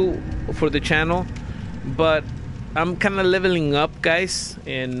to do for the channel, but I'm kind of leveling up, guys,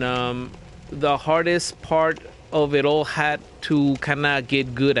 and the hardest part of it all had to kind of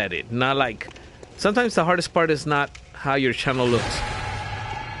get good at it. Not like, sometimes the hardest part is not how your channel looks.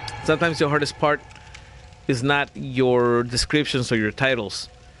 Sometimes the hardest part is not your descriptions or your titles.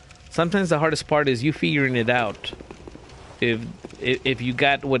 Sometimes the hardest part is you figuring it out. If you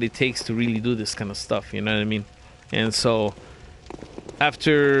got what it takes to really do this kind of stuff, you know what I mean? And so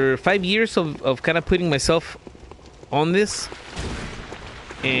after 5 years of kind of putting myself on this,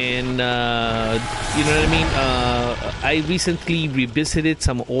 and you know what I mean, I recently revisited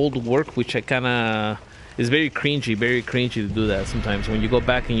some old work, which I kind of is very cringy to do that sometimes. When you go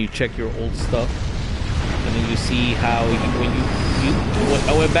back and you check your old stuff, and then you see how when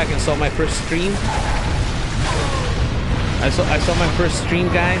I went back and saw my first stream. I saw my first stream,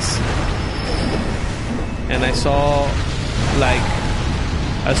 guys, and I saw like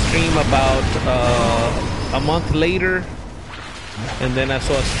a stream about a month later, and then I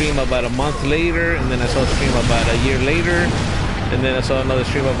saw a stream about a month later, and then I saw a stream about a year later, and then I saw another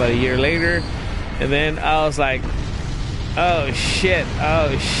stream about a year later, and then I was like, Oh shit,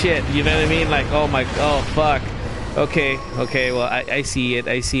 oh shit, you know what I mean? Like, oh my, oh fuck. Okay, well, I see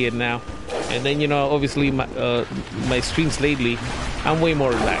it now. And then, you know, obviously my streams lately, I'm way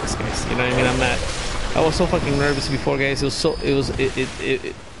more relaxed, guys. You know what I mean? I was so fucking nervous before, guys.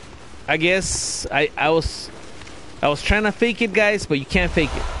 I guess I was trying to fake it, guys, but you can't fake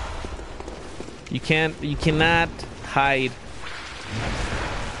it. You cannot hide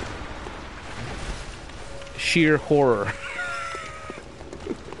sheer horror.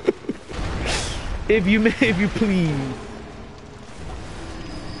 if you please.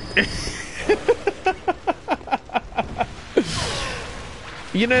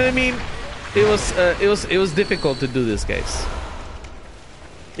 You know what I mean? It was difficult to do this, guys.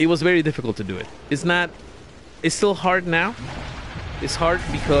 It was very difficult to do it. It's still hard now. It's hard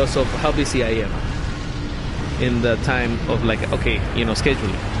because of how busy I am in the time of, like, okay, you know,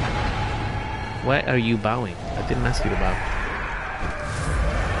 scheduling. Why are you bowing? I didn't ask you to bow.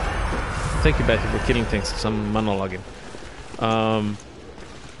 Thank you, Betty, for killing things. I'm monologuing.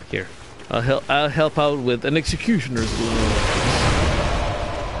 Here, I'll help out with an executioner's blow.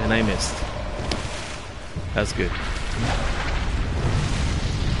 And I missed. That's good.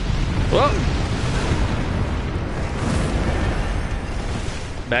 Whoa!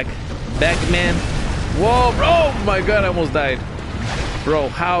 Back, man. Whoa, bro! Oh my god, I almost died. Bro,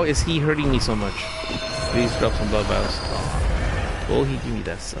 how is he hurting me so much? Please drop some blood vials. Oh, will he give me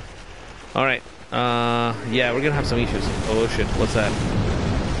that stuff? Alright. Yeah, we're gonna have some issues. Oh shit, what's that?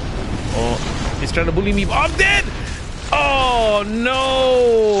 Oh, he's trying to bully me. Oh, I'm dead! Oh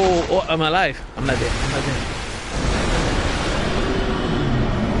no! Oh, I'm alive. I'm not dead. I'm not dead.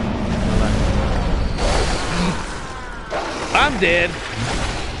 I'm dead.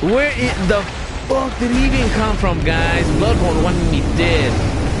 Where in the fuck did he even come from, guys? Bloodborne wanted me dead.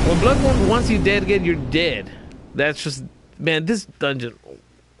 When Bloodborne wants you dead, you're dead. That's just, man, this dungeon.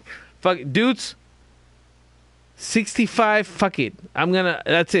 Fuck it. Dudes. 65, fuck it.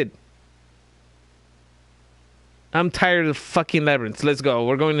 That's it. I'm tired of fucking labyrinths. Let's go.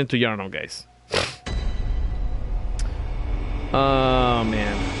 We're going into Yharnam, guys. Oh,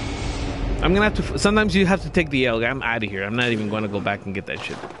 man. I'm gonna have to. Sometimes you have to take the L. I'm out of here. I'm not even going to go back and get that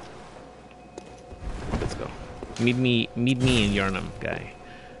shit. Let's go. Meet me in Yharnam, guy.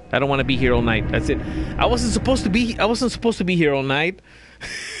 I don't want to be here all night. That's it. I wasn't supposed to be here all night.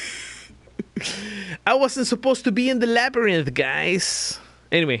 I wasn't supposed to be in the labyrinth, guys.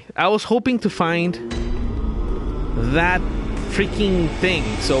 Anyway, I was hoping to find that freaking thing.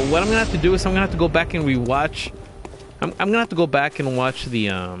 So what I'm gonna have to do is I'm gonna have to go back and rewatch. I'm gonna have to go back and watch the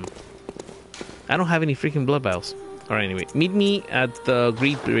I don't have any freaking blood vials. Alright, anyway. Meet me at the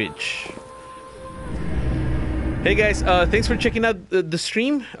Great Bridge. Hey guys, thanks for checking out the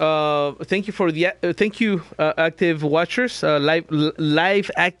stream. Thank you for the active watchers,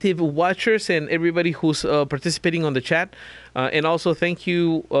 live active watchers, and everybody who's participating on the chat. And also thank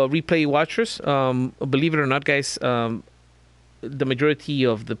you, replay watchers. Believe it or not, guys, the majority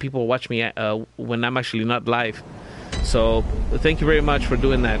of the people watch me when I'm actually not live. So thank you very much for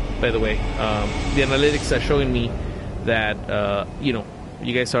doing that. By the way, the analytics are showing me that you know,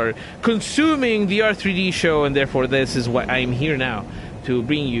 you guys are consuming the R3D show, and therefore this is why I'm here now, to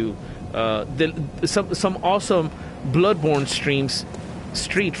bring you some awesome Bloodborne streams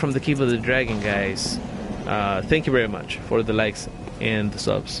straight from the Cave of the Dragon, guys. Thank you very much for the likes and the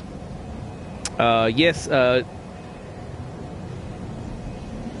subs. Yes,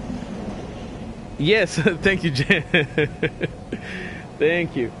 yes, thank you, Jen.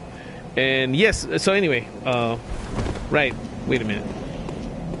 Thank you. And yes, so anyway, right, wait a minute.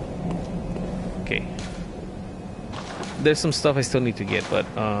 Okay. There's some stuff I still need to get, but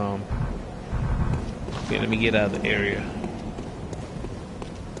okay, let me get out of the area.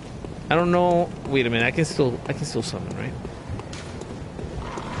 I don't know. Wait a minute. I can still summon, right?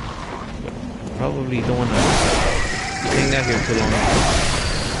 But probably don't want to hang out here too long.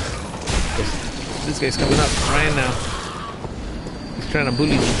 This guy's coming up right now. He's trying to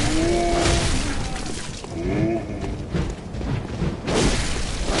bully me.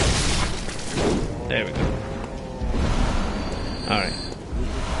 There we go. Alright.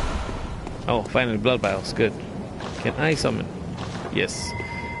 Oh, finally blood vials. Good. Can I summon? Yes.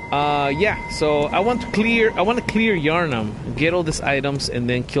 Yeah, so I want to clear Yharnam, get all these items, and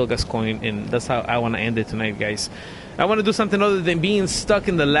then kill Gascoigne, and that's how I want to end it tonight, guys. I want to do something other than being stuck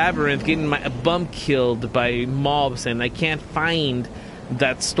in the labyrinth, getting my bum killed by mobs, and I can't find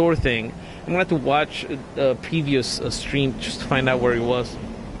that store thing. I'm gonna have to watch a previous stream just to find out where he was.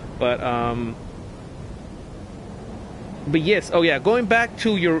 But yes, oh yeah, going back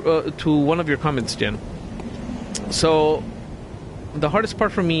to your to one of your comments, Jen. So the hardest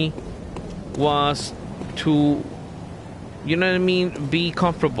part for me was to, you know what I mean, be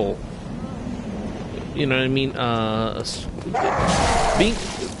comfortable. You know what I mean?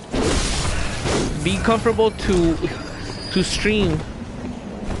 Be comfortable to stream.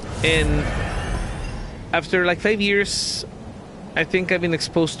 And after like 5 years, I think I've been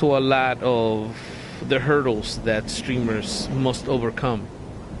exposed to a lot of the hurdles that streamers must overcome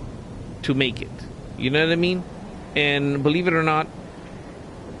to make it. You know what I mean? And believe it or not,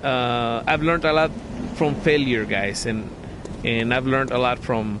 I've learned a lot from failure, guys, and I've learned a lot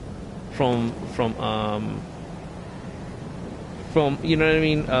from you know what I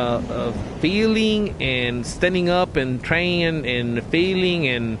mean, failing and standing up and trying and failing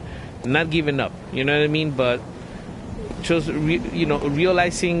and not giving up. You know what I mean? But just you know,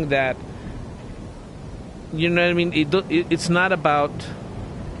 realizing that, you know what I mean, it's not about,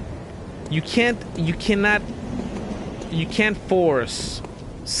 you can't force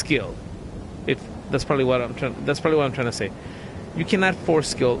skill. That's probably what I'm trying to say. You cannot force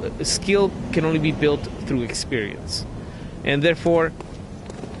skill. Skill can only be built through experience. And therefore,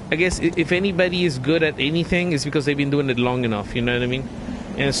 I guess if anybody is good at anything, it's because they've been doing it long enough. You know what I mean?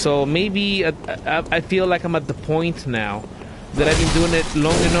 And so maybe I feel like I'm at the point now that I've been doing it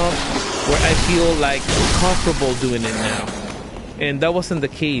long enough where I feel like comfortable doing it now. And that wasn't the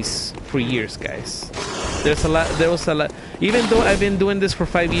case for years, guys. There was a lot. Even though I've been doing this for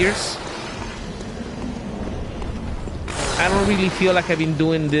 5 years, I don't really feel like I've been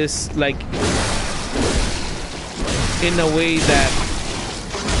doing this like in a way that,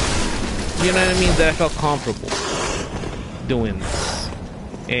 you know what I mean, that I felt comfortable doing this.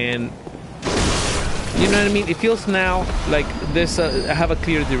 And you know what I mean, it feels now like this, I have a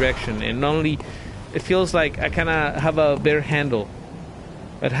clear direction, and not only it feels like I kind of have a better handle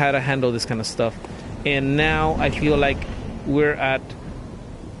at how to handle this kind of stuff. And now I feel like we're at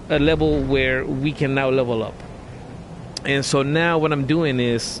a level where we can now level up. And so now what I'm doing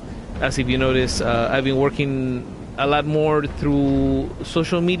is, as if you notice, I've been working a lot more through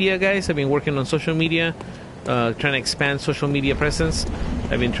social media, guys. I've been working on social media, trying to expand social media presence.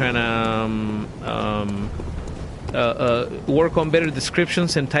 I've been trying to work on better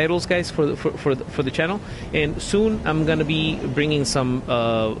descriptions and titles, guys, for the channel. And soon I'm gonna be bringing some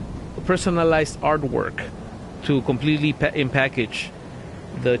personalized artwork to completely package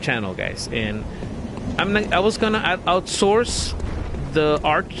the channel, guys. And I was gonna outsource the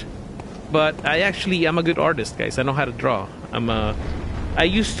art, but I'm a good artist, guys. I know how to draw. I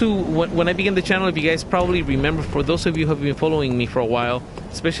used to, when I began the channel, if you guys probably remember, for those of you who have been following me for a while,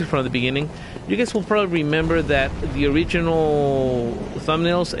 especially from the beginning, you guys will probably remember that the original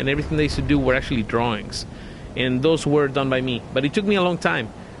thumbnails and everything they used to do were actually drawings, and those were done by me. But it took me a long time.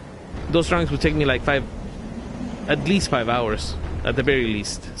 Those drawings would take me like at least 5 hours at the very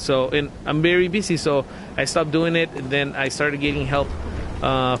least. So, and I'm very busy, so I stopped doing it. And then I started getting help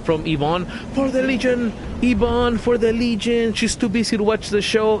from Yvonne for the Legion. Yvonne for the Legion. She's too busy to watch the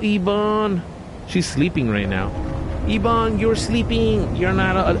show. Yvonne, she's sleeping right now. Yvonne, you're sleeping. You're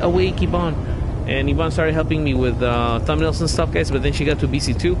not awake, Yvonne. And Yvonne started helping me with thumbnails and stuff, guys. But then she got too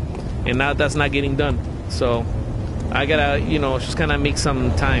busy too, and now that's not getting done. So I gotta, you know, just kind of make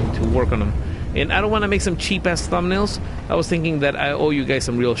some time to work on them. And I don't want to make some cheap-ass thumbnails. I was thinking that I owe you guys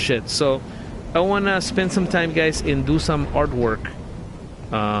some real shit. So I want to spend some time, guys, and do some artwork.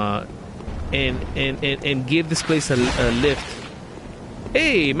 And give this place a lift.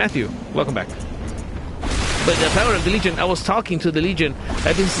 Hey, Matthew. Welcome back. But the power of the Legion. I was talking to the Legion.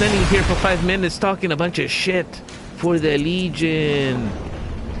 I've been standing here for 5 minutes talking a bunch of shit for the Legion.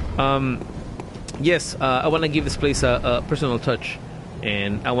 Yes, I want to give this place a personal touch.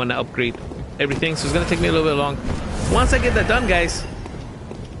 And I want to upgrade everything, so it's gonna take me a little bit long. Once I get that done, guys,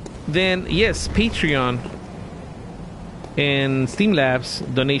 then yes, Patreon and Steam Labs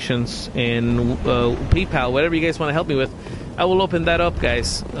donations and PayPal, whatever you guys want to help me with, I will open that up,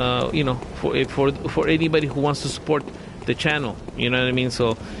 guys. You know, for anybody who wants to support the channel. You know what I mean?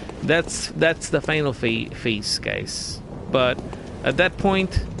 So that's the final phase, guys. But at that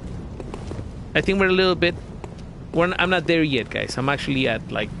point, I think we're a little bit. I'm not there yet, guys. I'm actually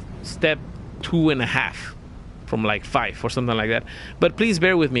at like step 2.5 from like 5 or something like that. But please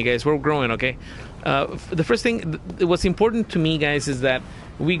bear with me, guys. We're growing, okay? The first thing, what's important to me, guys, is that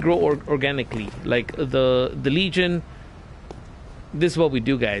we grow organically. Like the Legion, this is what we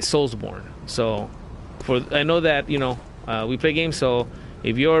do, guys. Soulsborne. So I know that, you know, we play games. So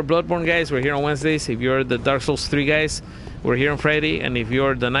if you're Bloodborne guys, we're here on Wednesdays. If you're the Dark Souls 3 guys, we're here on Friday. And if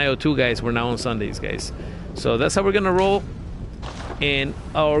you're the Nioh 2 guys, we're now on Sundays, guys. So that's how we're gonna roll. And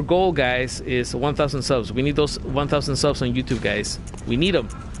our goal, guys, is 1,000 subs. We need those 1,000 subs on YouTube, guys. We need them.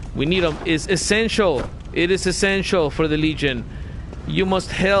 We need them. It's essential. It is essential for the Legion. You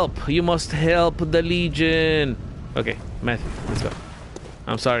must help. You must help the Legion. Okay, Matthew, let's go.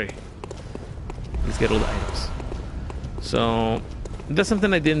 I'm sorry. Let's get all the items. So that's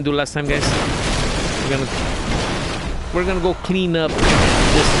something I didn't do last time, guys. We're gonna go clean up the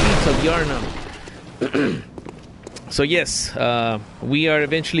streets of Yharnam. So yes, we are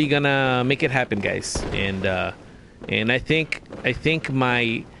eventually gonna make it happen, guys. And I think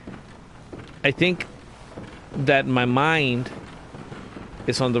that my mind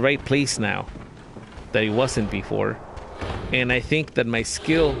is on the right place now that it wasn't before, and I think that my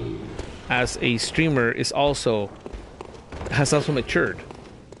skill as a streamer has also matured,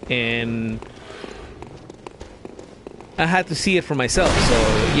 and I had to see it for myself. So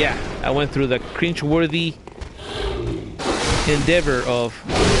yeah, I went through the cringe-worthy endeavor of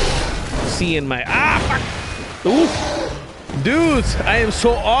seeing my dudes, I am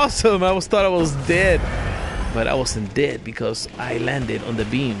so awesome. I thought I was dead, but I wasn't dead because I landed on the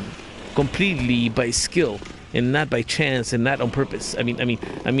beam completely by skill and not by chance and not on purpose. I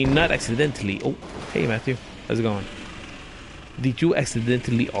mean not accidentally. Oh, hey Matthew, how's it going? Did you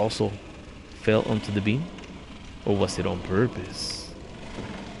accidentally also fell onto the beam, or was it on purpose?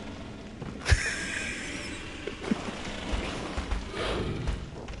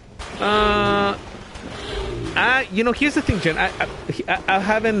 You know, here's the thing, Jen. I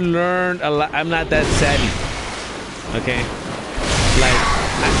haven't learned a lot. I'm not that savvy. Okay, like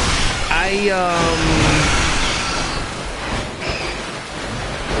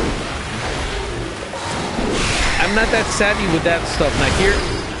I'm not that savvy with that stuff. Now here,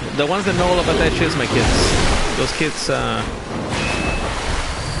 the ones that know all about that shit is my kids. Those kids.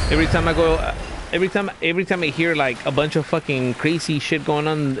 Every time I hear like a bunch of fucking crazy shit going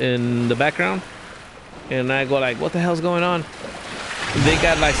on in the background, and I go like, what the hell's going on? They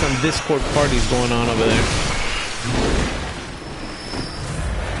got like some Discord parties going on over there.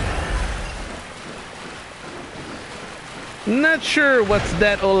 Not sure what's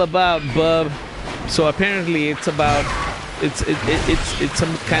that all about, bub. So apparently it's about it's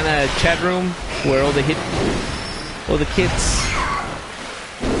some kind of chat room where all the kids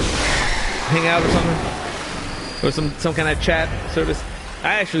hang out or something, or some kind of chat service.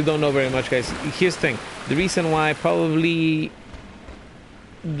 I actually don't know very much, guys. Here's the thing: the reason why probably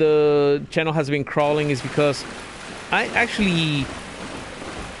the channel has been crawling is because I actually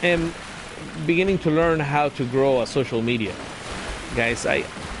am beginning to learn how to grow a social media, guys.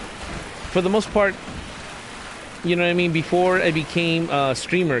 For the most part, you know what I mean, before I became a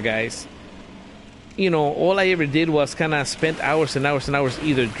streamer, guys, you know, all I ever did was kind of spent hours and hours and hours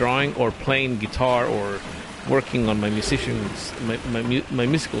either drawing or playing guitar or working on my my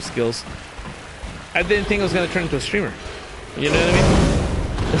musical skills. I didn't think I was going to turn into a streamer. You know what I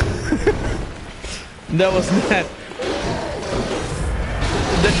mean? That was not...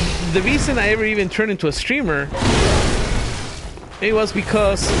 The reason I ever even turned into a streamer, it was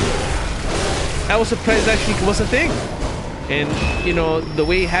because I was surprised actually it was a thing. And, you know, the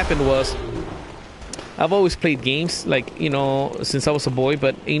way it happened was, I've always played games, like, you know, since I was a boy,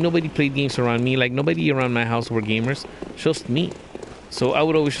 but ain't nobody played games around me. Like, nobody around my house were gamers, just me. So I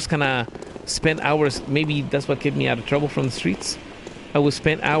would always just kind of spend hours, maybe that's what kept me out of trouble from the streets. I would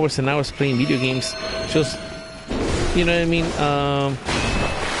spend hours and hours playing video games, just, you know what I mean,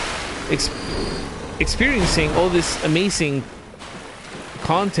 experiencing all this amazing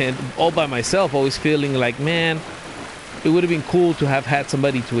content all by myself, always feeling like, man, it would have been cool to have had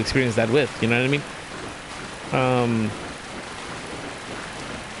somebody to experience that with, you know what I mean?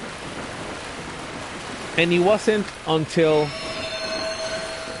 And it wasn't until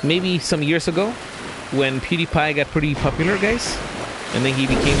maybe some years ago when PewDiePie got pretty popular, guys, and then he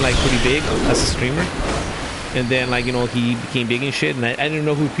became like pretty big as a streamer, and then, like, you know, he became big and shit, and I didn't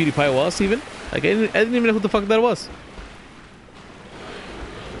know who PewDiePie was even. Like, I didn't even know who the fuck that was.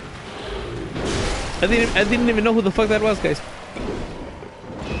 I didn't even know who the fuck that was, guys.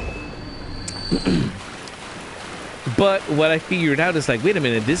 But what I figured out is like, wait a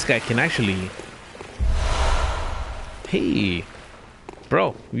minute, this guy can actually... Hey,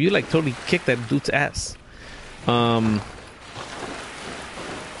 bro, you like totally kicked that dude's ass.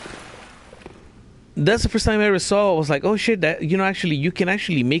 That's the first time I ever saw. I was like, oh shit, that, you know, actually, you can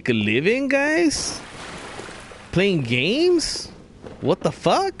actually make a living, guys, playing games. What the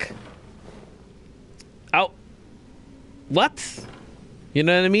fuck? Ow. What? You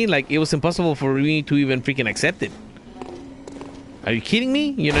know what I mean? Like, it was impossible for me to even freaking accept it. Are you kidding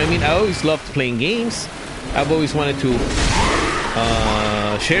me? You know what I mean? I always loved playing games. I've always wanted to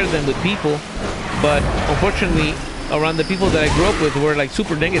share them with people. But unfortunately, around the people that I grew up with were like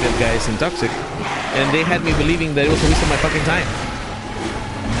super negative guys and toxic, and they had me believing that it was a waste of my fucking time.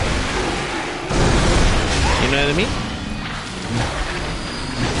 You know what I mean?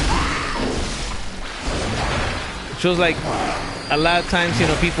 It shows like a lot of times, you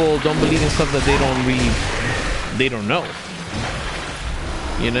know, people don't believe in stuff that they don't know.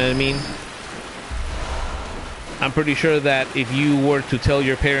 You know what I mean? I'm pretty sure that if you were to tell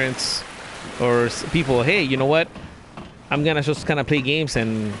your parents or people, hey, you know what? I'm gonna just kind of play games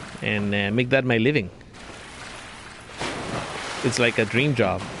and make that my living. It's like a dream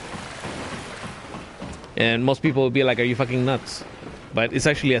job. And most people would be like, are you fucking nuts? But it's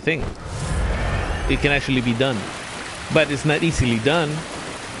actually a thing. It can actually be done. But it's not easily done.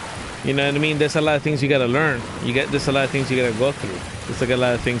 You know what I mean? There's a lot of things you gotta learn. There's a lot of things you gotta go through. There's like a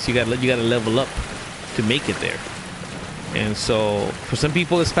lot of things you gotta level up to make it there. And so for some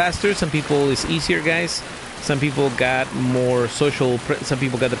people it's faster, some people it's easier, guys. Some people got more social, some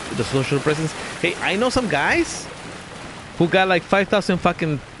people got the social presence. Hey, I know some guys who got like 5,000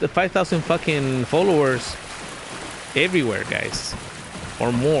 fucking followers everywhere, guys,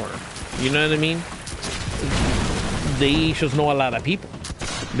 or more. You know what I mean? They just know a lot of people.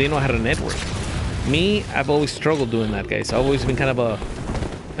 They know how to network. Me, I've always struggled doing that, guys. I've always been kind of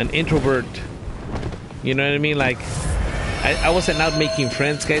an introvert. You know what I mean? Like, I wasn't out making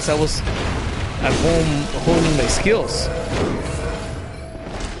friends, guys. I was at home honing my skills.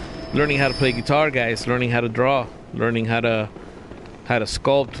 Learning how to play guitar, guys. Learning how to draw. Learning how to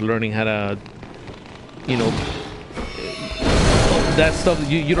sculpt. Learning how to, you know, that stuff.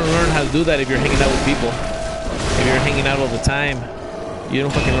 You don't learn how to do that if you're hanging out with people. If you're hanging out all the time, you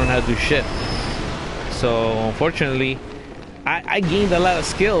don't fucking learn how to do shit. So unfortunately, I gained a lot of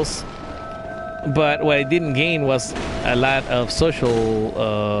skills, but what I didn't gain was a lot of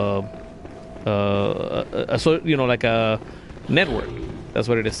social, you know, like a network. That's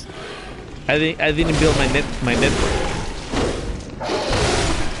what it is. I didn't build my network.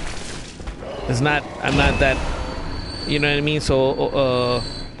 I'm not that, you know what I mean? So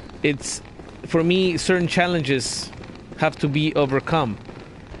it's, for me, certain challenges have to be overcome.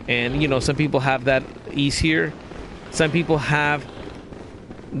 And, you know, some people have that easier. Some people have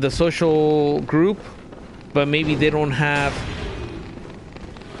the social group, but maybe they don't have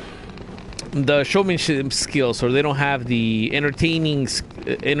the showmanship skills, or they don't have the entertainment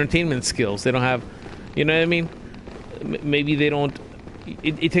skills. They don't have, you know what I mean? Maybe they don't.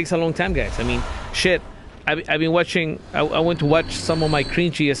 It takes a long time, guys. I mean, shit. I've been watching. I went to watch some of my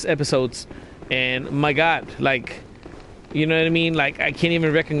cringiest episodes, and my God, like, you know what I mean? Like, I can't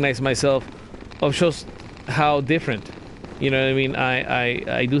even recognize myself of just how different. You know what I mean?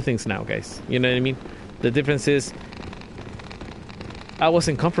 I do things now, guys. You know what I mean? The difference is I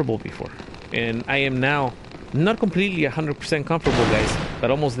wasn't comfortable before, and I am now not completely 100% comfortable, guys,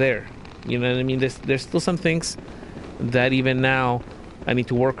 but almost there. You know what I mean? There's still some things that even now I need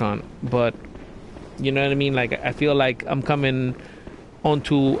to work on, but you know what I mean? Like, I feel like I'm becoming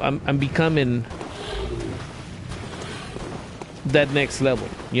that next level.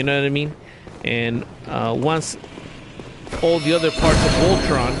 You know what I mean? And once all the other parts of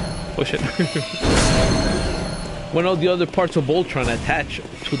Voltron, oh shit, when all the other parts of Voltron attach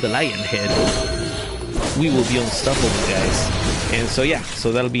to the lion head, we will be unstoppable, guys. And so yeah,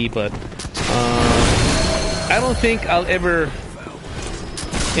 so that'll be. But I don't think I'll ever.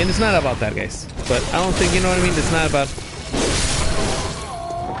 And it's not about that, guys. But I don't think, you know what I mean? It's not about.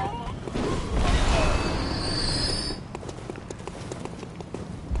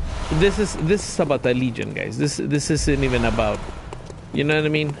 This is about the Legion, guys. This isn't even about, you know what I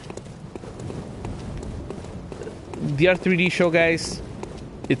mean? The R3D show, guys,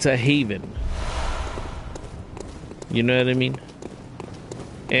 it's a haven. You know what I mean?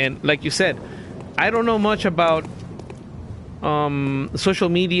 And like you said, I don't know much about social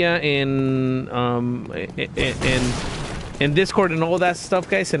media and Discord and all that stuff,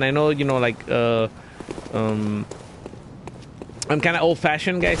 guys. And I know, you know, like I'm kind of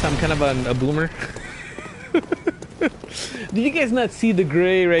old-fashioned, guys. I'm kind of a boomer. Did you guys not see the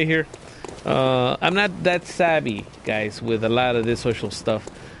gray right here? I'm not that savvy, guys, with a lot of this social stuff,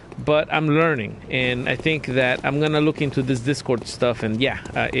 but I'm learning, and I think that I'm gonna look into this Discord stuff. And yeah,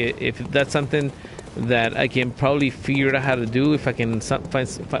 if that's something that I can probably figure out how to do, if I can find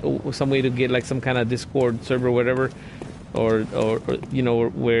some way to get like some kind of Discord server, or whatever, or you know,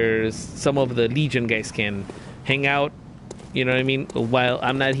 where some of the Legion guys can hang out. You know what I mean? While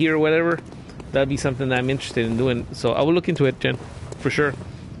I'm not here or whatever, that'd be something that I'm interested in doing. So I will look into it, Jen, for sure.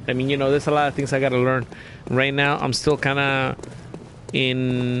 I mean, you know, there's a lot of things I gotta learn. Right now, I'm still kind of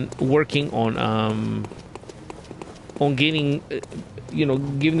in working on gaining,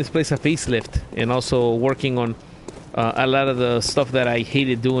 giving this place a facelift, and also working on a lot of the stuff that I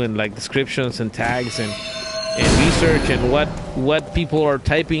hated doing, like descriptions and tags and research and what people are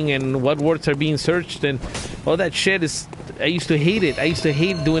typing and what words are being searched and all that shit. I used to hate it. I used to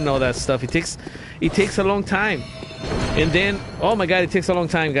hate doing all that stuff. It takes a long time. And then, oh my god, it takes a long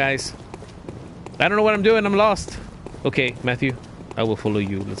time, guys. I don't know what I'm doing. I'm lost. Okay, Matthew, I will follow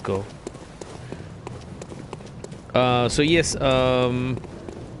you. Let's go. So yes,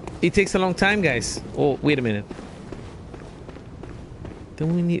 it takes a long time, guys. Oh, wait a minute.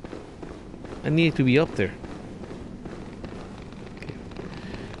 Then I need to be up there.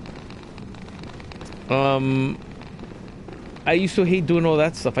 Okay. I used to hate doing all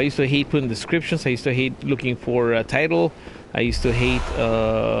that stuff. I used to hate putting descriptions. I used to hate looking for a title. I used to hate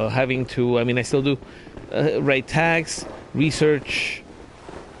having to, I mean, I still do, write tags, research,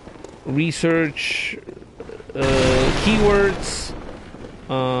 keywords.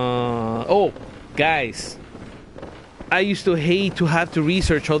 Oh, guys, I used to hate to have to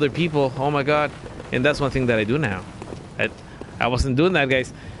research other people. Oh my god. And that's one thing that I do now. I wasn't doing that,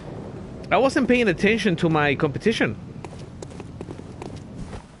 guys. I wasn't paying attention to my competition.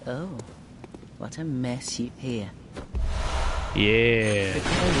 Oh, what a mess you hear. Yeah.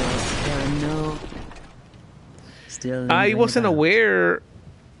 There are no... Still I wasn't aware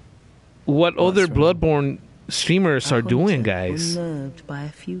what other Bloodborne streamers are doing, guys. Unnerved by a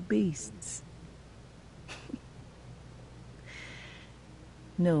few beasts.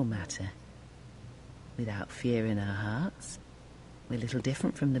 No matter. Without fear in our hearts, we're little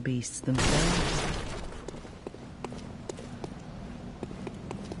different from the beasts themselves.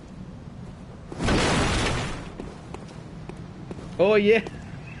 Oh yeah.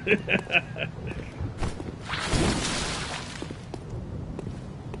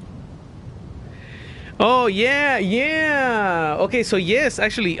 Oh yeah. Okay, so yes,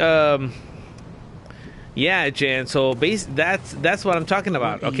 actually, yeah, Jan. So that's what I'm talking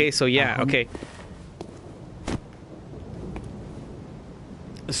about. Okay, so yeah, okay.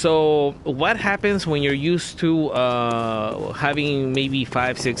 So what happens when you're used to having maybe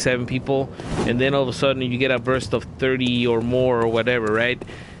 5, 6, 7 people, and then all of a sudden you get a burst of 30 or more or whatever, right?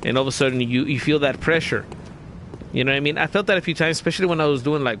 And all of a sudden you feel that pressure. You know what I mean? I felt that a few times, especially when I was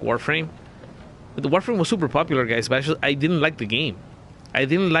doing like Warframe. The Warframe was super popular, guys, but I didn't like the game. I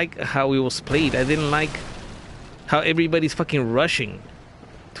didn't like how it was played. I didn't like how everybody's fucking rushing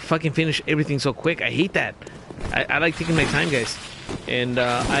to fucking finish everything so quick. I hate that. I like taking my time, guys. And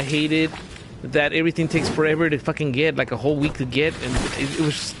I hated that everything takes forever to fucking get, like a whole week to get. And it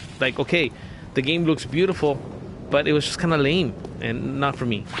was just like, okay, the game looks beautiful, but it was just kind of lame and not for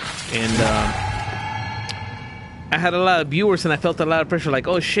me. And I had a lot of viewers and I felt a lot of pressure, like,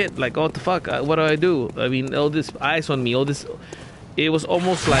 oh shit, like, what the fuck, what do I do? I mean, all this eyes on me, all this. It was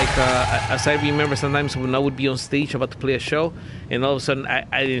almost like, as I remember sometimes when I would be on stage about to play a show, and all of a sudden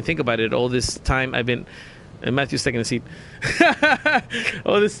I didn't think about it. All this time I've been, and Matthew's taking a seat.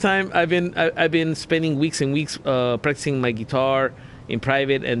 All this time I've been spending weeks and weeks practicing my guitar in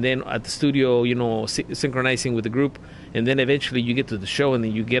private, and then at the studio, you know, synchronizing with the group, and then eventually you get to the show, and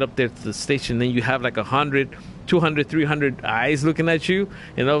then you get up there to the stage, and then you have like 100, 200, 300 eyes looking at you,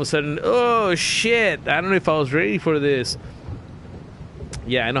 and all of a sudden, oh shit, I don't know if I was ready for this.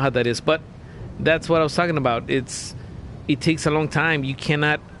 Yeah, I know how that is, but that's what I was talking about. It takes a long time. You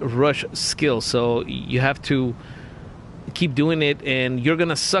cannot rush skill, so you have to keep doing it, and you're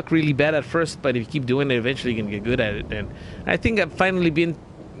gonna suck really bad at first, but if you keep doing it, eventually you're gonna get good at it. And I think I've finally been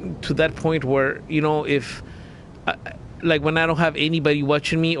to that point where, you know, if like when I don't have anybody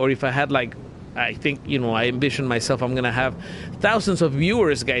watching me, or if I had like, I think, you know, I envision myself I'm gonna have thousands of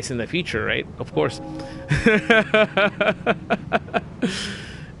viewers, guys, in the future, right? Of course.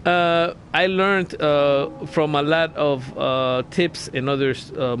 I learned from a lot of tips and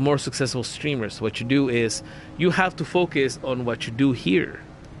others, more successful streamers. What you do is you have to focus on what you do here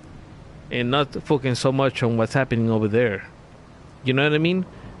and not focus so much on what's happening over there. You know what I mean?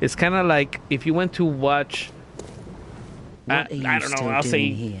 It's kind of like if you went to watch, I don't know, I'll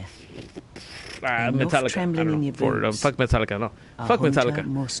say here? Metallica. I don't know, fuck Metallica, no. Fuck Metallica.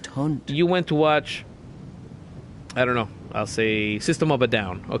 Must hunt. You went to watch, I don't know, I'll say System of a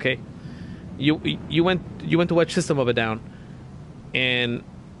Down, okay? You went to watch System of a Down, and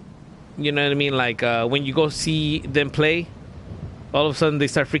you know what I mean, like when you go see them play, all of a sudden they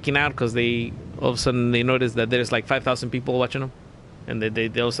start freaking out because all of a sudden they notice that there's like 5,000 people watching them, and they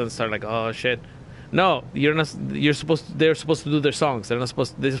all of a sudden start like, oh shit. No, you're not. You're supposed to, they're supposed to do their songs. They're not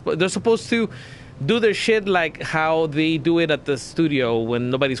supposed. They're supposed to do their shit like how they do it at the studio when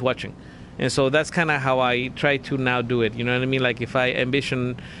nobody's watching. And so that's kind of how I try to now do it. You know what I mean? Like if I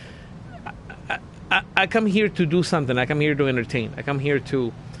ambition, I come here to do something. I come here to entertain. I come here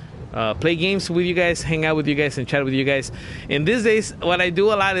to play games with you guys, hang out with you guys, and chat with you guys. And these days, what I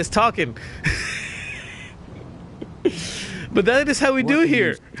do a lot is talking. But that is how we do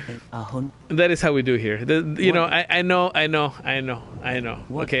here. That is how we do here. You know, I know.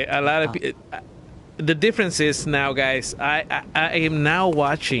 Okay, a lot of people. The difference is now, guys, I am now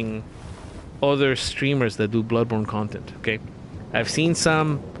watching other streamers that do Bloodborne content, okay? I've seen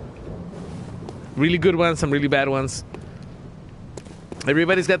some really good ones, some really bad ones.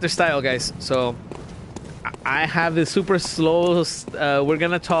 Everybody's got their style, guys. So I have this super slow, we're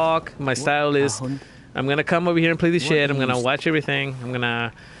gonna talk. My style is, I'm gonna come over here and play this shit. I'm gonna watch everything. I'm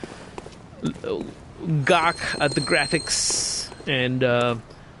gonna gawk at the graphics. And I'm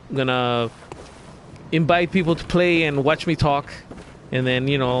gonna invite people to play and watch me talk. And then,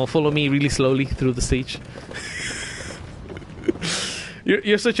 you know, follow me really slowly through the stage.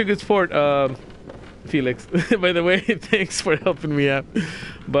 You're such a good sport, Felix. By the way, thanks for helping me out.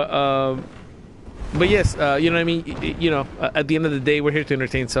 But yes, you know what I mean? You know, at the end of the day, we're here to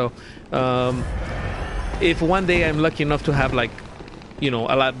entertain. So if one day I'm lucky enough to have, like, you know,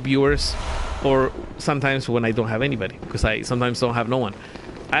 a lot of viewers, or sometimes when I don't have anybody, because I sometimes don't have no one,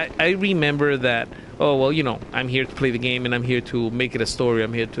 I remember that, oh, well, you know, I'm here to play the game and I'm here to make it a story.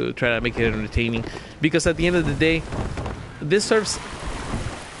 I'm here to try to make it entertaining. Because at the end of the day, this serves,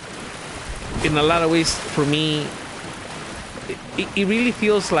 in a lot of ways, for me, it really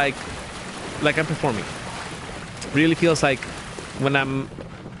feels like I'm performing. It really feels like when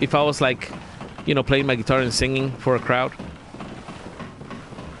if I was like, you know, playing my guitar and singing for a crowd,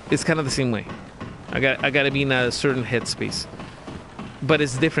 it's kind of the same way. I got to be in a certain headspace. But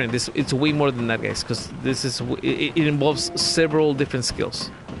it's different. It's way more than that, guys, because it involves several different skills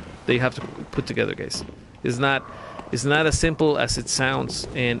that you have to put together, guys. It's not as simple as it sounds,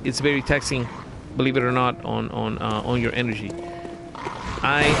 and it's very taxing, believe it or not, on your energy.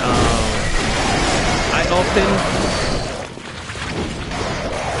 I often,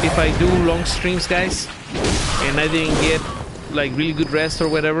 if I do long streams, guys, and I didn't get like really good rest or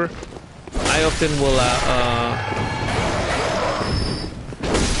whatever, I often will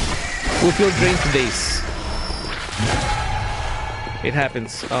feel drained for days. It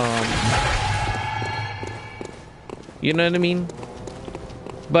happens. You know what I mean?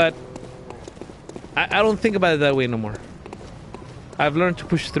 But I don't think about it that way no more. I've learned to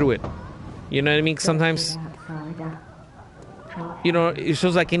push through it. You know what I mean? Sometimes, you know, it's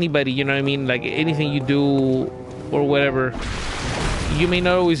just like anybody, you know what I mean? Like anything you do or whatever, you may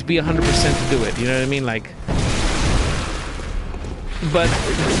not always be 100% to do it. You know what I mean? Like, but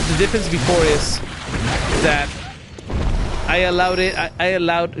the difference before is that I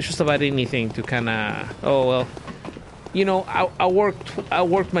allowed just about anything to kind of, oh, well, you know, I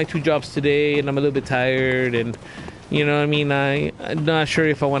worked my 2 jobs today and I'm a little bit tired, and you know what I mean, I'm not sure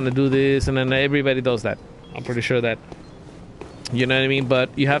if I want to do this, and then everybody does that. I'm pretty sure that, you know what I mean. But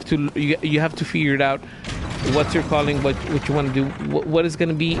you have to figure it out. What's your calling? What you want to do? What is going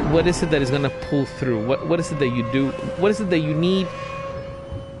to be? What is it that is going to pull through? What is it that you do? What is it that you need?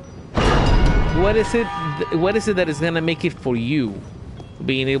 What is it that is going to make it for you,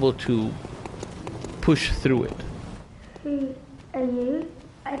 being able to push through it? Who are you?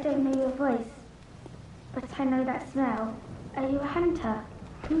 I don't know your voice, but I know that smell. Are you a hunter?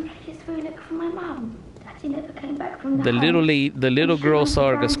 Can you please look for my mum? Daddy never came back from the little girl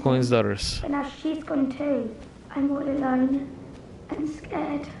saw Gascoigne's daughters. But now she's gone too. I'm all alone and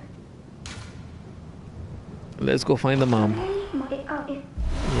scared. Let's go find the mom.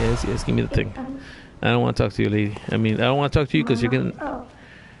 Yes, give me the thing. I don't want to talk to you, lady. I mean, I don't want to talk to you because you're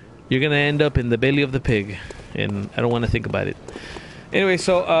gonna end up in the belly of the pig, and I don't want to think about it. Anyway,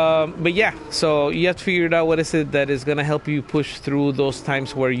 so but yeah, so you have to figure it out. What is it that is gonna help you push through those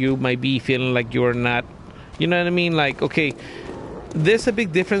times where you might be feeling like you're not, you know what I mean? Like, okay, there's a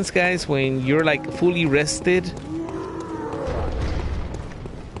big difference, guys, when you're like fully rested,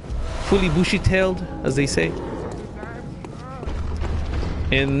 fully bushy-tailed, as they say.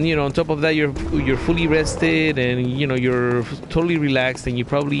 And, you know, on top of that, you're fully rested, and, you know, you're totally relaxed, and you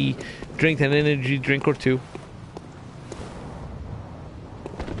probably drink an energy drink or two.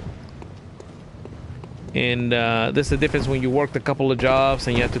 And there's the difference when you worked a couple of jobs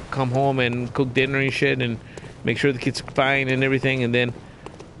and you have to come home and cook dinner and shit and make sure the kids are fine and everything, and then,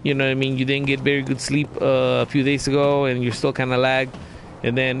 you know what I mean, you didn't get very good sleep a few days ago and you're still kind of lagged.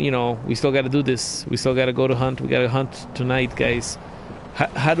 And then, you know, we still got to do this. We still got to go to hunt. We got to hunt tonight, guys.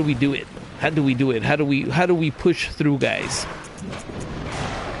 How do we do it? How do we do it? How do we push through, guys?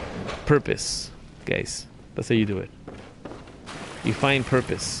 Purpose, guys. That's how you do it. You find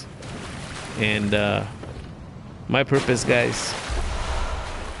purpose. And my purpose, guys,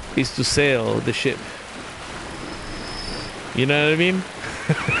 is to sail the ship. You know what I mean?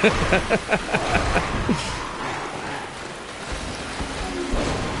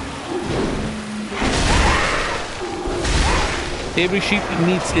 Every ship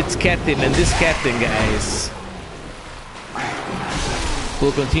needs its captain, and this captain, guys,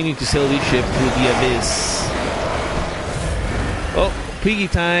 will continue to sail this ship through the abyss. Oh, piggy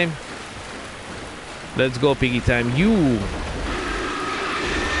time. Let's go, piggy time. You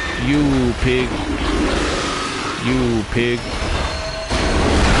pig. You pig.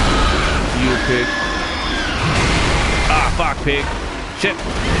 You pig. Ah, fuck, pig. Shit.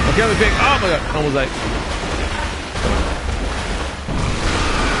 Okay, the pig. Oh my god. Almost like.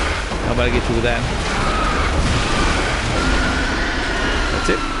 How about I get you with that? That's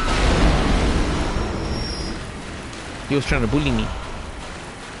it. He was trying to bully me.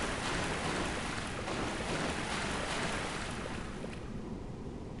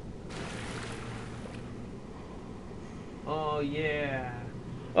 Oh, yeah.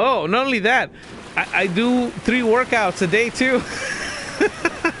 Oh, not only that, I do 3 workouts a day, too.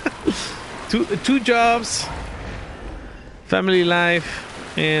 two jobs, family life,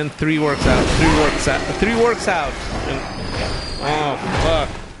 and 3 works out. 3 works out. Oh, fuck.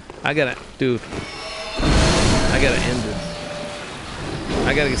 I gotta end this.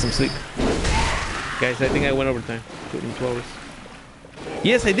 I gotta get some sleep. Guys, I think I went overtime. 2 hours.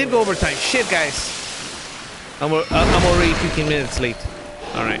 Yes, I did go overtime. Shit, guys. I'm already 15 minutes late.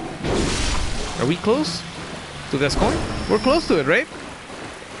 Alright. Are we close to Gascoigne? We're close to it, right?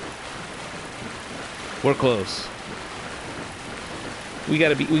 We're close. We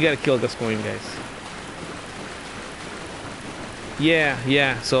gotta kill Gascoigne, guys.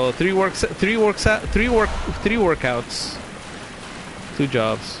 Yeah. So 3 workouts, 2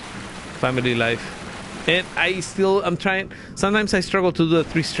 jobs, family life, and I'm trying. Sometimes I struggle to do the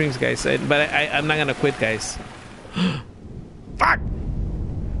 3 streams, guys. But I'm not gonna quit, guys. Fuck.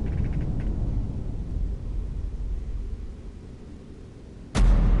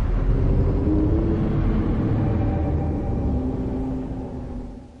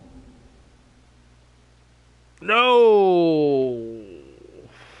 No.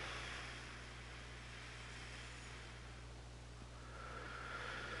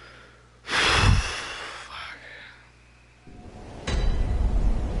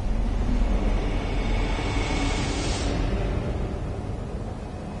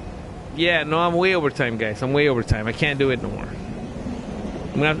 Yeah, no, I'm way overtime, guys. I'm way overtime. I can't do it no more.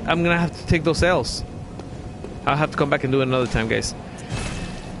 I'm gonna have to take those L's. I'll have to come back and do it another time, guys.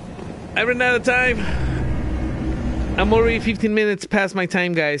 I ran out of time. I'm already 15 minutes past my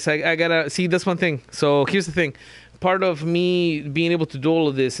time, guys. I gotta see, that's one thing. So here's the thing. Part of me being able to do all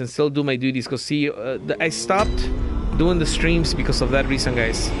of this and still do my duties, because see, I stopped doing the streams because of that reason,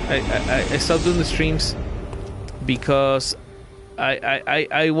 guys. I stopped doing the streams because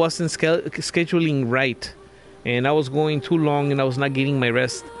I wasn't scheduling right, and I was going too long, and I was not getting my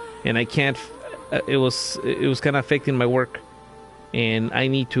rest, and I can't. It was kind of affecting my work, and I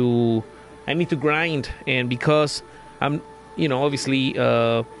need to grind, and because I'm, you know, obviously,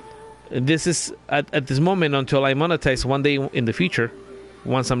 this is at this moment until I monetize one day in the future,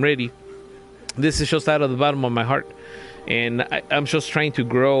 once I'm ready. This is just out of the bottom of my heart, and I'm just trying to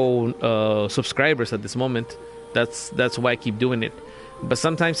grow subscribers at this moment. That's why I keep doing it. But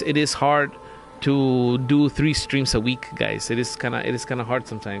sometimes it is hard to do 3 streams a week, guys. It is kind of hard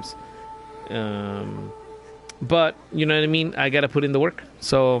sometimes. But you know what I mean. I gotta put in the work.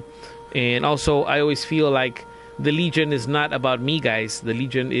 So, and also I always feel like the Legion is not about me, guys. The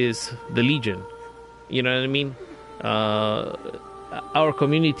Legion is the Legion. You know what I mean? Our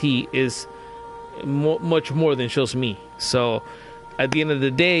community is much more than just me. So at the end of the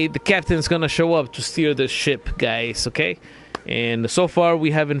day, the captain's gonna show up to steer the ship, guys, okay? And so far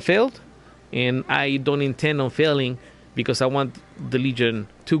we haven't failed, and I don't intend on failing, because I want the Legion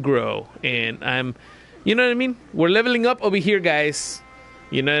to grow, and you know what I mean? We're leveling up over here, guys.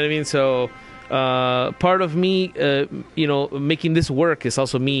 You know what I mean? So part of me, you know, making this work is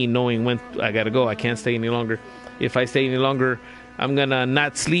also me knowing when I gotta go. I can't stay any longer. If I stay any longer, I'm gonna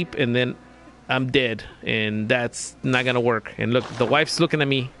not sleep, and then I'm dead, and that's not gonna work. And look, the wife's looking at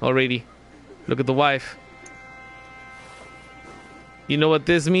me already. Look at the wife. You know what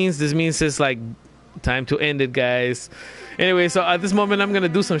this means? This means it's like Time to end it, guys. Anyway, so at this moment, I'm gonna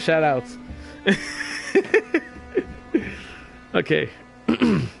do some shout outs. Okay.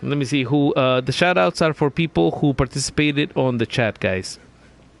 Let me see who the shout outs are for people who participated on the chat, guys.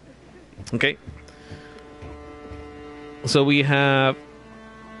 Okay. So we have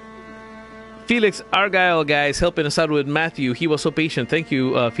Felix Argyle, guys, helping us out with Matthew. He was so patient. Thank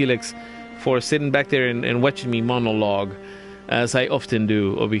you, Felix, for sitting back there and watching me monologue, as I often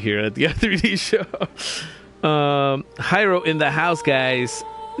do over here at the 3D show. Hyro in the house, guys.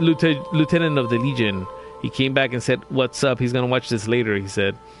 Lieutenant of the Legion. He came back and said, "What's up?" He's gonna watch this later, he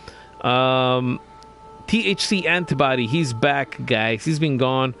said. THC Antibody, he's back, guys. He's been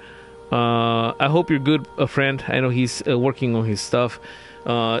gone. I hope you're good, friend. I know he's working on his stuff.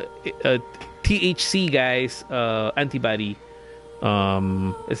 THC, guys, Antibody.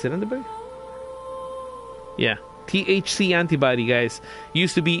 Is it Antibody? Yeah. THC Antibody, guys.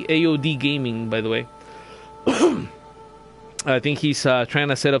 Used to be AOD Gaming, by the way. I think he's trying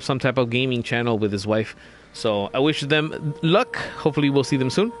to set up some type of gaming channel with his wife. So I wish them luck. Hopefully we'll see them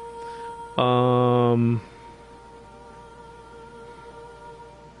soon.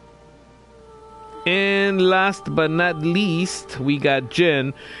 And last but not least, we got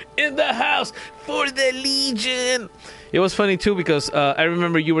Jen in the house for the Legion. It was funny too because I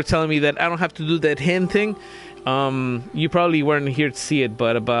remember you were telling me that I don't have to do that hand thing. You probably weren't here to see it,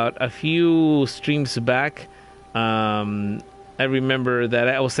 but about a few streams back, I remember that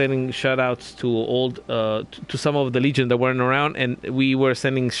I was sending shout-outs to to some of the Legion that weren't around, and we were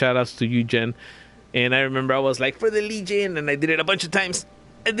sending shout-outs to you, Jen. And I remember I was like, for the Legion, and I did it a bunch of times.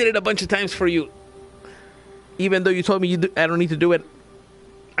 I did it a bunch of times for you. Even though you told me I don't need to do it,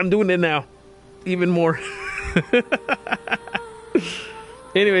 I'm doing it now. Even more.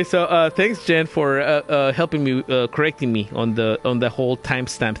 Anyway, so thanks, Jen, for helping me, correcting me on the whole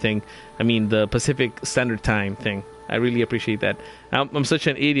timestamp thing. I mean, the Pacific Standard Time thing. I really appreciate that. I'm such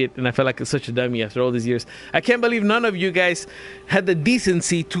an idiot, and I feel like such a dummy after all these years. I can't believe none of you guys had the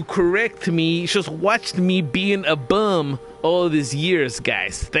decency to correct me. Just watched me being a bum all these years,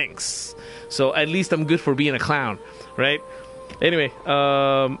 guys. Thanks. So at least I'm good for being a clown, right? Anyway,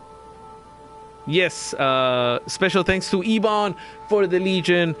 yes, special thanks to Ebon for the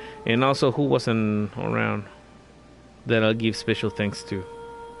Legion, and also who wasn't around that I'll give special thanks to.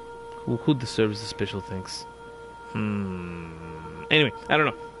 Who deserves the special thanks? Anyway, I don't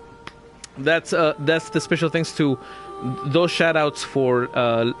know. That's the special thanks to those shout outs for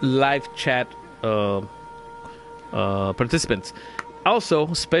live chat participants.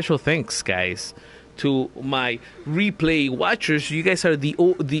 Also, special thanks, guys, to my replay watchers. You guys are the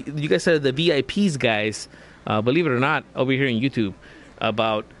VIPs, guys. Believe it or not, over here on YouTube,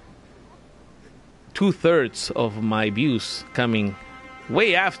 about 2/3 of my views coming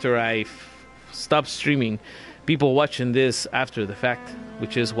way after I stopped streaming. People watching this after the fact,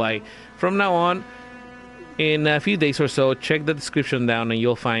 which is why from now on, in a few days or so, check the description down and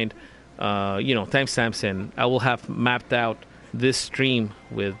you'll find, timestamps, and I will have mapped out this stream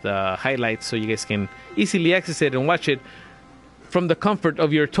with highlights so you guys can easily access it and watch it from the comfort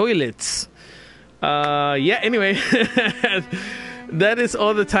of your toilets. Anyway, that is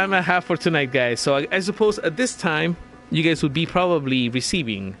all the time I have for tonight, guys. So I suppose at this time, you guys would be probably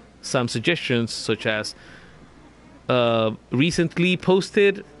receiving some suggestions, such as recently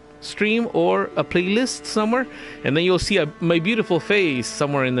posted stream or a playlist somewhere, and then you'll see my beautiful face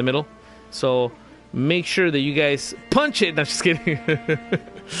somewhere in the middle. So make sure that you guys punch it. No, just kidding.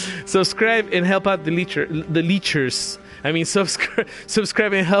 Subscribe and help out the leechers. I mean,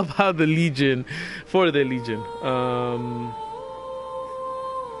 subscribe and help out the Legion for the Legion.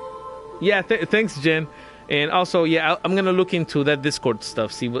 Thanks, Jen. And also, I'm gonna look into that Discord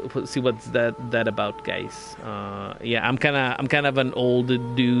stuff. See what's that about, guys. I'm kind of an old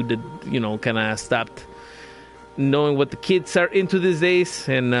dude that kind of stopped knowing what the kids are into these days.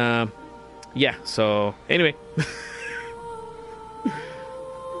 And so anyway.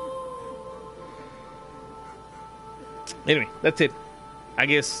 Anyway, that's it. I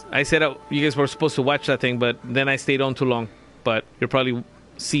guess I said you guys were supposed to watch that thing, but then I stayed on too long. But you'll probably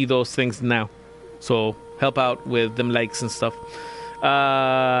see those things now. So help out with them likes and stuff.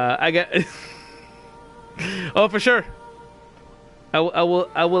 I got. Oh, for sure. I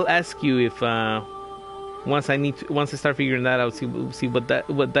will ask you if once I start figuring that out, see what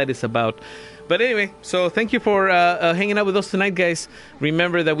that is about. But anyway, so thank you for hanging out with us tonight, guys.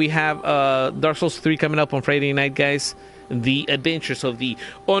 Remember that we have Dark Souls 3 coming up on Friday night, guys. The Adventures of the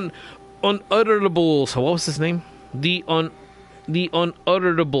Unutterable. So what was his name? The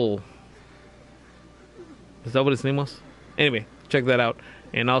Unutterable. Is that what his name was? Anyway, check that out.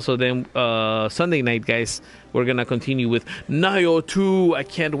 And also then Sunday night, guys, we're going to continue with Nioh 2. I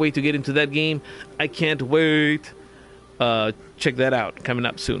can't wait to get into that game. I can't wait. Check that out. Coming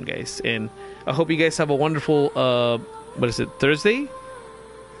up soon, guys. And I hope you guys have a wonderful, what is it, Thursday?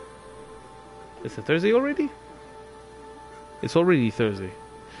 Is it Thursday already? It's already Thursday.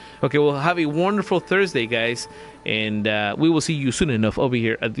 Okay, well, have a wonderful Thursday, guys. And we will see you soon enough over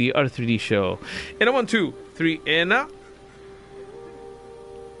here at the R3D show. And a 1, 2, 3, and